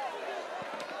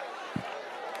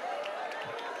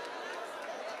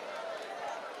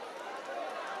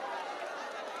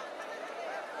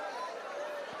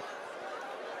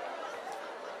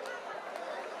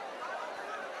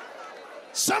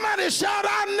 Somebody shout,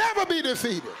 I'll never be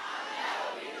defeated.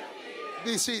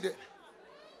 Be seated.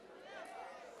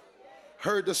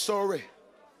 Heard the story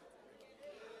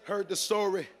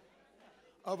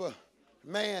of a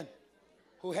man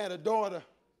who had a daughter,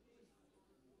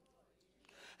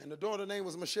 and the daughter's name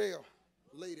was Michelle.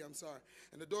 lady, I'm sorry.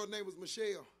 And the daughter's name was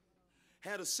Michelle.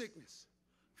 Had a sickness,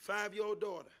 5-year-old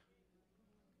daughter.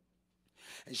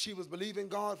 And she was believing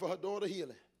God for her daughter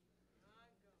healing.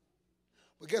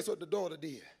 But guess what the daughter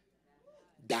did?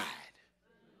 Died.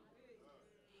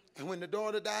 And when the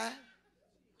daughter died,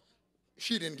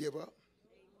 she didn't give up.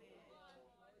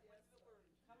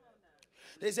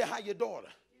 They said, how your daughter?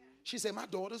 She said, my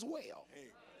daughter's well.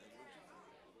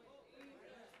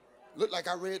 Looked like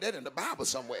I read that in the Bible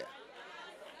somewhere.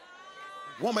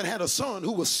 Woman had a son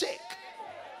who was sick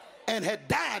and had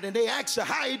died, and they asked her,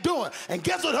 how you doing? And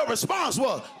guess what her response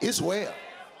was? It's well.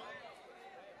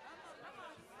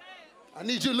 I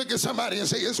need you to look at somebody and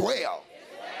say, it's well.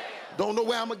 Don't know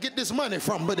where I'm going to get this money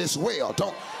from, but it's well.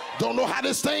 Don't know how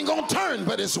this thing going to turn,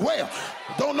 but it's well.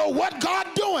 Don't know what God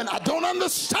doing. I don't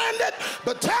understand it,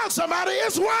 but tell somebody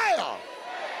it's well.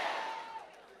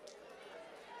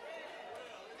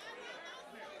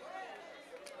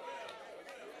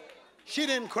 She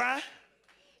didn't cry.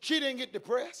 She didn't get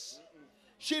depressed.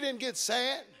 She didn't get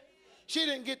sad. She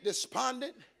didn't get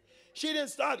despondent. She didn't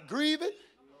start grieving.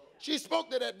 She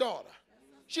spoke to that daughter.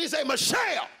 She said,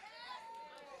 Michelle,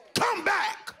 come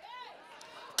back,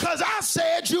 because I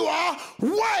said you are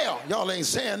well. Y'all ain't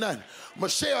saying nothing.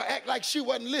 Michelle act like she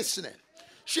wasn't listening.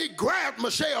 She grabbed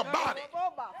Michelle's body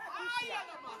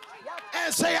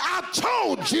and say, I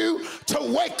told you to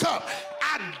wake up.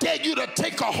 I dare you to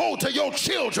take a hold to your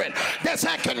children that's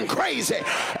acting crazy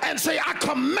and say, I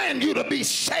command you to be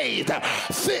saved.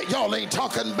 Y'all ain't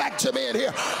talking back to me in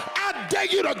here. I dare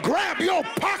you to grab your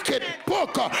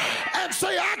pocketbook and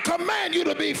say, I command you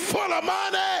to be full of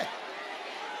money.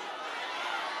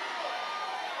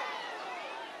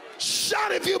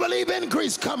 Shout if you believe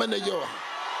increase coming to you.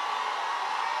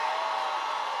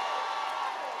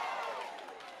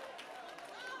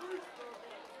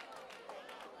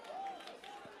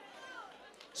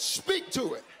 Speak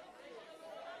to it.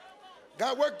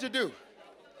 Got work to do.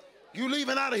 You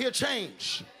leaving out of here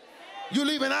changed. You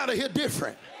leaving out of here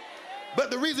different.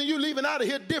 But the reason you leaving out of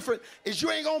here different is you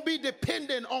ain't going to be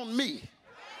dependent on me.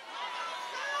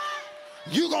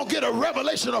 You going to get a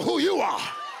revelation of who you are.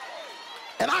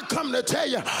 And I come to tell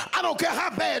you, I don't care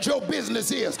how bad your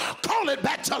business is. Call it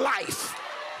back to life.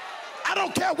 I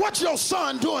don't care what your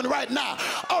son doing right now.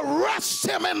 Arrest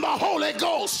him in the Holy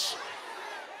Ghost.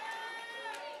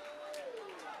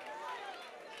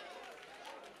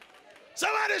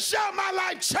 Somebody shout, my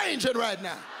life changing right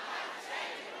now.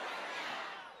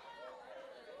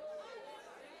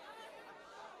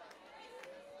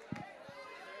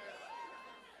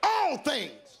 All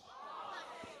things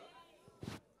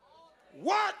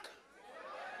work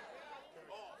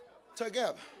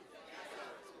together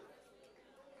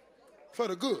for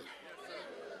the good.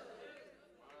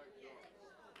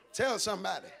 Tell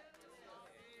somebody,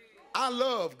 I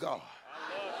love God.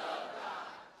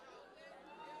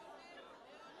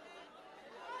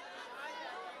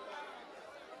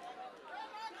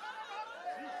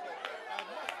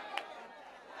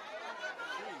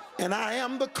 And I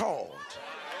am the called.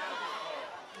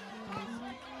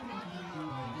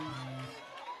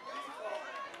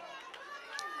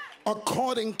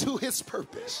 According to his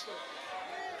purpose.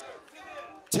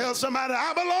 Tell somebody,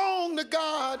 I belong to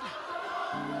God.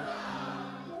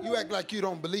 You act like you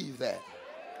don't believe that.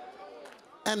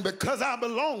 And because I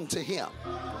belong to him,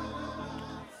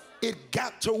 it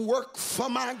got to work for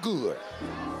my good.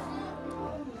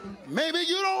 Maybe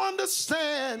you don't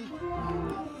understand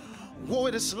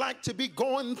what it's like to be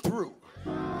going through.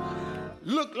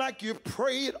 Look like you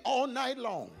prayed all night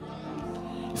long,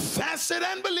 fasted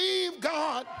and believed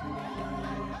God,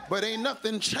 but ain't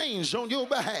nothing changed on your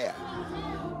behalf.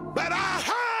 But I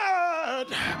heard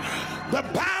the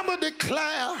Bible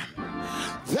declare,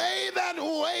 they that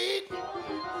wait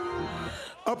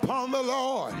upon the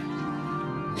Lord,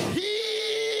 he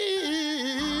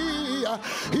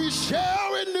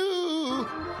shall renew.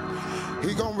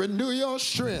 He gonna renew your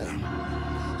strength.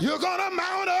 You're gonna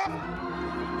mount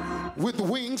up with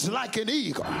wings like an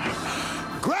eagle.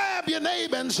 Grab your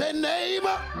neighbor and say,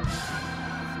 neighbor,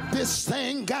 this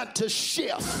thing got to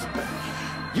shift.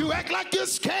 You act like you're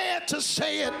scared to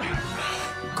say it.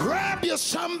 Grab you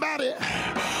somebody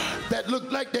that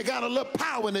look like they got a little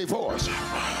power in their voice.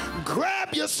 Grab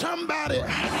you somebody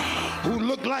who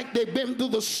look like they've been through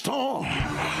the storm.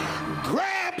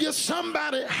 Grab you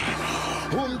somebody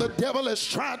whom the devil has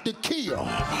tried to kill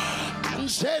and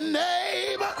say,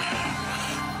 neighbor,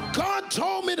 God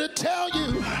told me to tell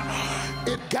you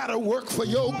it gotta work for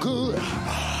your good.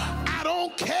 I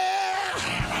don't care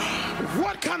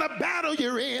what kind of battle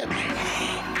you're in.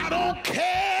 I don't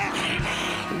care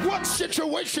what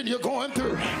situation you're going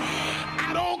through.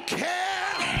 I don't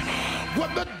care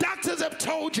what the doctors have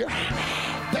told you.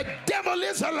 The devil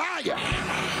is a liar.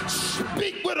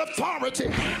 Speak with authority.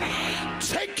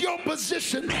 Take your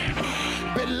position.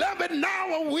 Beloved,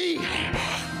 now are we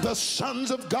the sons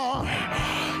of God.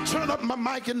 Turn up my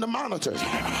mic in the monitors.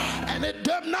 And it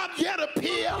does not yet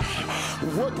appear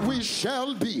what we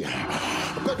shall be.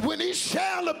 But when he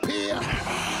shall appear,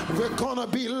 we're gonna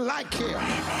be like him.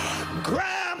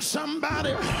 Grab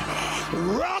somebody,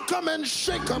 rock them and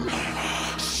shake them.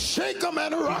 Shake them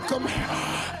and rock them.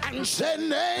 And say,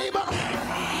 neighbor,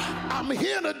 I'm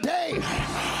here today.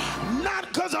 Not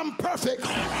because I'm perfect.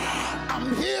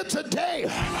 I'm here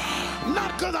today.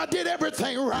 Not because I did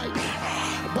everything right.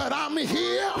 But I'm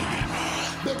here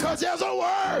because there's a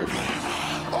word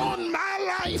on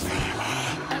my life.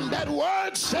 And that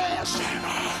word says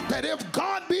that if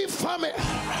God be for me,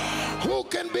 who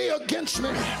can be against me?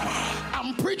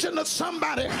 I'm preaching to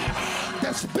somebody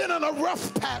that's been in a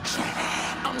rough patch.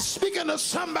 I'm speaking to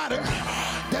somebody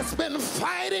that's been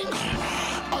fighting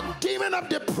a demon of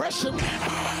depression.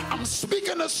 I'm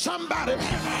speaking to somebody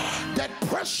that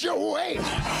pressed your way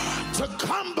to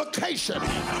Convocation.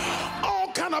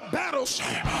 All kind of battles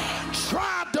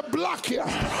tried to block you.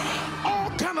 All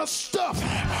kind of stuff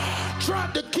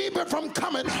tried to keep it from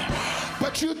coming.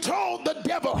 But you told the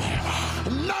devil,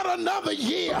 not another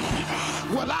year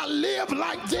will I live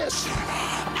like this.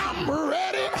 I'm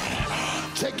ready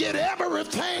to get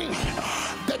everything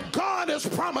that God has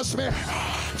promised me.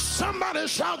 Somebody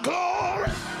shout glory.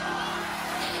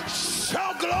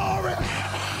 Shout glory.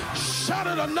 Shout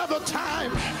it another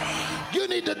time. You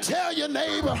need to tell your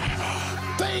neighbor,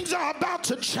 things are about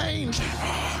to change.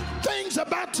 Things are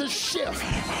about to shift.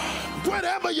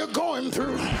 Whatever you're going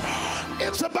through,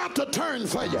 it's about to turn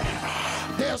for you.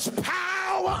 There's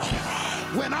power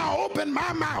when I open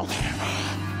my mouth.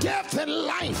 Death and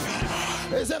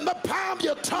life is in the power of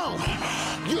your tongue.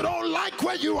 You don't like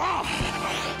where you are,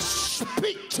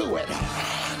 speak to it.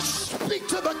 Speak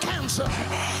to the cancer.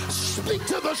 Speak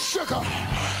to the sugar.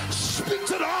 Speak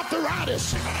to the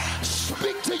arthritis.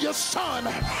 Speak to your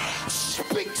son.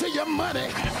 Speak to your money.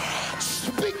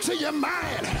 Speak to your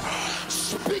mind.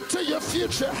 Speak to your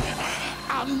future.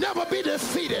 I'll never be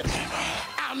defeated.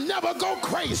 I'll never go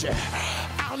crazy.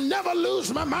 I'll never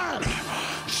lose my mind.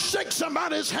 Shake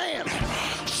somebody's hand.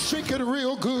 Shake it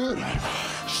real good.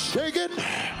 Shake it.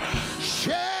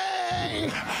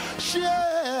 Shake.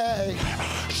 Shake.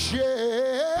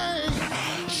 Shake.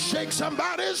 Shake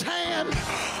somebody's hand.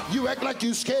 You act like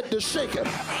you scared to shake it.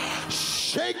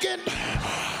 Shake it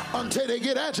until they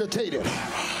get agitated.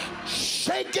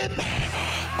 Shake it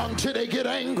until they get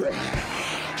angry.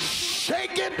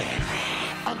 Shake it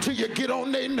until you get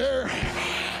on their nerve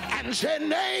and say,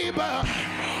 neighbor,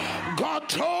 God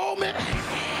told me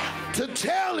to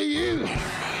tell you,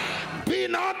 be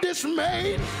not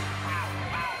dismayed.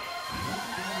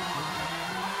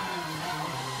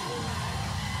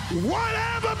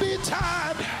 Whatever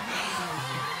betide,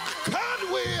 God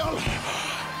will,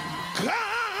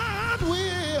 God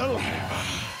will,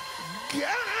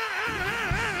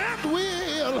 God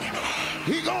will.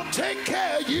 He gonna take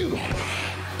care of you.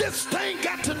 This thing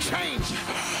got to change.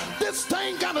 This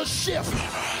thing got to shift.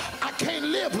 I can't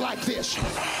live like this.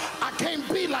 I can't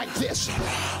be like this.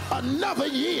 Another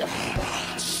year.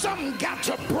 Something got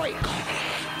to break.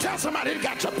 Tell somebody it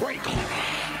got to break.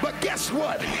 But guess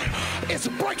what? It's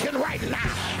breaking right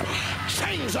now.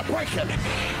 Chains are breaking.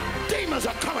 Demons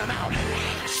are coming out.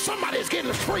 Somebody's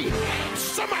getting free.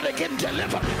 Somebody getting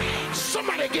delivered.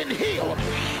 Somebody getting healed.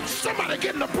 Somebody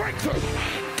getting a breakthrough.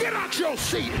 Get out your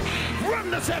seat. Run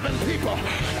the 7 people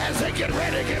as they get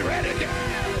ready, get ready, get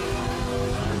ready.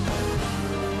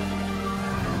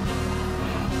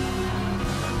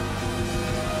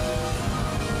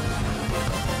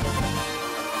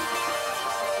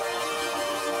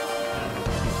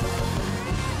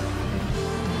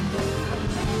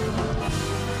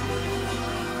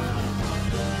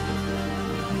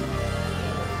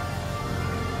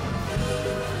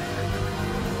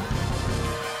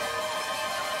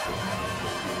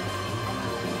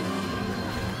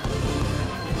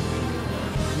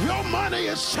 Money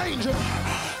is changing.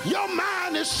 Your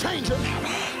mind is changing.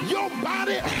 Your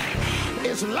body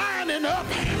is lining up.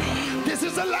 This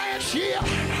is the last year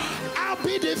I'll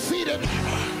be defeated.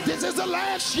 This is the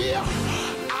last year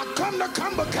I'll come to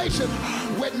Convocation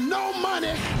with no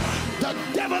money. The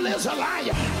devil is a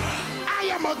liar. I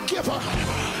am a giver.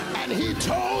 And he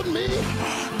told me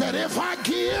that if I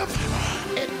give,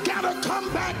 it gotta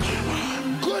come back.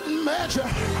 Good measure.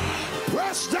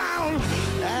 Pressed down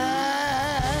and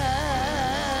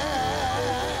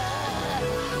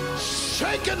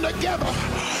shaken together.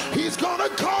 He's gonna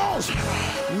cause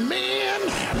men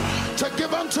to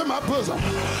give unto my bosom.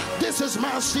 This is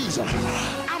my season.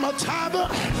 I'm a tither,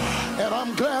 and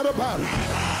I'm glad about it.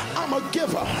 I'm a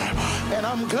giver, and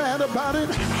I'm glad about it.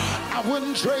 I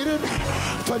wouldn't trade it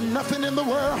for nothing in the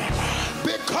world.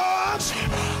 Because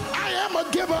I am a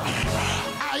giver,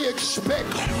 I expect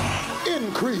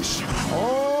increase.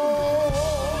 All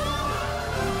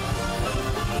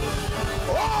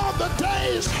the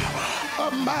days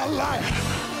of my life.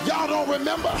 Y'all don't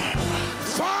remember?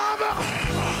 Father,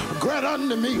 grant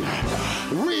unto me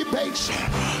rebates,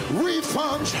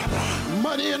 refunds,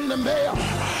 money in the mail,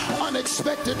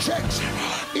 unexpected checks,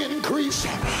 increase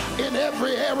in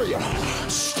every area,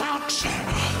 stocks,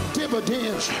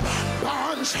 dividends,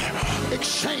 bonds,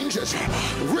 exchanges,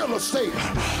 real estate,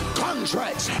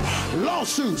 contracts,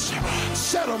 lawsuits,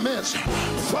 settlements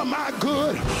for my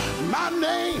good. My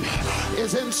name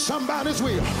is in somebody's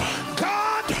will.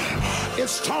 God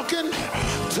is talking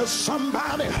to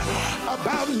somebody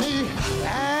about me.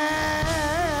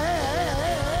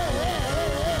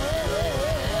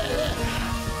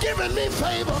 Giving me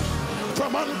favor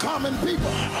from uncommon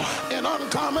people in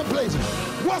uncommon places.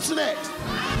 What's next?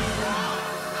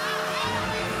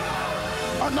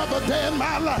 Another day in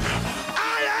my life.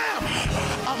 I am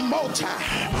a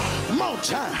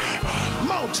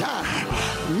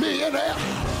multi-millionaire.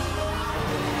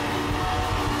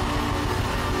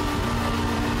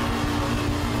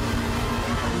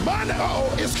 Money, oh,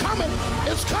 it's coming.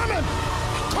 It's coming.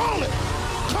 Call it.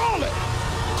 Call it.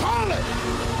 Call it.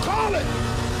 Call it.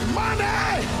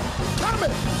 Money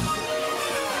coming.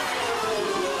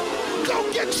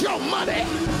 Go get your money.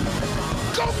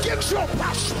 Go get your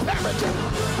prosperity.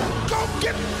 Go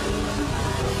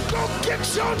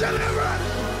get your deliverance.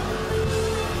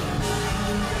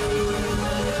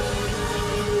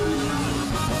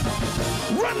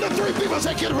 Run to three people and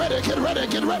say, get ready, get ready,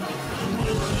 get ready.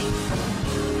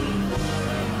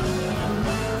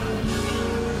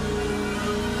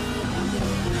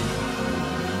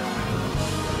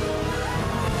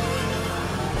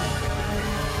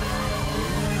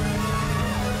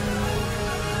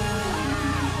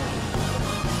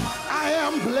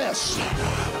 Blessed.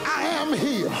 I am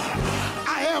healed.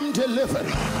 I am delivered.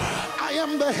 I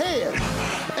am the head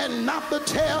and not the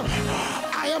tail.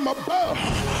 I am above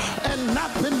and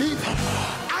not beneath.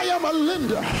 I am a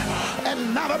lender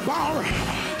and not a borrower.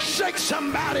 Shake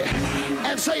somebody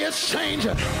and say it's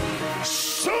changing.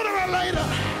 Sooner or later,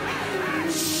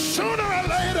 sooner or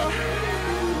later,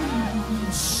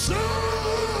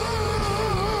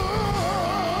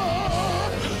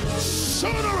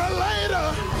 sooner or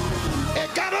later, it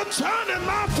got a turn in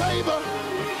my favor.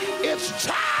 It's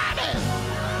turning.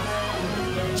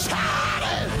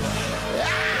 Turning.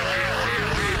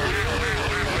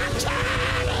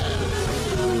 Turning.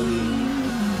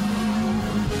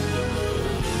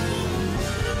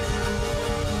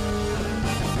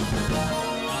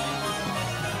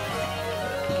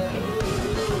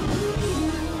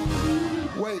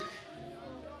 Wait.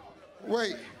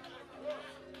 Wait.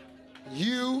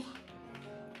 You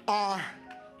are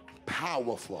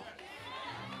powerful.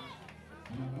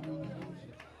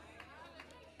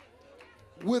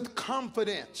 With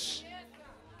confidence,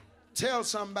 tell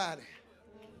somebody,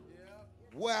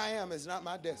 where I am is not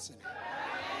my destiny.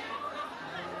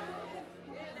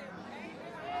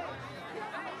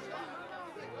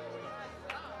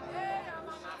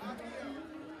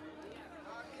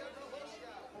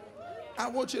 I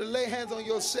want you to lay hands on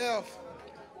yourself,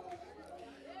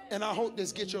 and I hope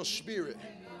this gets your spirit.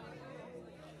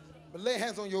 But lay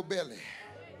hands on your belly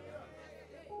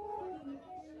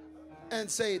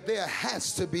and say, there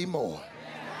has to be more.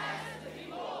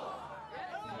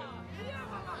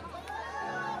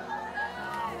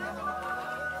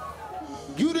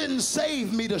 You didn't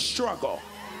save me to struggle.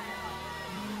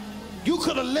 You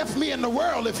could have left me in the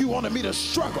world if you wanted me to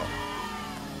struggle.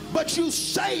 But you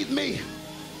saved me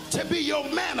to be your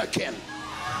mannequin.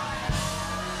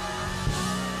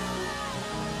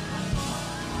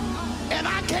 And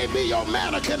I can't be your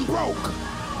mannequin broke.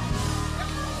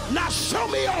 Now show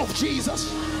me off,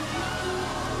 Jesus.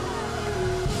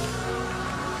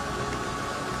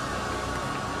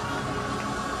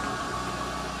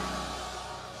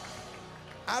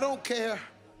 I don't care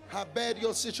how bad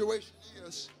your situation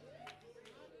is,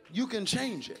 you can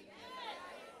change it.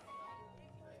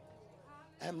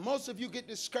 And most of you get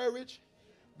discouraged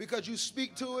because you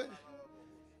speak to it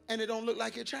and it don't look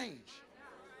like it changed.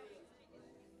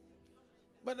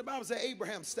 But the Bible says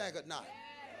Abraham staggered not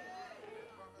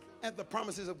at the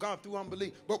promises of God through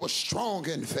unbelief, but was strong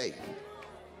in faith,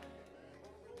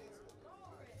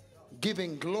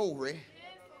 giving glory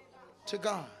to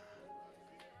God.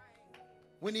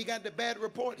 When he got the bad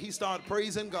report, he started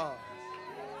praising God.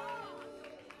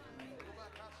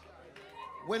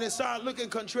 When it started looking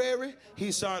contrary,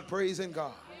 he started praising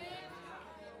God.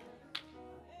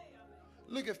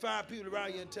 Look at 5 people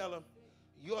around you and tell them,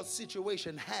 your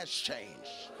situation has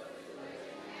changed.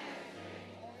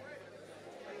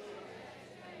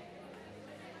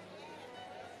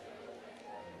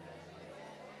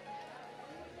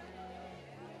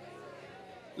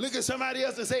 Look at somebody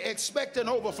else and say, expect an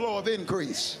overflow of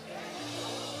increase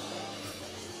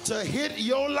to hit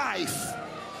your life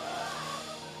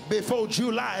before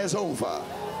July is over.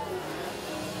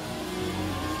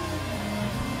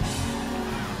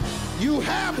 You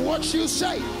have what you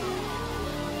say.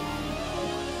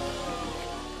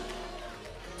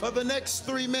 For the next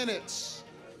 3 minutes,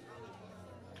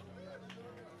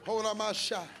 hold on my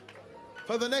shot.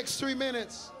 For the next 3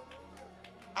 minutes,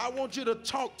 I want you to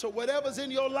talk to whatever's in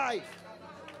your life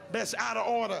that's out of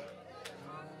order.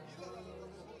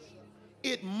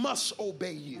 It must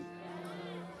obey you.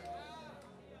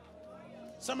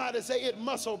 Somebody say, it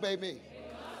must obey me.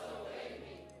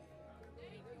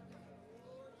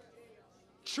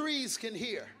 Trees can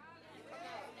hear.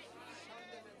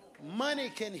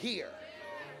 Money can hear.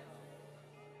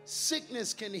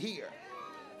 Sickness can hear.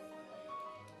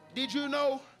 Did you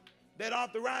know that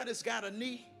arthritis got a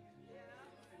knee?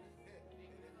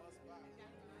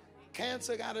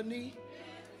 Cancer got a knee.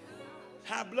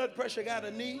 High blood pressure got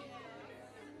a knee.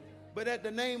 But at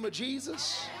the name of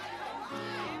Jesus,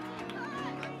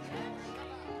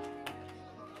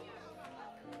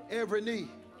 every knee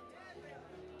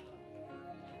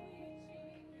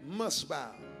must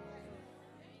bow.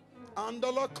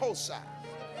 Andala kosa.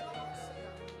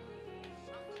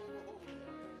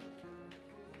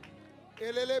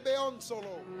 Elelebeon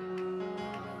solo.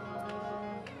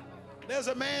 There's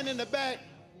a man in the back,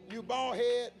 you bald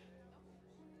head.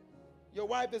 Your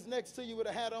wife is next to you with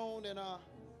a hat on, and I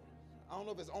don't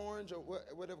know if it's orange or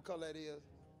whatever color that is.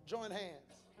 Join hands.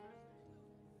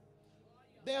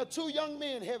 There are 2 young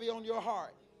men heavy on your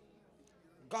heart.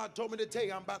 God told me to tell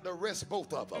you I'm about to arrest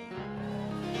both of them.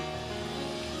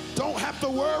 Don't have to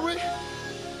worry.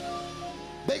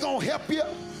 They're going to help you.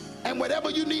 And whatever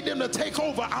you need them to take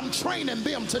over, I'm training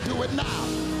them to do it now.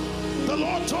 The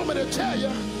Lord told me to tell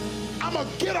you, I'm going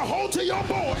to get a hold to your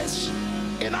boys,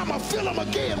 and I'm going to fill them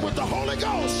again with the Holy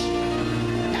Ghost,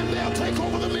 and they'll take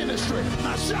over the ministry.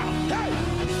 Now shout, hey!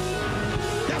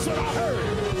 That's what I heard.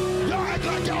 Y'all act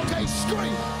like y'all can't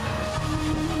scream.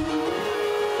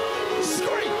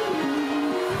 Scream.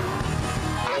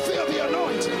 I feel the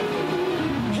anointing.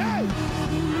 Hey!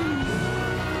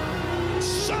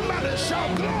 Somebody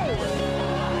shout glory.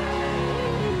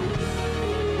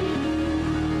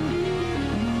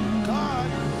 God,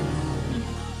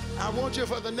 I want you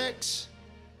for the next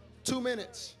 2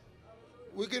 minutes.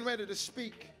 We're getting ready to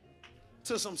speak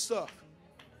to some stuff.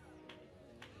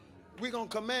 We're going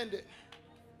to command it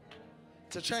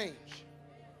to change,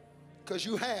 because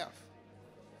you have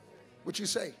what you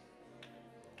say.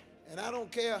 And I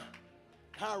don't care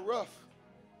how rough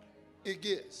it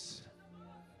gets.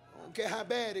 I don't care how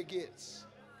bad it gets.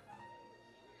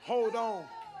 Hold on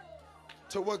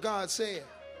to what God said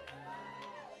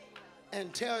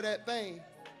and tell that thing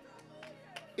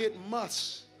it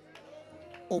must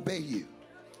obey you.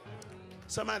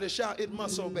 Somebody shout, it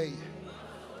must obey you.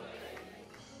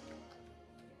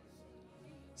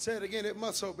 Say it again, it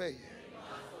must obey you.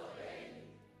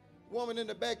 Woman in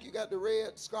the back, you got the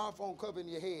red scarf on covering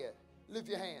your head. Lift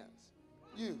your hands.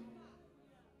 You.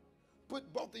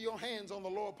 Put both of your hands on the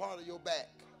lower part of your back.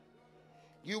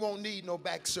 You won't need no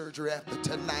back surgery after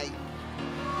tonight.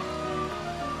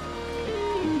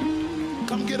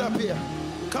 Come get up here.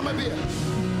 Come up here.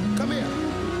 Come here.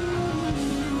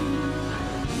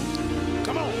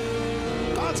 Come on.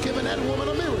 God's giving that woman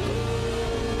a miracle.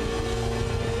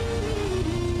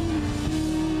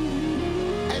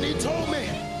 And he told me,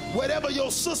 whatever your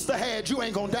sister had, you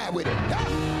ain't gonna die with it. Hey!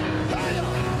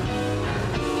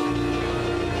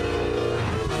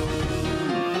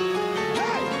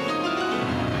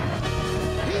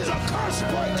 He's a curse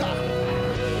breaker.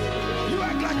 You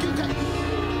act like you can't.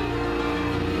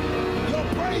 Your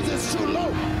praise is too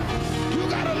low. You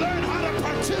gotta learn how to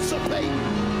participate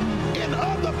in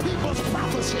other people's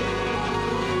prophecy.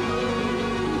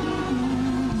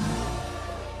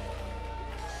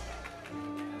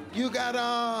 You got,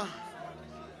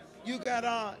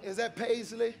 is that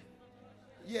Paisley?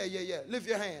 Yeah. Lift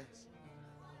your hands.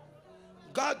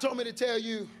 God told me to tell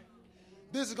you,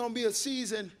 this is going to be a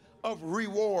season of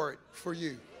reward for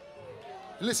you.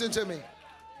 Listen to me.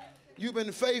 You've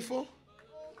been faithful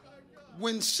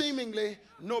when seemingly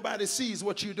nobody sees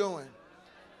what you're doing.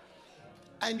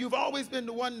 And you've always been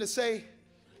the one to say,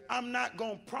 I'm not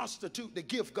going to prostitute the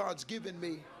gift God's given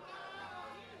me.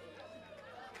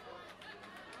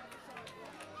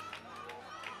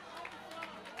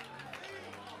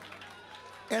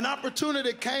 An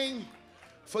opportunity came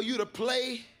for you to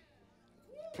play.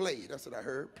 That's what I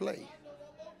heard. Play.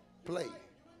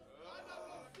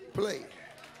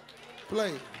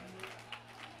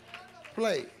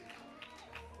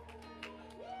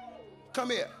 Come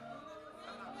here.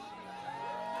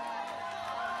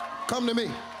 Come to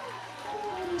me.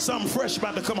 Something fresh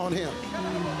about to come on him.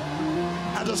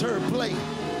 I just heard play.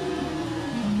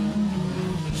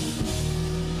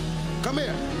 Come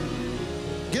here.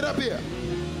 Get up here.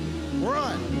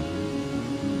 Run.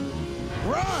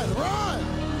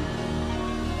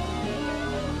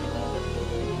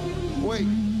 Wait.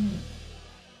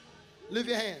 Lift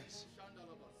your hands.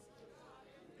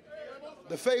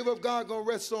 The favor of God gonna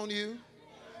rest on you.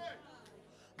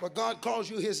 But God calls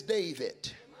you his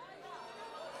David.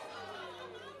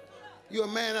 You're a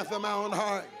man after my own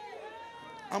heart.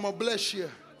 I'm gonna bless you.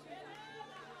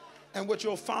 And what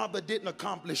your father didn't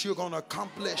accomplish, you're gonna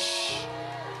accomplish.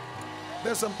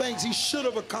 There's some things he should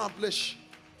have accomplished,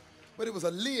 but it was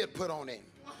a lid put on him.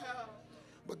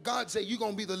 But God said, you're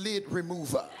going to be the lid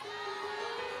remover.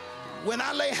 When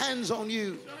I lay hands on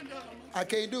you, I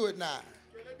can't do it now.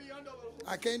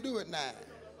 I can't do it now.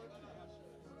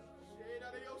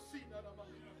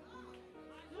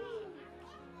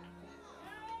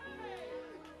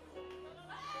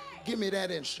 Give me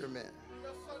that instrument.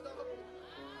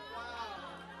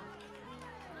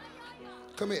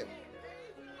 Come here.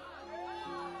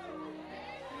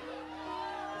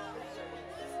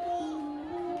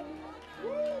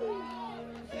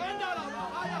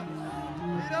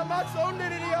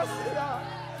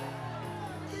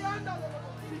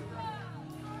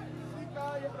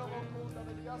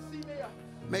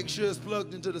 Make sure it's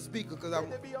plugged into the speaker, because I.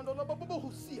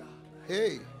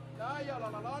 Hey.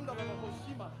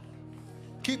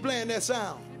 Keep playing that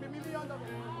sound.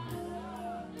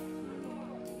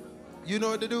 You know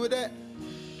what to do with that?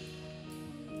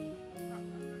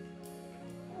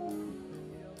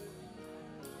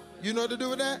 You know what to do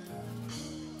with that?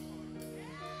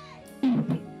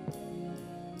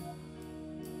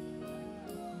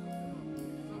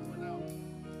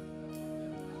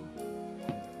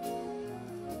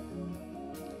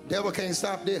 Devil can't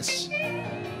stop this.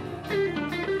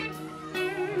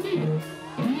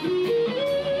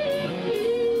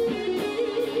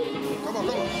 Come on.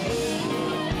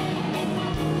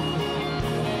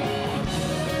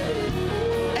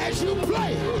 As you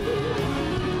play,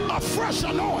 a fresh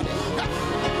anointing.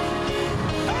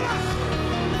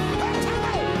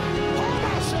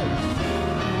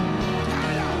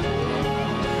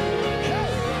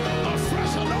 A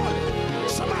fresh anointing.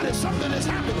 Somebody, something is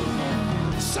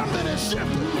happening. Something is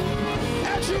shifting.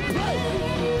 As you play,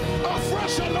 a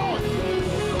fresh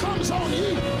anointing comes on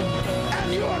you,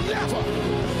 and you'll never.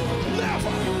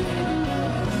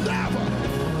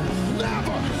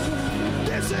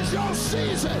 This is your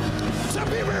season to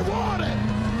be rewarded.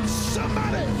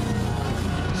 Somebody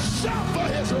shout for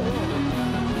his reward.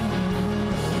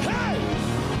 Hey,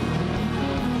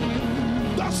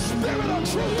 the spirit of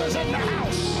truth is in the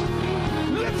house.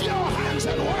 Lift your hands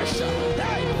and worship.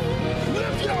 Hey,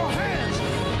 lift your hands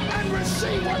and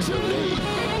receive what you need.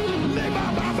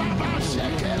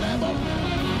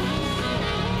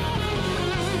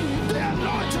 The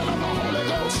anointing of the Holy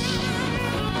Ghost.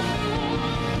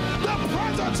 The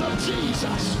presence of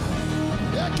Jesus.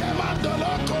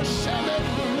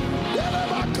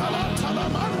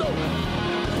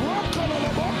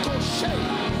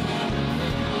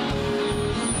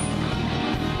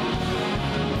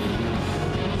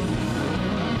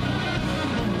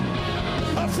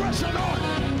 A fresh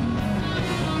anointing.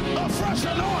 A fresh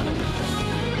anointing.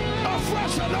 A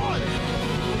fresh anointing.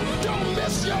 Don't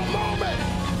miss your moment.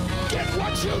 Get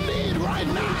what you need right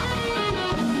now.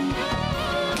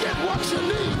 Get what you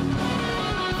need.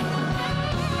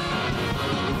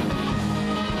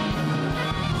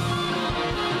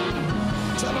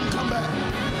 Tell them come back.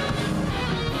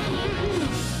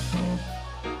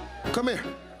 Come here.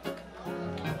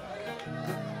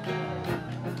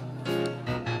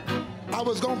 I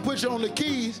was going to put you on the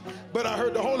keys, but I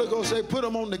heard the Holy Ghost say, put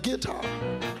them on the guitar.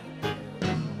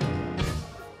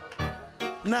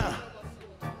 Now,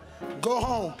 go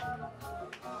home.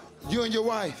 You and your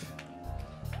wife.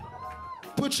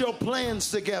 Put your plans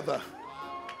together.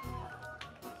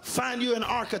 Find you an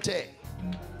architect.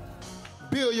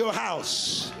 Build your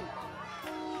house.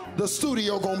 The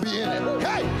studio gonna be in it.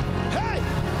 Hey, hey,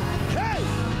 hey,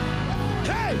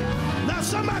 hey. Now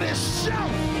somebody shout.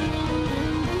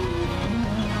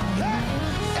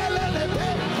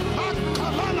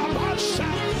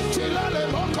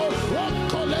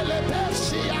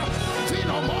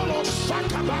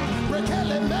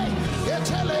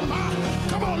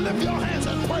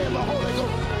 the Holy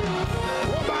Ghost.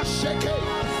 Obasheke.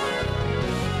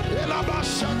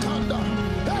 Elabashakanda.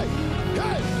 Hey,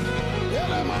 hey.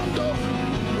 Elemando.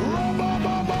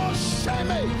 Robobobo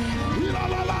sheme.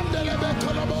 Ilalalande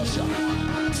kolobosha.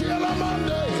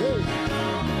 Tielamande. Hey.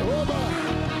 Oba.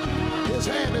 His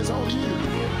hand is on you.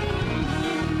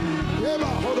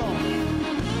 Eba, hold on.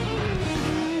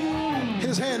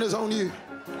 His hand is on you.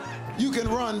 You can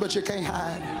run, but you can't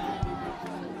hide.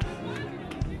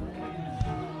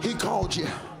 He called you.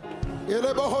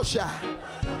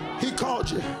 He called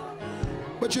you.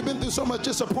 But you've been through so much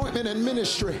disappointment in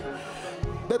ministry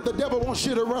that the devil wants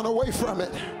you to run away from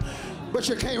it. But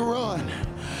you can't run.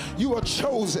 You are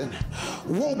chosen.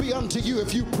 Woe be unto you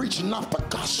if you preach not the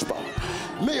gospel.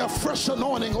 May a fresh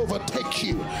anointing overtake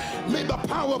you. May the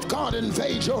power of God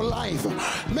invade your life.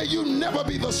 May you never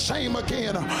be the same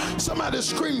again. Somebody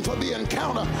scream for the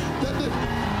encounter.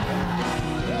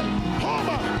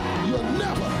 Homer, you'll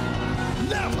never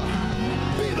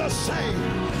be the same.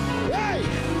 Hey,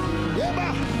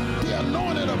 the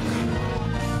anointing of God.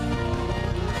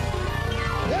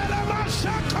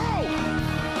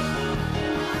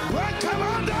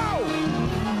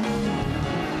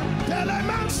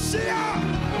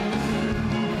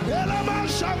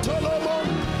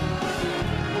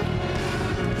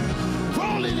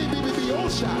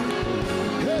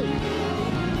 Hey.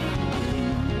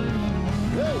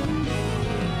 Hey.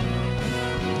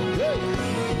 Hey.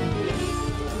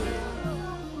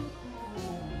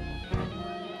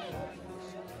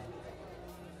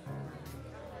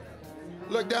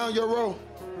 Look down your row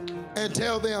and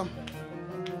tell them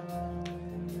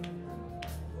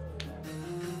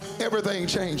everything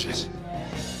changes.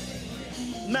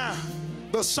 Now,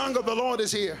 the song of the Lord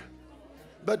is here.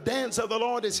 The dance of the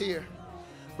Lord is here.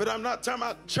 But I'm not talking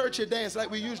about churchy dance like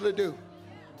we usually do.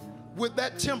 With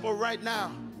that tempo right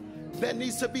now, there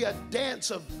needs to be a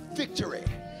dance of victory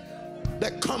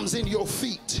that comes in your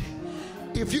feet.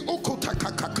 If you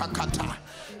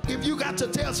got to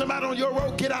tell somebody on your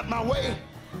road, get out my way,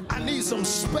 I need some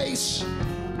space.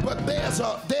 But there's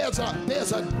a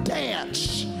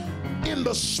dance in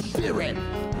the spirit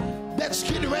that's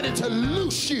getting ready to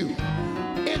loose you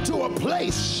into a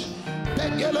place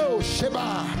that yellow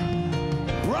Sheba,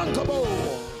 Brankabo,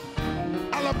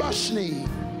 Alabashni,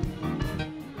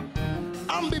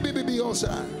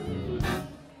 Ambibibibiosa.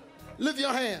 Lift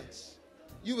your hands.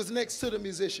 You was next to the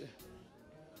musician.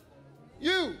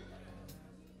 You,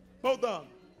 both of them.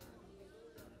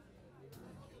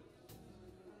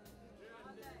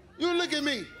 You look at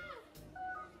me.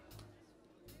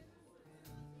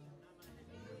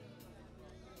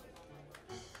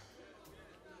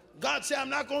 God said, I'm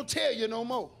not going to tell you no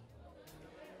more.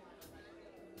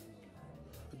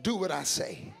 Do what I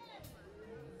say.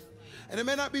 And it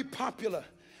may not be popular,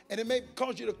 and it may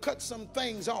cause you to cut some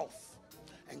things off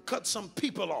and cut some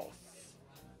people off.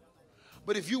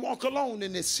 But if you walk alone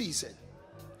in this season,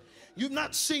 you've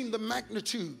not seen the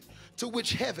magnitude to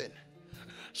which heaven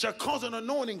shall cause an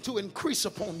anointing to increase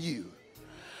upon you.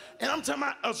 And I'm talking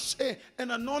about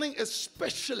an anointing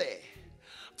especially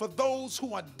for those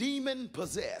who are demon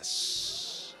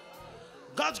possessed.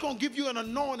 God's going to give you an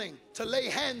anointing to lay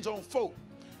hands on folk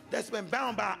that's been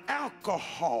bound by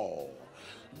alcohol,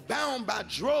 bound by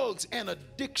drugs and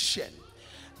addiction.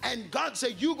 And God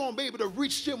said you're going to be able to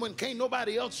reach them when can't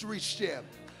nobody else reach them.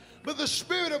 But the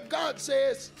Spirit of God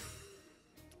says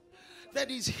that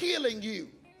He's healing you.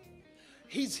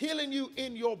 He's healing you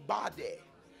in your body.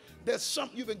 There's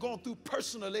something you've been going through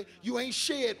personally you ain't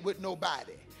shared with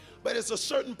nobody. But it's a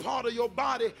certain part of your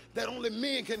body that only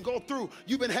men can go through.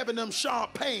 You've been having them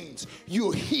sharp pains.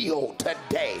 You're healed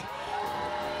today.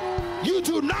 You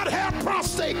do not have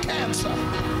prostate cancer.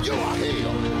 You are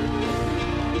healed.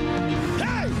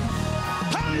 Hey!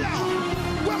 Hey!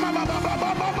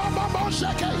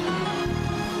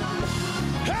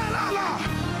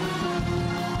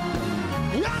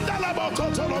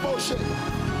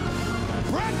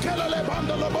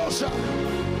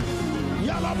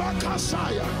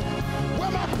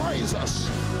 Where my praisers?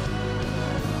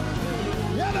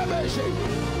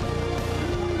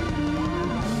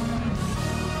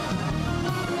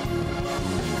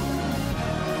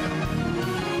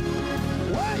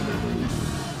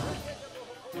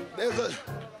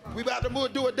 We about to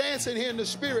do a dance in here in the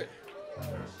spirit.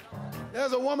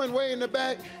 There's a woman way in the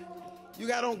back. You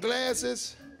got on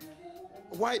glasses,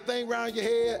 a white thing around your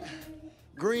head,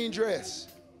 green dress.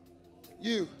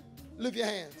 You, lift your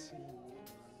hands.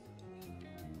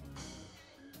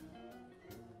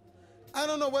 I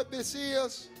don't know what this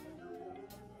is,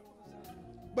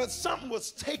 but something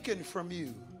was taken from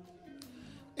you.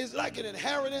 It's like an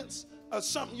inheritance of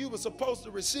something you were supposed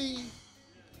to receive.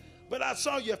 But I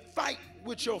saw you fight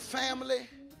with your family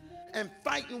and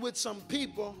fighting with some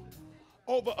people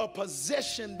over a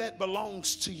possession that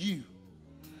belongs to you.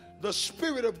 The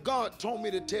Spirit of God told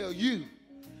me to tell you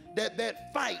that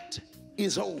that fight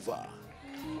is over.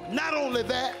 Not only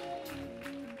that,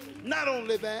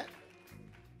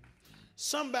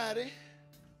 somebody,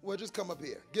 well, just come up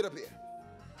here. Get up here.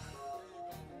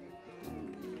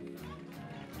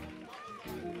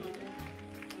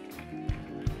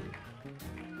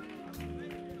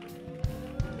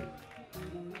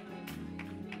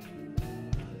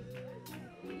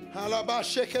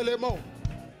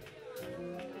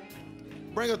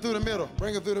 Bring her through the middle.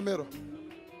 Bring her through the middle.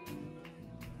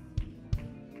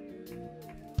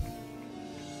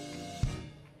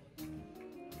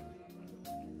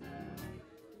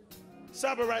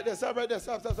 Stop it right there. Stop right there.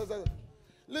 Stop.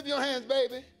 Lift your hands,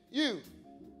 baby. You.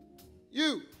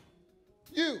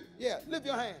 Yeah, lift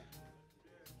your hand.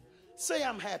 Say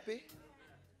I'm happy.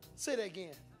 Say that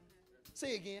again.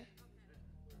 Say it again.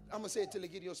 I'm going to say it till they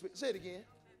get your spirit. Say it again.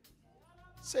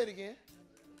 Say it again.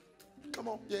 Come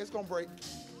on. Yeah, it's going to break.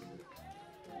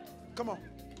 Come on.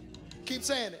 Keep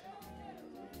saying it.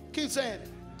 Keep saying it.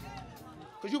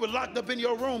 Because you were locked up in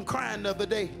your room crying the other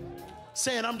day,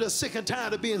 saying, I'm just sick and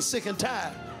tired of being sick and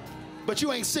tired. But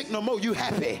you ain't sick no more. You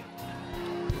happy.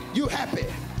 You happy.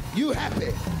 You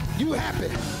happy. You happy.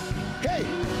 Hey,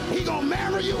 he gonna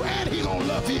marry you and he gonna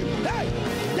love you. Hey,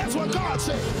 that's what God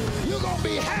said. You gonna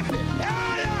be happy. Yeah.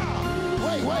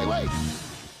 Wait.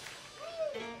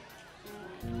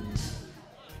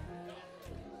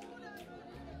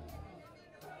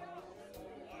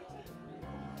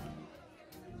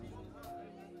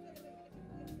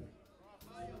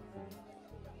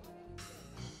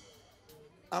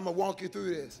 I'm going to walk you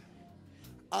through this.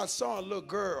 I saw a little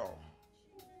girl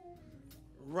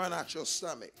run out your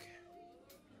stomach.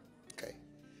 Okay.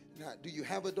 Now, do you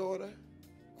have a daughter?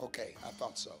 Okay, I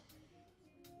thought so.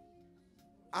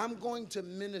 I'm going to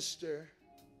minister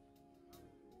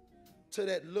to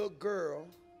that little girl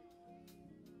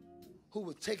who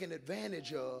was taken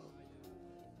advantage of.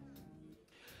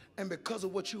 And because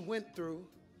of what you went through,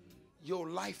 your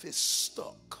life is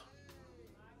stuck.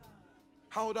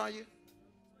 How old are you?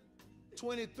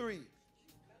 23.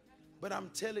 But I'm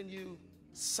telling you,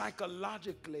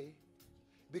 psychologically,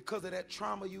 because of that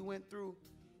trauma you went through,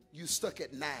 you stuck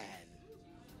at 9.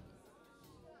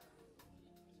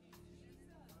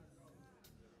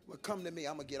 Well, come to me,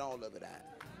 I'm going to get all of it out.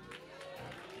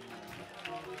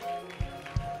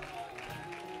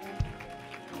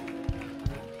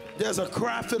 There's a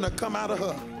cry finna come out of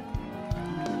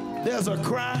her. There's a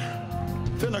cry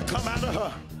finna come out of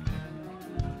her.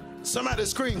 Somebody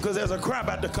scream because there's a cry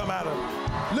about to come out of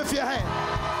her. Lift your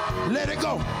hand. Let it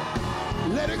go.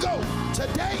 Let it go.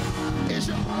 Today is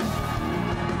your...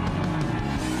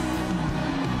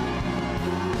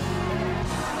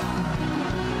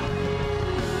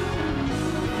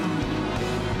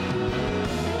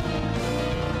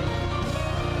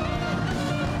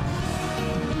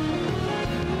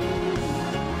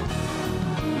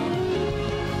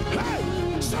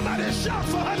 Hey, somebody shout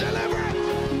for her deliverance.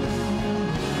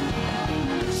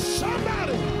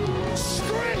 Somebody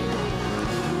scream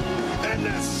in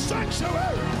this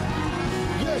sanctuary.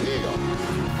 You're healed.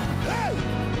 Hey,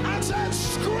 I said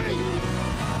scream.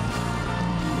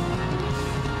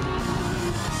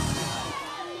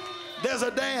 There's a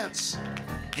dance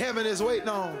heaven is waiting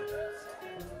on.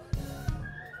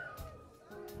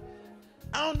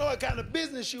 I don't know what kind of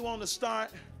business you want to start,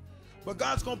 but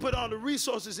God's going to put all the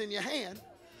resources in your hand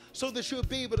so that you'll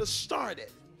be able to start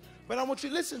it. But I want you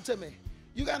to listen to me.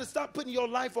 You got to stop putting your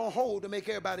life on hold to make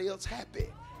everybody else happy.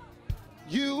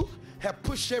 You have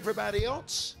pushed everybody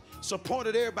else,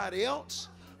 supported everybody else,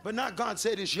 but now God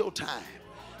said it's your time.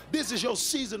 This is your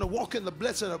season to walk in the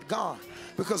blessing of God,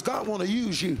 because God want to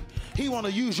use you. He want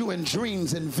to use you in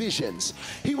dreams and visions.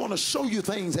 He want to show you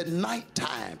things at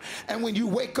nighttime. And when you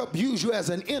wake up, use you as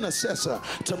an intercessor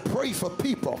to pray for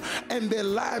people, and their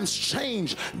lives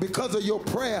change because of your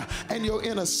prayer and your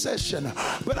intercession.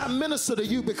 But I minister to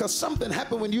you because something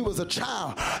happened when you was a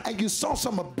child and you saw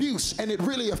some abuse, and it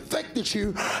really affected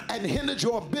you and hindered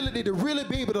your ability to really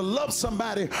be able to love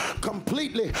somebody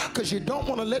completely, because you don't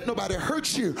want to let nobody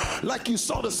hurt you like you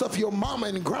saw the stuff your mama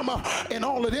and grandma and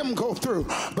all of them go through.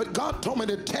 But God told me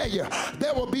to tell you,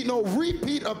 there will be no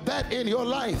repeat of that in your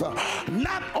life.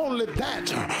 Not only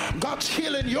that, God's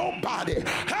healing your body.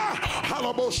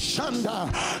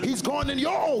 He's going in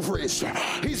your ovaries.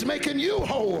 He's making you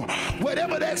whole.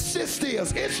 Whatever that cyst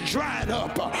is, it's drying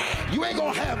up. You ain't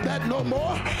gonna have that no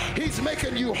more. He's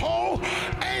making you whole,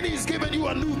 and he's giving you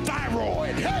a new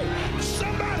thyroid. Hey,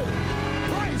 somebody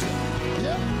praise him.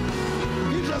 Yeah.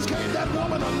 just gave that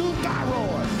woman a new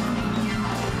thyroid.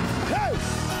 Hey,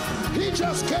 he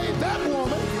just gave that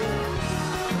woman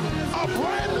a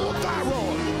brand new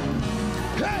thyroid.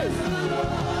 Hey,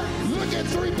 look at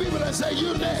three people that say,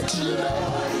 you next, you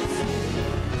next.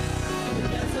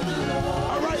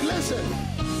 All right, listen.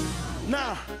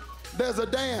 Now, there's a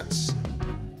dance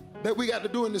that we got to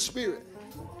do in the spirit.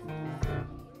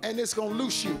 And it's going to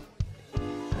loose you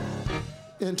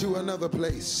into another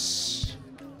place.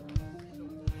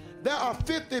 There are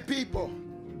 50 people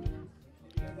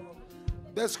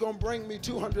that's going to bring me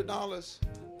 $200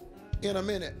 in a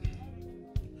minute.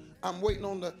 I'm waiting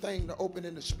on the thing to open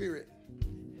in the spirit.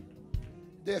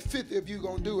 There are 50 of you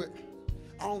going to do it.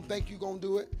 I don't think you're going to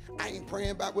do it. I ain't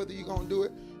praying about whether you're going to do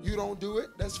it. You don't do it,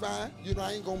 that's fine. You know,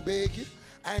 I ain't going to beg you.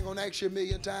 I ain't going to ask you a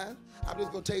million times. I'm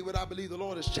just going to tell you what I believe the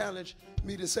Lord has challenged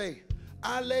me to say.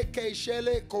 Ale ke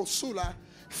shele kosula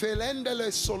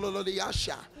felendele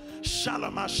sololodiasha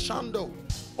shalamashando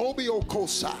obio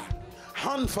kosa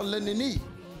hanfalenini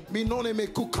minone me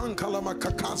kukankala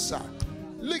makakasa.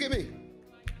 Look at me.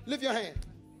 Lift your hand.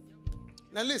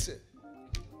 Now listen.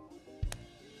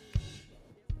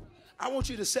 I want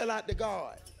you to sell out to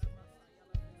God.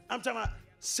 I'm talking about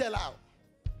sell out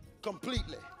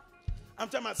completely. I'm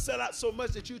talking about sell out so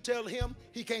much that you tell him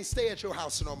he can't stay at your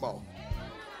house no more.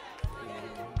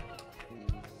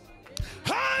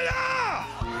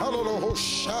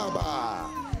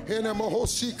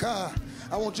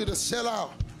 I want you to sell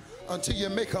out until you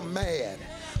make them mad.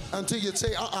 Until you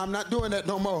say, I'm not doing that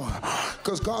no more.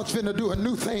 Because God's finna do a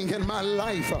new thing in my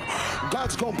life.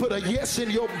 God's going to put a yes in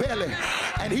your belly.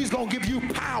 And he's going to give you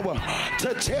power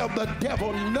to tell the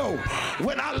devil no.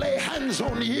 When I lay hands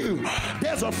on you,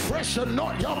 there's a fresh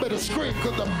anointing. Y'all better scream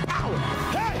because the power.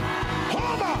 Hey,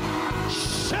 Homa,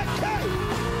 Sheke,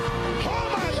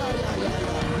 Homa,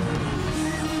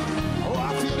 oh,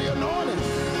 I feel the anointing.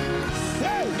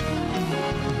 Hey,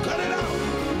 cut it out.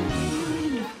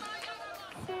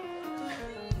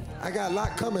 I got a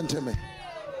lot coming to me.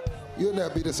 You'll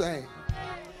never be the same.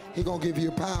 He's going to give you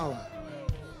power.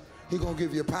 He's going to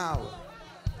give you power.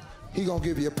 He's going to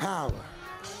give you power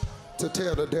to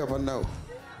tell the devil no.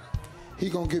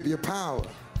 He's going to give you power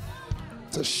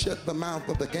to shut the mouth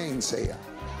of the gainsayer.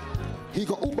 He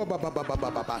go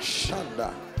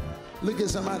shanda. Look at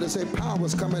somebody and say,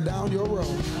 power's coming down your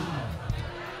road.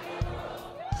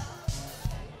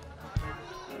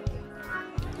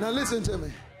 Now listen to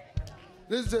me.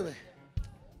 Listen to me.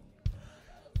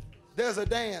 There's a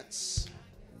dance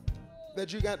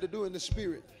that you got to do in the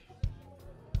spirit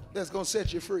that's going to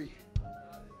set you free.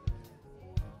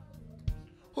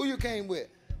 Who you came with?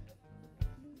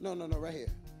 No, right here.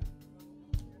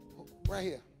 Right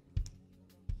here.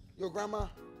 Your grandma?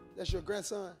 That's your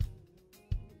grandson?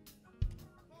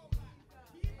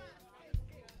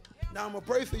 Now I'm going to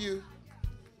pray for you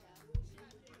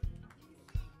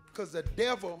because the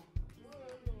devil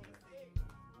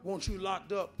wants you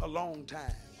locked up a long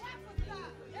time.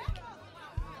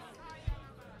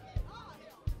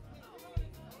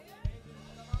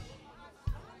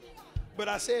 But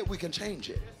I said we can change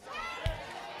it.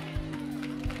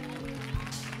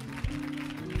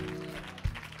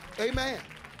 Amen.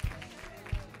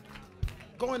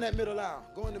 Go in that middle aisle.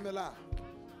 Go in the middle aisle.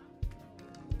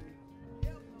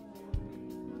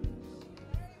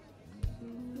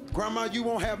 Grandma, you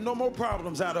won't have no more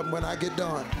problems out of them when I get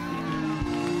done.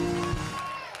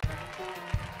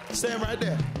 Stand right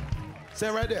there.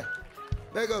 Stand right there.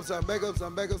 Back up some, back up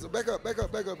some, back up some. Back up, back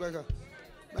up, back up, back up.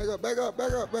 Back up, back up,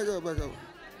 back up, back up, back up.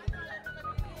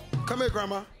 Come here,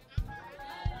 Grandma.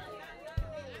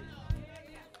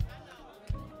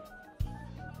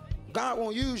 God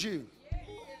won't use you.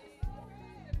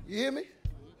 You hear me?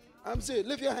 I'm serious.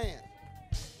 Lift your hand.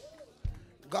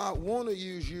 God want to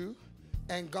use you,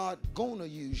 and God gonna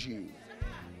use you.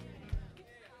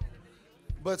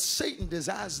 But Satan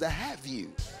desires to have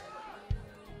you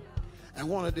and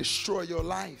want to destroy your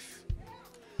life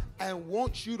and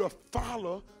wants you to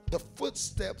follow the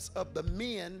footsteps of the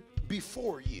men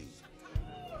before you.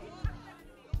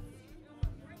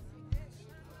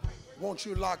 Want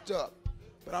you locked up,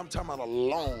 but I'm talking about a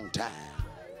long time.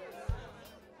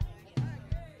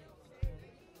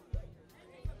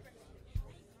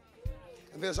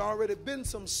 And there's already been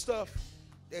some stuff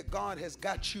that God has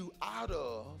got you out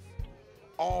of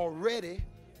already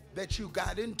that you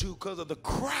got into because of the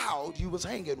crowd you was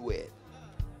hanging with.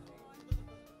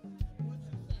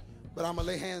 But I'm going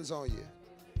to lay hands on you.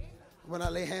 When I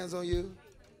lay hands on you,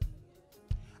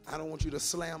 I don't want you to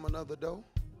slam another door.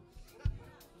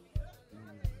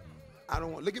 I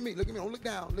don't want, look at me, don't look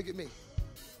down, look at me.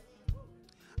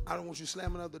 I don't want you to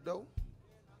slam another door.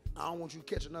 I don't want you to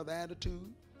catch another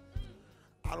attitude.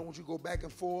 I don't want you to go back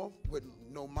and forth with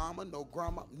no mama, no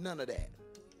grandma, none of that.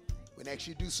 When they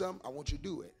actually do something, I want you to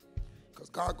do it. Because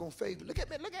God going to favor. Look at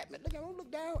me, look at me, look at me. Don't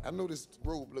look down. I know this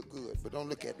robe look good, but don't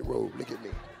look at the robe. Look at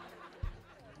me.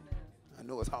 I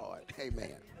know it's hard.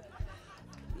 Amen.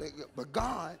 But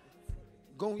God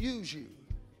going to use you.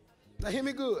 Now hear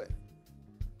me good.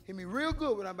 Hear me real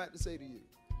good what I'm about to say to you.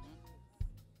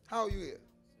 How old are you here?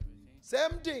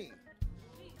 17.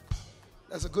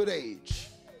 That's a good age.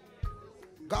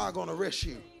 God going to arrest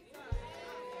you.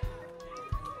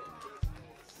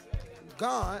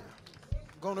 God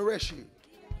going to arrest you.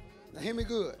 Now hear me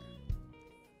good.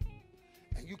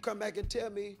 And you come back and tell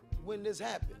me when this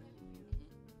happened.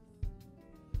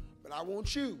 But I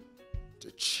want you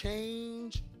to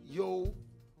change your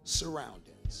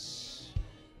surroundings.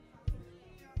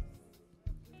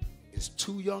 It's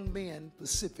 2 young men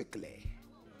specifically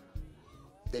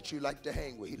that you like to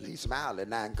hang with. He's smiling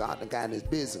now, and God done got in his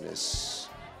business.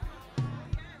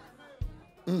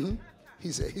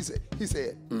 He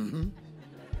said,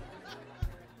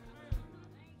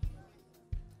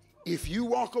 If you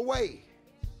walk away,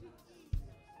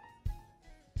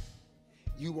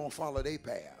 you won't follow their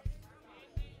path.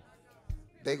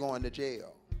 They going to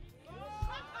jail.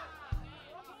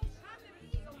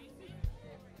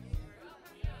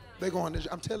 They going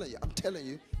to, I'm telling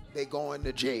you, they going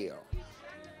to jail.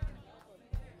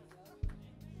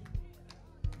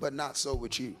 But not so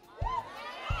with you.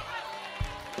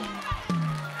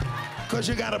 Because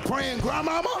you got a praying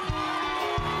grandmama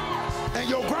and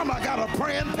your grandma got a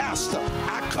praying pastor.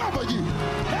 I cover you.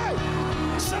 Hey,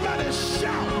 somebody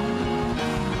shout.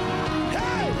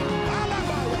 Hey,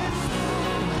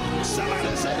 hallelujah.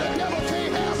 Somebody say the devil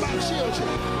can't have my children.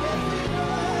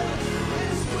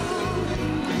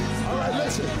 All right,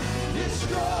 listen.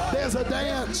 There's a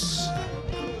dance.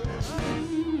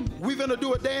 We're going to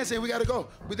do a dance and we got to go.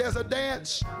 But there's a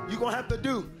dance you're going to have to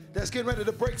do that's getting ready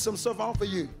to break some stuff off of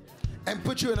you and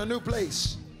put you in a new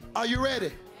place. Are you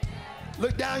ready?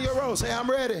 Look down your row. Say, I'm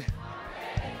ready.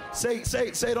 Say,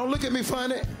 don't look at me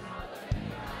funny.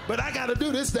 But I got to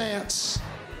do this dance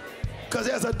because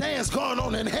there's a dance going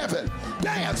on in heaven.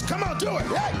 Dance. Come on, do it.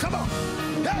 Hey, come on.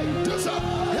 Hey, do something.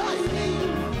 Hey.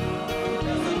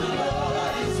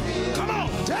 Come on,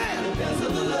 dance.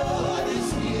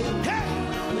 Hey.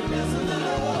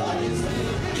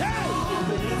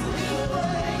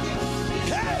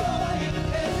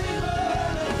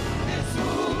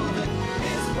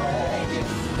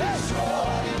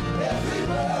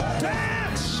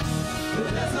 Dance!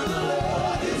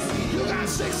 You got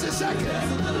 60 seconds.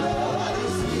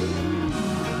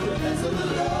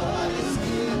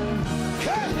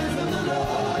 Hey!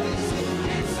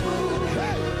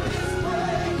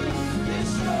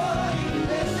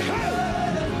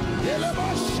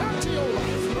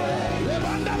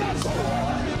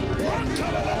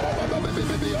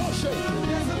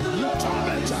 You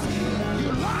tormentor, you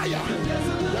liar,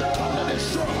 that come to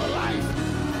destroy her life,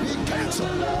 be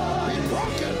canceled, be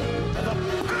broken, and the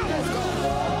power of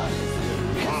God.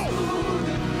 Oh.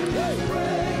 Hey.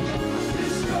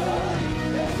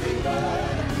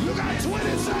 You got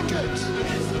 20 seconds. The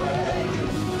dance of the Lord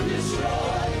is here.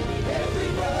 Hey.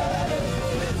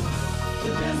 The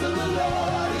dance of the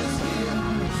Lord is here.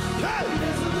 Hey. The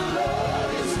dance of the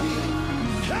Lord is here.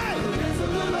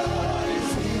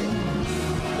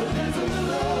 The dance of the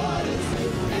Lord is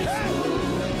here. Hey.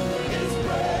 It's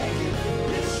breaking,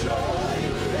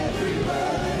 destroying every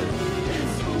burden.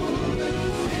 It's moving,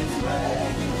 it's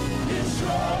breaking,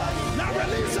 destroying. Now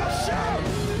release a shout.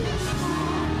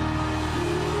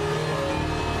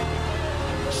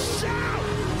 Shout.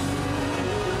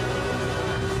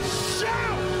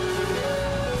 Shout.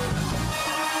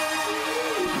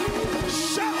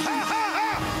 Shout. Ha ha ha.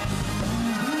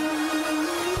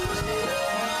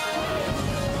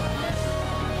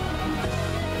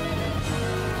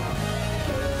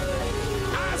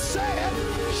 I said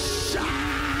shout.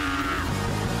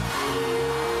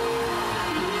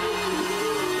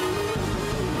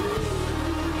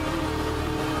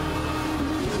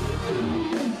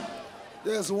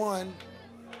 There's one.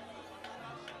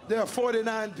 There are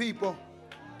 49 people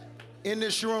in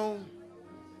this room.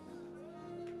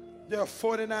 There are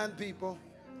 49 people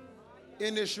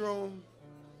in this room.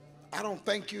 I don't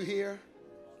think you're here.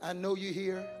 I know you're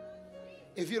here.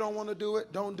 If you don't want to do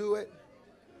it, don't do it.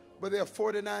 But there are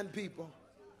 49 people.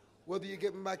 Whether you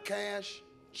give them by cash,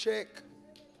 check,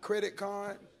 credit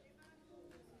card.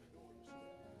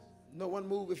 No one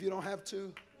move if you don't have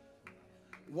to.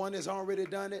 One has already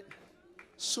done it.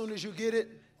 Soon as you get it,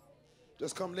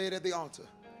 just come lay it at the altar.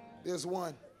 There's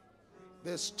one.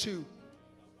 There's two.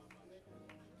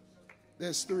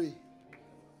 There's three.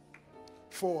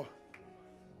 4.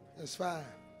 That's 5,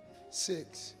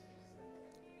 6,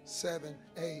 7,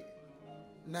 8,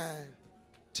 9,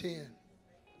 10,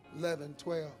 11,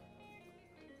 12,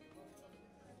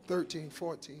 13,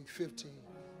 14, 15,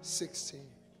 16,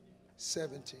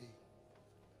 17,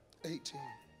 18,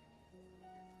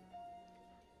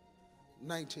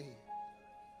 19,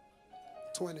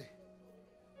 20.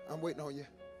 I'm waiting on you.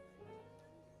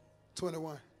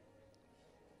 21,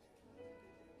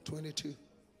 22,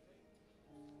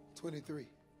 23,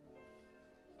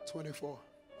 24.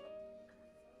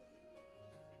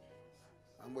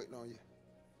 I'm waiting on you.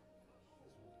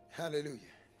 Hallelujah.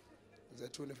 Was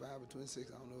that 25 or 26?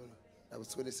 I don't know. That was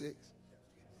 26,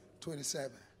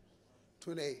 27,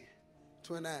 28,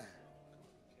 29,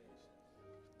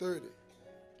 30.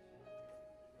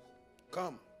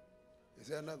 Come. Is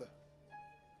there another?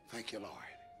 Thank you, Lord.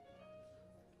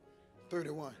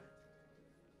 31.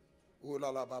 Ooh la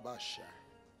la ba ba sha.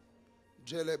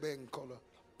 Jelly ben color.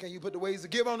 Can you put the ways to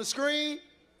give on the screen?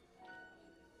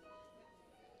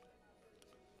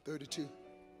 32.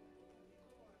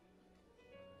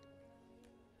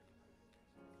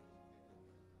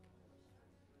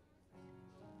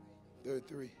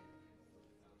 33.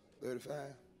 35.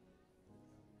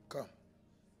 Come.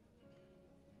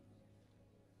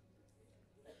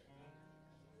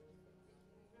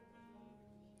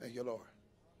 Thank you, Lord.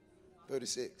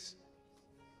 36.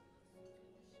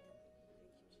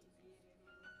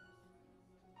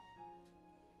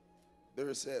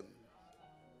 37.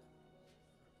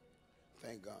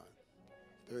 Thank God.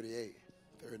 38.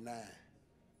 39.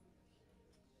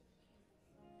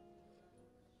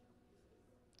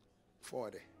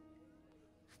 40.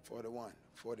 41.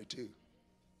 42.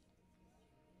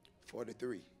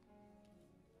 43.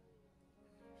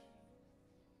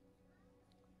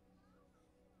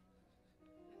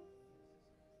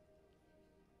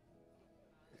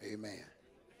 Amen.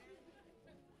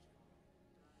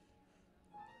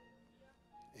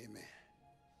 Amen.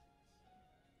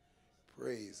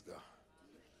 Praise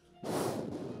God.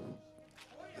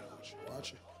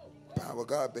 Watch it. Power of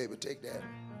God, baby. Take that.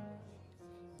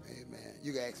 Amen.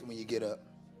 You can ask me when you get up.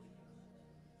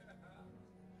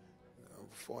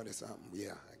 40 something.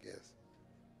 Yeah, I guess.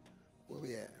 Where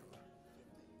we at?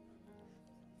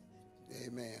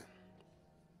 Amen.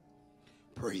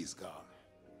 Praise God.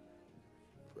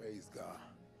 Praise God.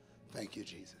 Thank you,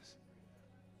 Jesus.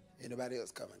 Anybody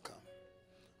else coming? Come.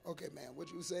 Okay, man.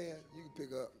 What you saying? You can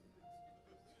pick up.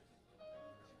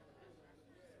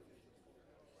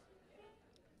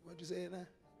 What you saying now?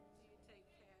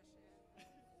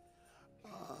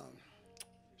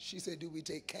 She said, do we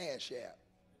take Cash App?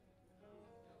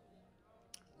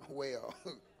 Well,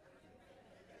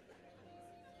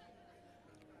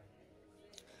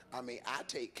 I mean, I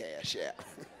take Cash App.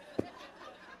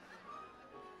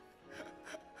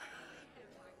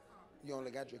 You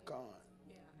only got your card.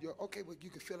 You're, okay, but you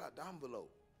can fill out the envelope.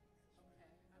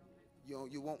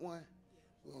 You want one?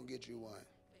 We're going to get you one.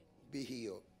 Be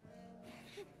healed.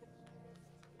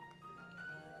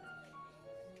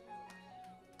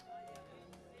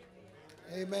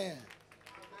 Amen.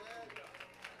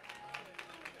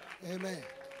 Amen.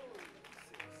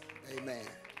 Amen.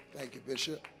 Thank you,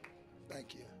 Bishop.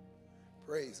 Thank you.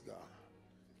 Praise God.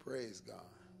 Praise God.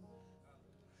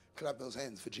 Clap those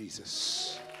hands for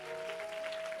Jesus.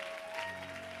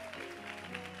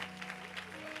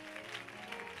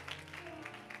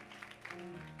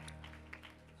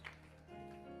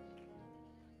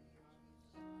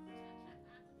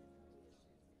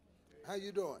 How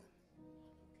you doing?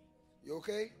 You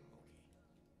okay?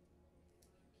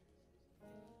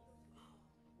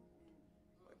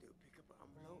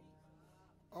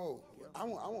 Oh, I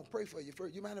want to pray for you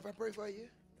first. You mind if I pray for you? No,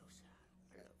 sir.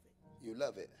 I love it. You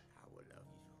love it? I will love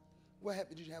you. What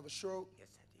happened? Did you have a stroke? Yes,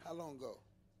 I did. How long ago?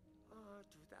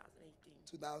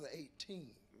 2018.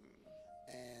 2018.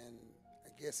 And I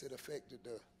guess it affected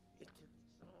the... It took his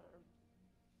arm,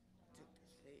 took his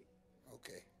leg.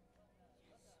 Okay.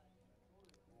 Yes.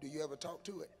 Do you ever talk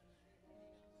to it? I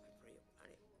pray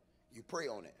about it. You pray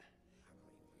on it? I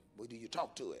pray. Well, do you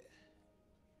talk to it?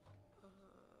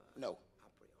 No. I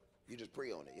pray on it. You just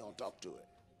pray on it. You don't talk to it.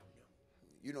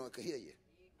 No. You know it can hear you.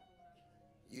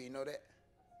 You didn't know that?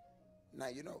 Now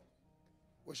you know.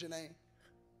 What's your name?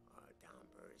 Don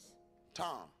Burris.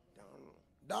 Tom.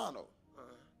 Donald.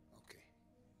 Okay.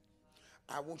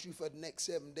 I want you for the next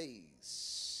 7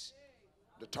 days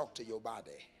to talk to your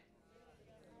body.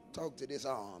 Talk to this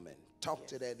arm and talk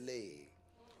to that leg.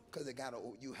 Because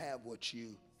you have what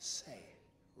you say,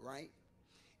 right?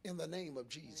 In the name of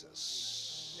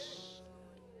Jesus,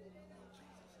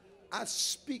 I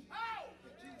speak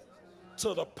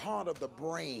to the part of the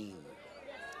brain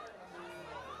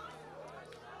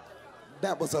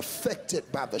that was affected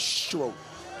by the stroke.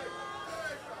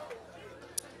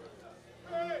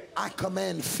 I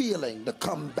command feeling to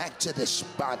come back to this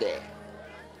body.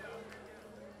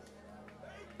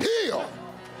 Heal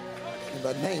in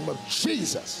the name of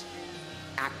Jesus.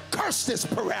 I curse this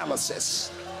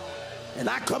paralysis. And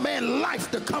I command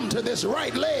life to come to this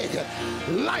right leg,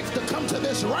 life to come to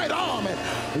this right arm,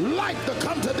 and life to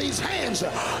come to these hands.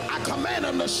 I command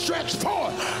them to stretch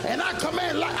forward, and I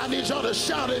command life. I need y'all to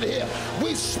shout it here.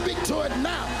 We speak to it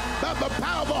now by the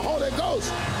power of the Holy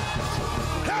Ghost.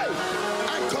 Hey,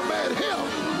 I command him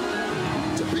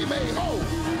to be made whole.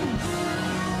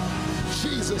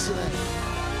 Jesus' name.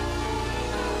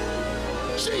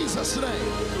 Jesus'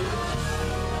 name.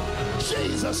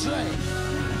 Jesus' name.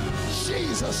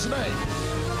 Jesus' name.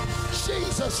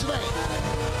 Jesus' name.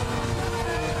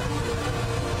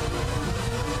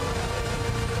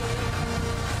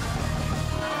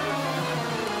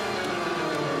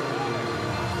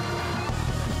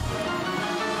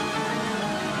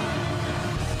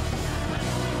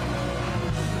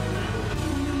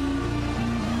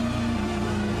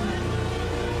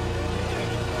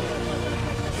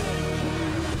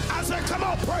 I said, come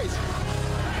on, praise.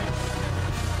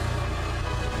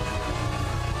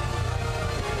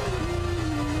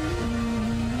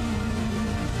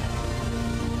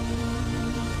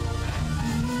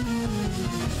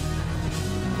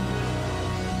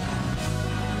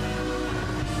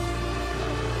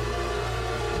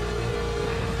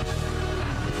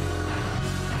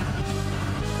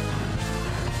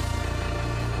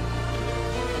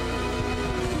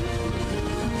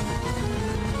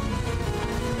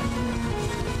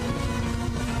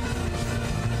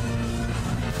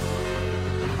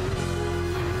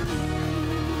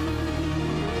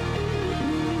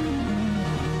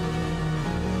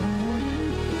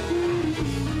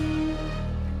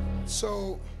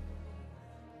 So,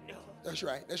 that's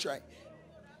right, that's right.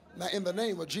 Now, in the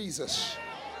name of Jesus,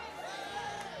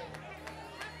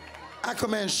 I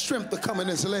command strength to come in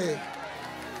his leg.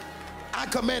 I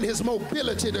command his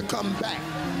mobility to come back.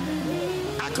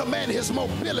 I command his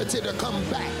mobility to come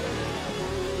back.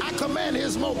 I command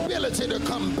his mobility to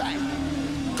come back.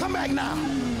 Come back now.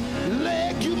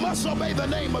 Leg, you must obey the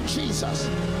name of Jesus.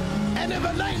 And in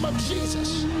the name of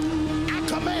Jesus, I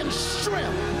command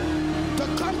strength to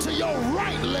come to your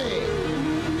right leg.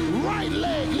 Right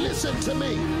leg, listen to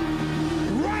me.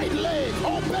 Right leg,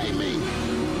 obey me.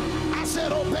 I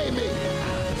said obey me.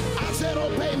 I said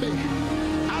obey me.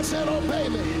 I said obey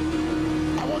me.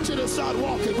 I want you to start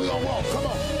walking. We're gonna walk. Come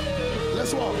on.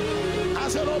 Let's walk. I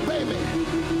said obey me.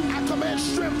 I command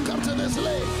strength come to this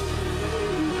leg.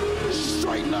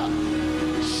 Straighten up.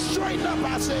 Straighten up,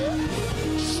 I said.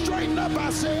 Straighten up, I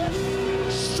said.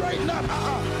 Straighten up.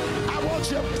 I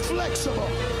want you flexible.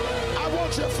 I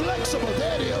want you flexible.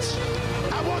 There it is.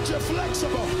 I want you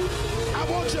flexible. I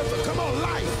want you, come on,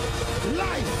 life.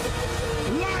 Life.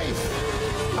 Life.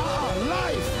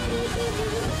 Life.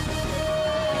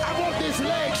 I want this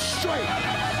leg straight.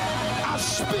 I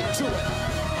speak to it.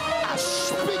 I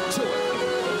speak to it.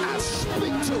 I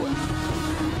speak to it.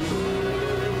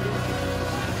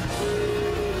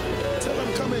 Tell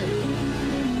him come in.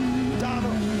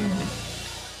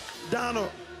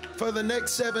 Donald, for the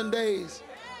next 7 days,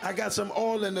 I got some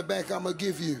oil in the back I'm going to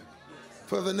give you.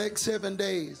 For the next 7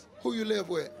 days. Who you live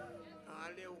with? I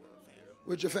live with family.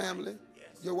 With your family?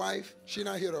 Yes. Your wife? She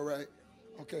not here though, right?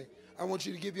 Okay. I want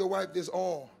you to give your wife this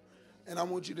oil. And I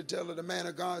want you to tell her the man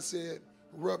of God said,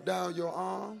 rub down your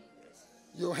arm,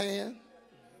 your hand,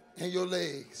 and your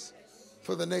legs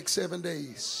for the next 7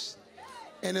 days.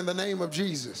 And in the name of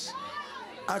Jesus,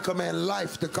 I command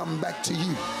life to come back to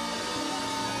you.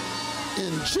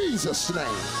 In Jesus' name.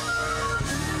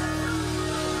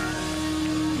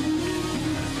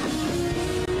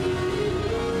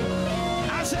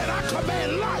 I said, I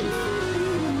command life.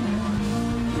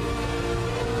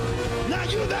 Now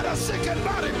you that are sick in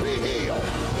body, be healed.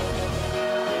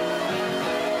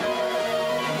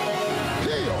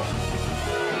 Healed.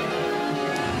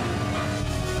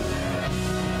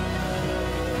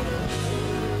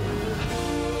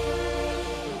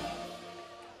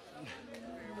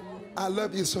 I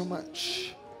love you so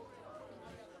much.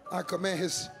 I command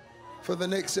his for the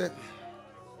next set.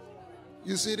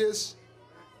 You see this?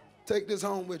 Take this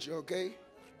home with you, okay?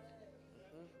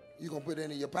 You're going to put it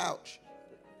in your pouch,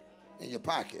 in your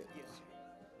pocket.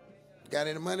 Got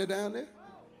any money down there?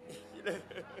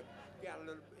 Got a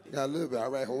little bit. Got a little bit. All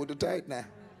right, hold it tight now.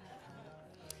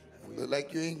 Look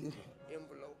like you ain't.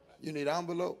 Envelope. You need an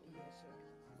envelope?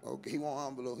 Okay, he want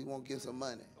envelope. He won't give some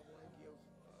money.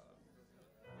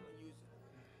 Use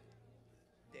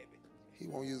debit. He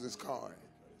won't use his card.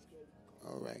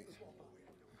 All right.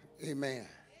 Amen.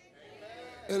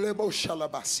 Elebo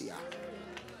shalabasia.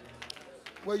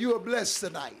 Well, you are blessed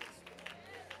tonight.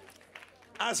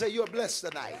 I say you are blessed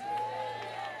tonight.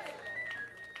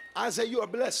 I say you are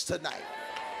blessed tonight.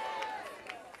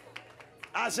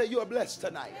 I say you are blessed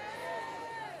tonight.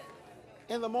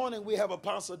 In the morning, we have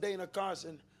Apostle Dana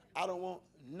Carson. I don't want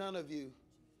none of you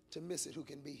to miss it who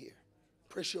can be here.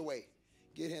 Press your way.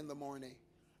 Get here in the morning.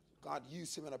 God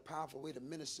used him in a powerful way to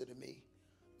minister to me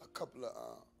a couple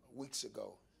of weeks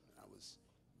ago. I was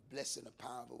blessed in a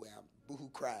powerful way. I boo-hoo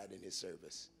cried in his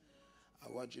service. I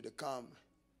want you to come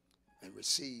and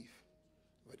receive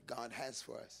what God has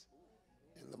for us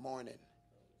in the morning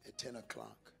at 10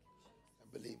 o'clock. I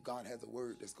believe God has a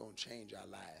word that's going to change our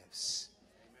lives.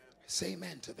 Amen. Say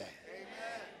amen to that. Amen.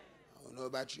 I don't know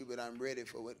about you, but I'm ready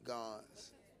for what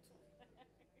God's.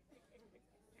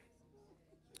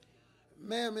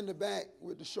 Ma'am in the back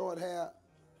with the short hair,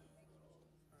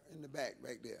 in the back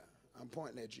there. I'm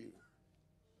pointing at you.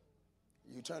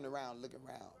 You turn around, look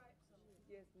around.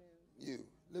 Yes, ma'am. You,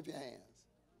 lift your hands.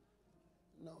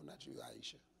 No, not you,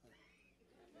 Aisha.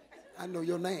 I know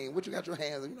your name. What you got your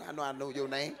hands? You know I know your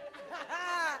name.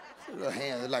 Her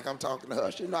hands like I'm talking to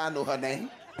her. She know I know her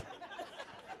name.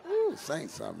 Ooh,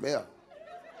 thanks, Amel.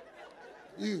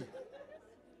 You.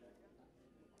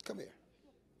 Come here.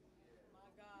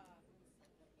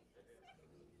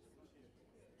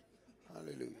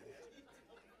 Hallelujah.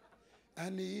 I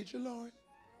need you, Lord.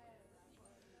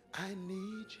 I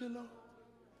need you, Lord.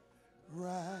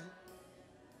 Right.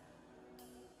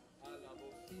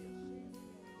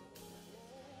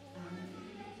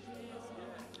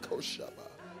 Koshaba.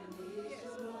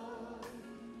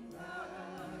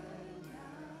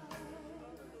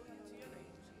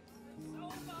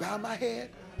 Bow my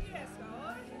head.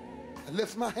 I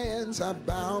lift my hands. I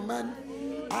bow my.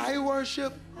 I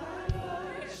worship.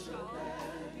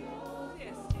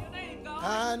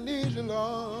 I need you,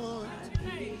 Lord.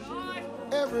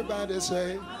 Everybody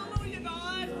say,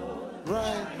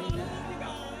 right.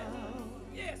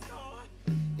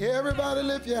 Everybody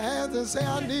lift your hands and say,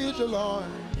 I need you, Lord.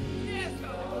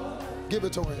 Give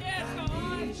it to him.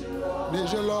 Need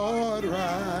you, Lord,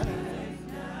 right.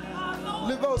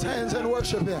 Lift those hands and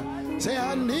worship him. Say,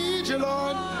 I need you,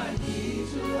 Lord.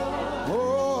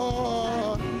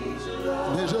 Oh,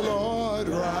 need you, Lord,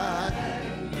 right.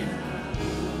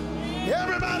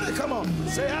 Everybody, come on.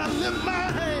 Say, I lift my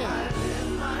hand.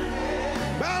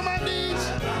 Bow my knees.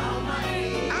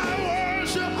 I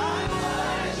worship.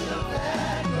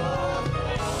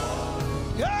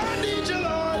 I need you,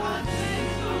 Lord.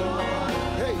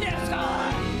 Hey. Yes,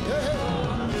 God. Hey.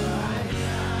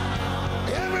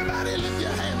 Everybody lift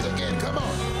your hands again. Come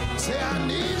on. Say, I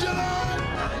need you, Lord.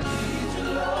 I need you,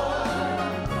 Lord.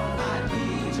 I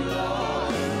need you,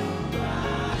 Lord. Right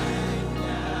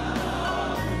now.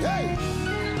 Hey.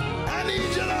 I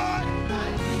need you, Lord. I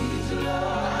need you,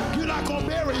 Lord. You're not going to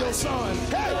bury your son.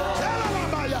 Hey.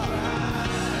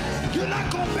 You're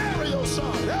not going to bury your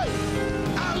son. Hey.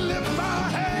 I lift my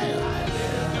hand.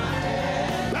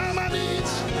 Bow my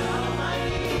knees.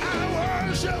 I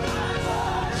worship.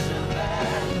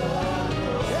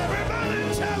 Everybody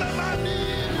tell him I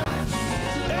need you.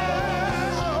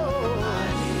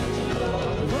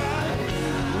 Right.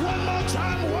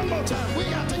 One more time. We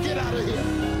got to get out of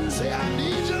here. Say, I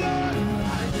need you, Lord.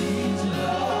 I need you,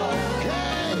 Lord.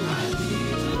 Hey. I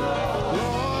need you, Lord.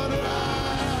 Lord,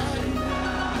 right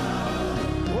now.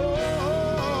 Oh,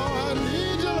 I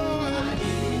need you, Lord. I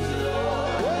need you, Lord.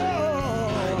 Oh,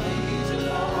 I need you,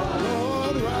 Lord.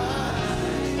 Lord,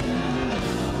 right now.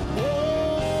 Oh,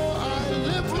 I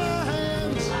lift my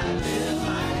hands. I lift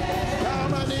my hands. Bow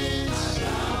my knees.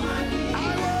 Bow my knees. I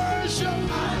worship.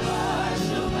 I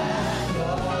worship at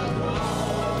your throne.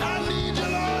 I need you,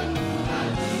 Lord. I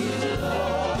need you,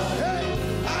 Lord. Hey,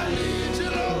 I need you,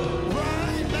 Lord,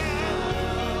 right now.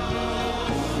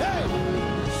 Hey,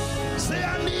 say I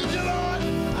need you, Lord.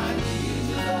 I need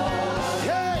you, Lord.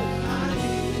 Hey, I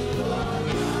need you, Lord,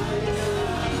 right now.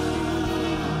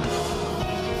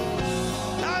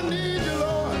 I need you,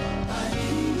 Lord. I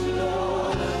need you,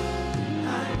 Lord. I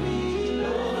need you,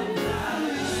 Lord,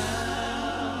 right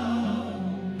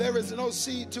now. There is no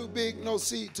seed too big, no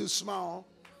seed too small.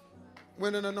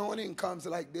 When an anointing comes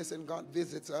like this and God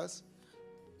visits us,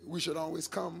 we should always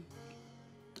come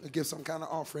and give some kind of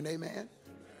offering. Amen.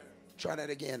 Try that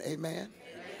again. Amen.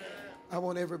 I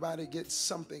want everybody to get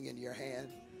something in your hand.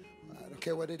 I don't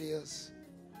care what it is.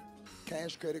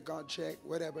 Cash, credit card, check,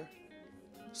 whatever.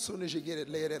 As soon as you get it,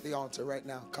 lay it at the altar right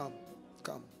now. Come.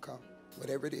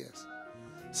 Whatever it is.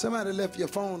 Somebody left your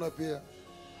phone up here.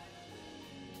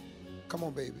 Come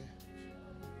on, baby.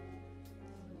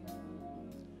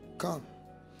 Come.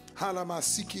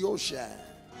 Halamasiki Osha.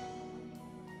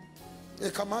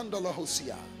 Ekamandala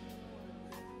Hosia.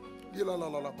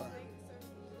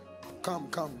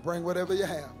 Come, bring whatever you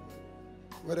have.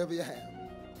 Whatever you have.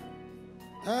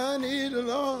 I need you,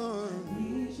 Lord. I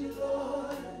need you,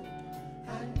 Lord.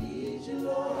 I need you,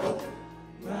 Lord.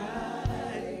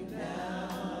 Right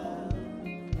now.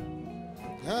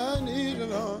 I need you,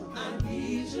 Lord. I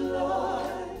need you,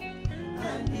 Lord.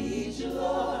 I need you,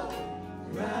 Lord.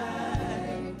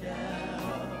 Right now.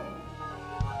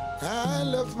 I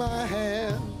lift my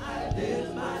hand. I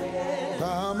lift my hand.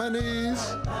 Bow my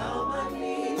knees. Bow my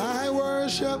knees. I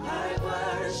worship. I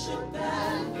worship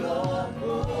at your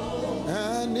throne.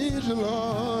 I need you,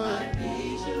 Lord. I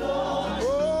need you, Lord.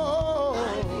 Oh, I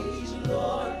need you,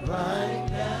 Lord, right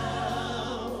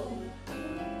now.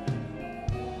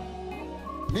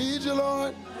 need you,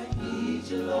 Lord. I need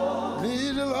you, Lord.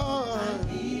 Need you, Lord.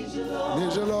 I need you, Lord.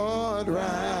 Need you, Lord,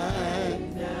 right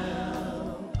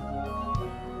now.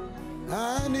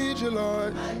 I need you,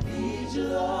 Lord. I need you,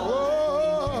 Lord.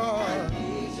 Oh, I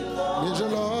need you, Lord. need you,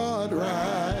 Lord,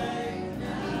 right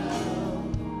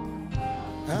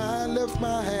I lift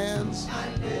my hands.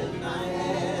 I lift my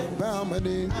hands. Bow my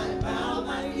knees. I bow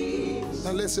my knees.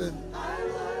 Now listen. I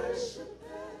worship.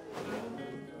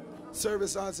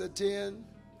 Service starts at 10.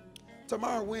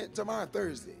 Tomorrow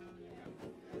Thursday.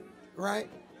 Right?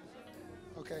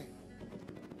 Okay.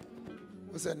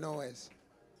 What's that noise?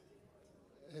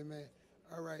 Amen.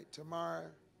 All right, tomorrow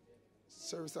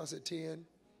service starts at 10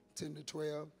 to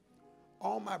 12.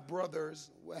 All my brothers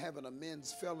were having a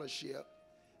men's fellowship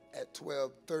at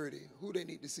 12:30. Who they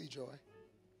need to see, Joy?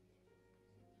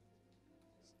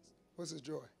 What's his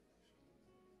Joy?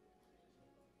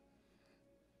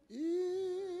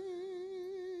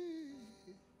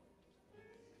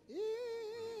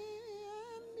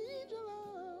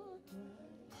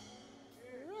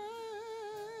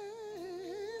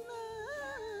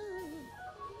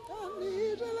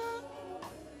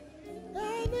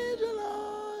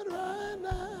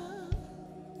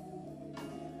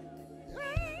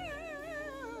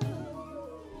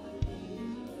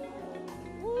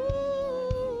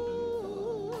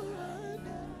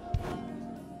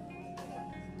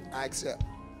 I accept.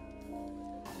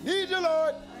 Need you,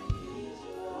 Lord.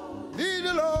 Need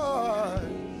you, Lord.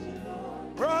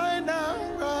 Right now,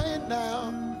 right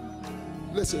now.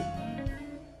 Listen.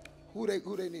 Who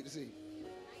they need to see?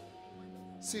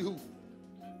 See who?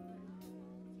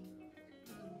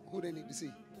 Who they need to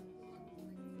see?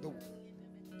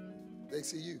 They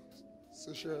see you.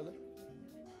 So Shirley.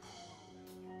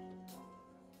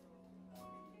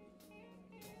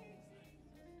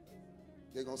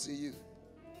 They're going to see you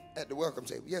at the welcome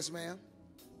table. Yes, ma'am.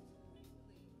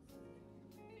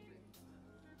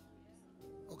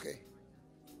 Okay.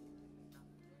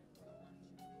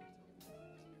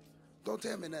 Don't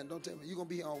tell me nothing. Don't tell me. You're going to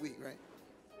be here all week, right?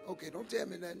 Okay, don't tell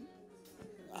me nothing.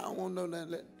 I don't want to know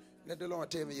nothing. Let the Lord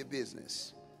tell me your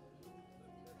business.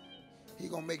 He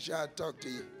going to make sure I talk to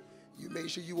you. You make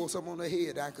sure you wore something on the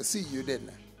head. I could see you, didn't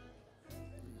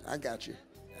I? I got you.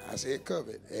 I said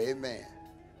covered. Amen.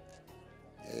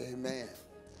 Amen.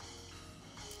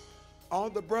 All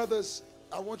the brothers,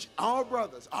 all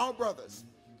brothers,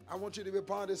 I want you to be a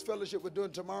part of this fellowship we're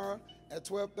doing tomorrow at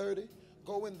 12:30.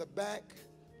 Go in the back.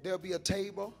 There'll be a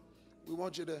table. We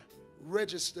want you to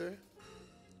register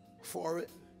for it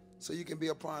so you can be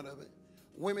a part of it.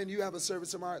 Women, you have a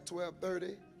service tomorrow at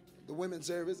 12:30, the women's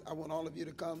service. I want all of you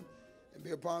to come and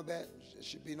be a part of that. It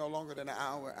should be no longer than an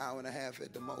hour, hour and a half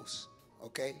at the most.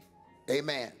 Okay?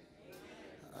 Amen.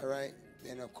 All right.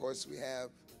 Then, of course, we have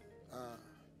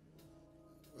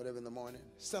whatever in the morning.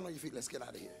 Stand on your feet. Let's get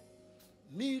out of here.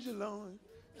 Need you, Lord.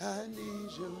 I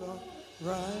need you, Lord.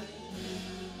 Right.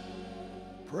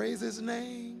 Praise his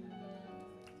name.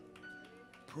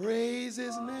 Praise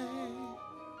his name.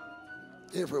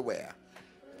 Everywhere.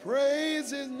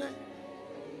 Praise his name.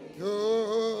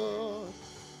 Oh,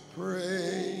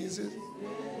 praise his name.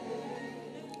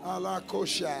 Allah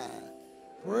Koshai.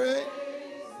 Praise.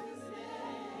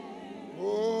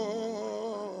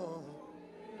 Oh,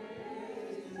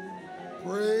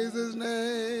 praise his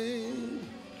name.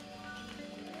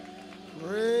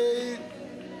 Praise.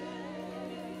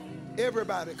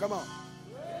 Everybody, come on.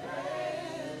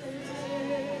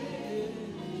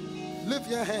 Lift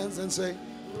your hands and say,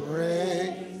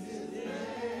 praise.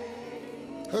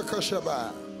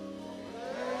 Hakashaba.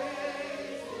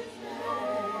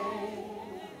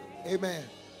 Amen.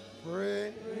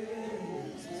 Praise.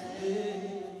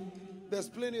 There's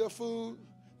plenty of food.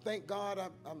 Thank God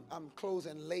I'm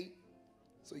closing late,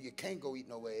 so you can't go eat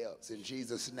nowhere else. In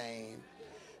Jesus' name.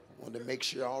 I wanted to make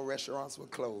sure all restaurants were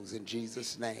closed in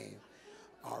Jesus' name.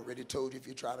 I already told you if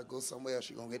you try to go somewhere else,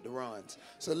 you're going to get the runs.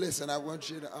 So listen, I want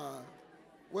you to,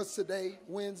 what's today?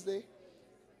 Wednesday?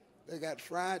 They got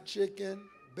fried chicken,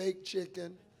 baked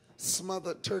chicken,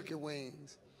 smothered turkey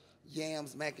wings,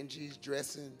 yams, mac and cheese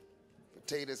dressing,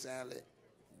 potato salad,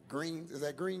 greens. Is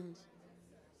that greens?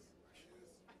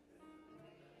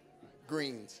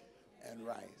 Greens and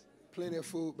rice. Plenty of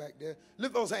food back there.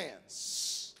 Lift those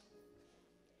hands.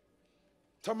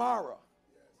 Tomorrow,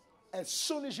 as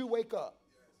soon as you wake up,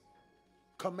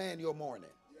 command your morning.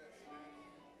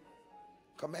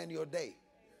 Command your day.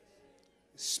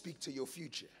 Speak to your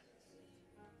future.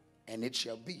 And it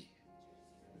shall be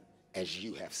as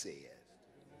you have said.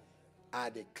 I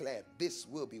declare this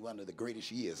will be one of the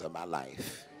greatest years of my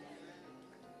life.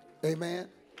 Amen.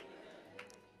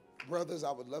 Brothers,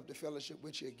 I would love to fellowship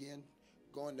with you again.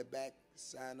 Go in the back,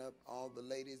 sign up. All the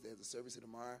ladies, there's a service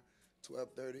tomorrow,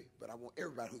 12:30. But I want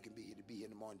everybody who can be here to be here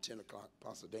in the morning, 10 o'clock.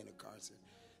 Apostle Dana Carson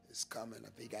is coming. I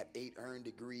think he got 8 earned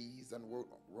degrees and wrote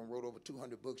over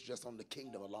 200 books just on the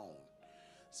kingdom alone.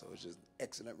 So it's just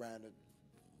excellent round of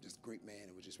just great man,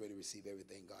 and we're just ready to receive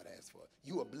everything God has for us.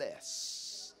 You are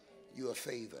blessed. You are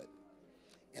favored.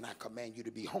 And I command you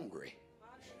to be hungry.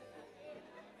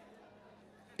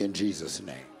 In Jesus'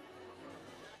 name.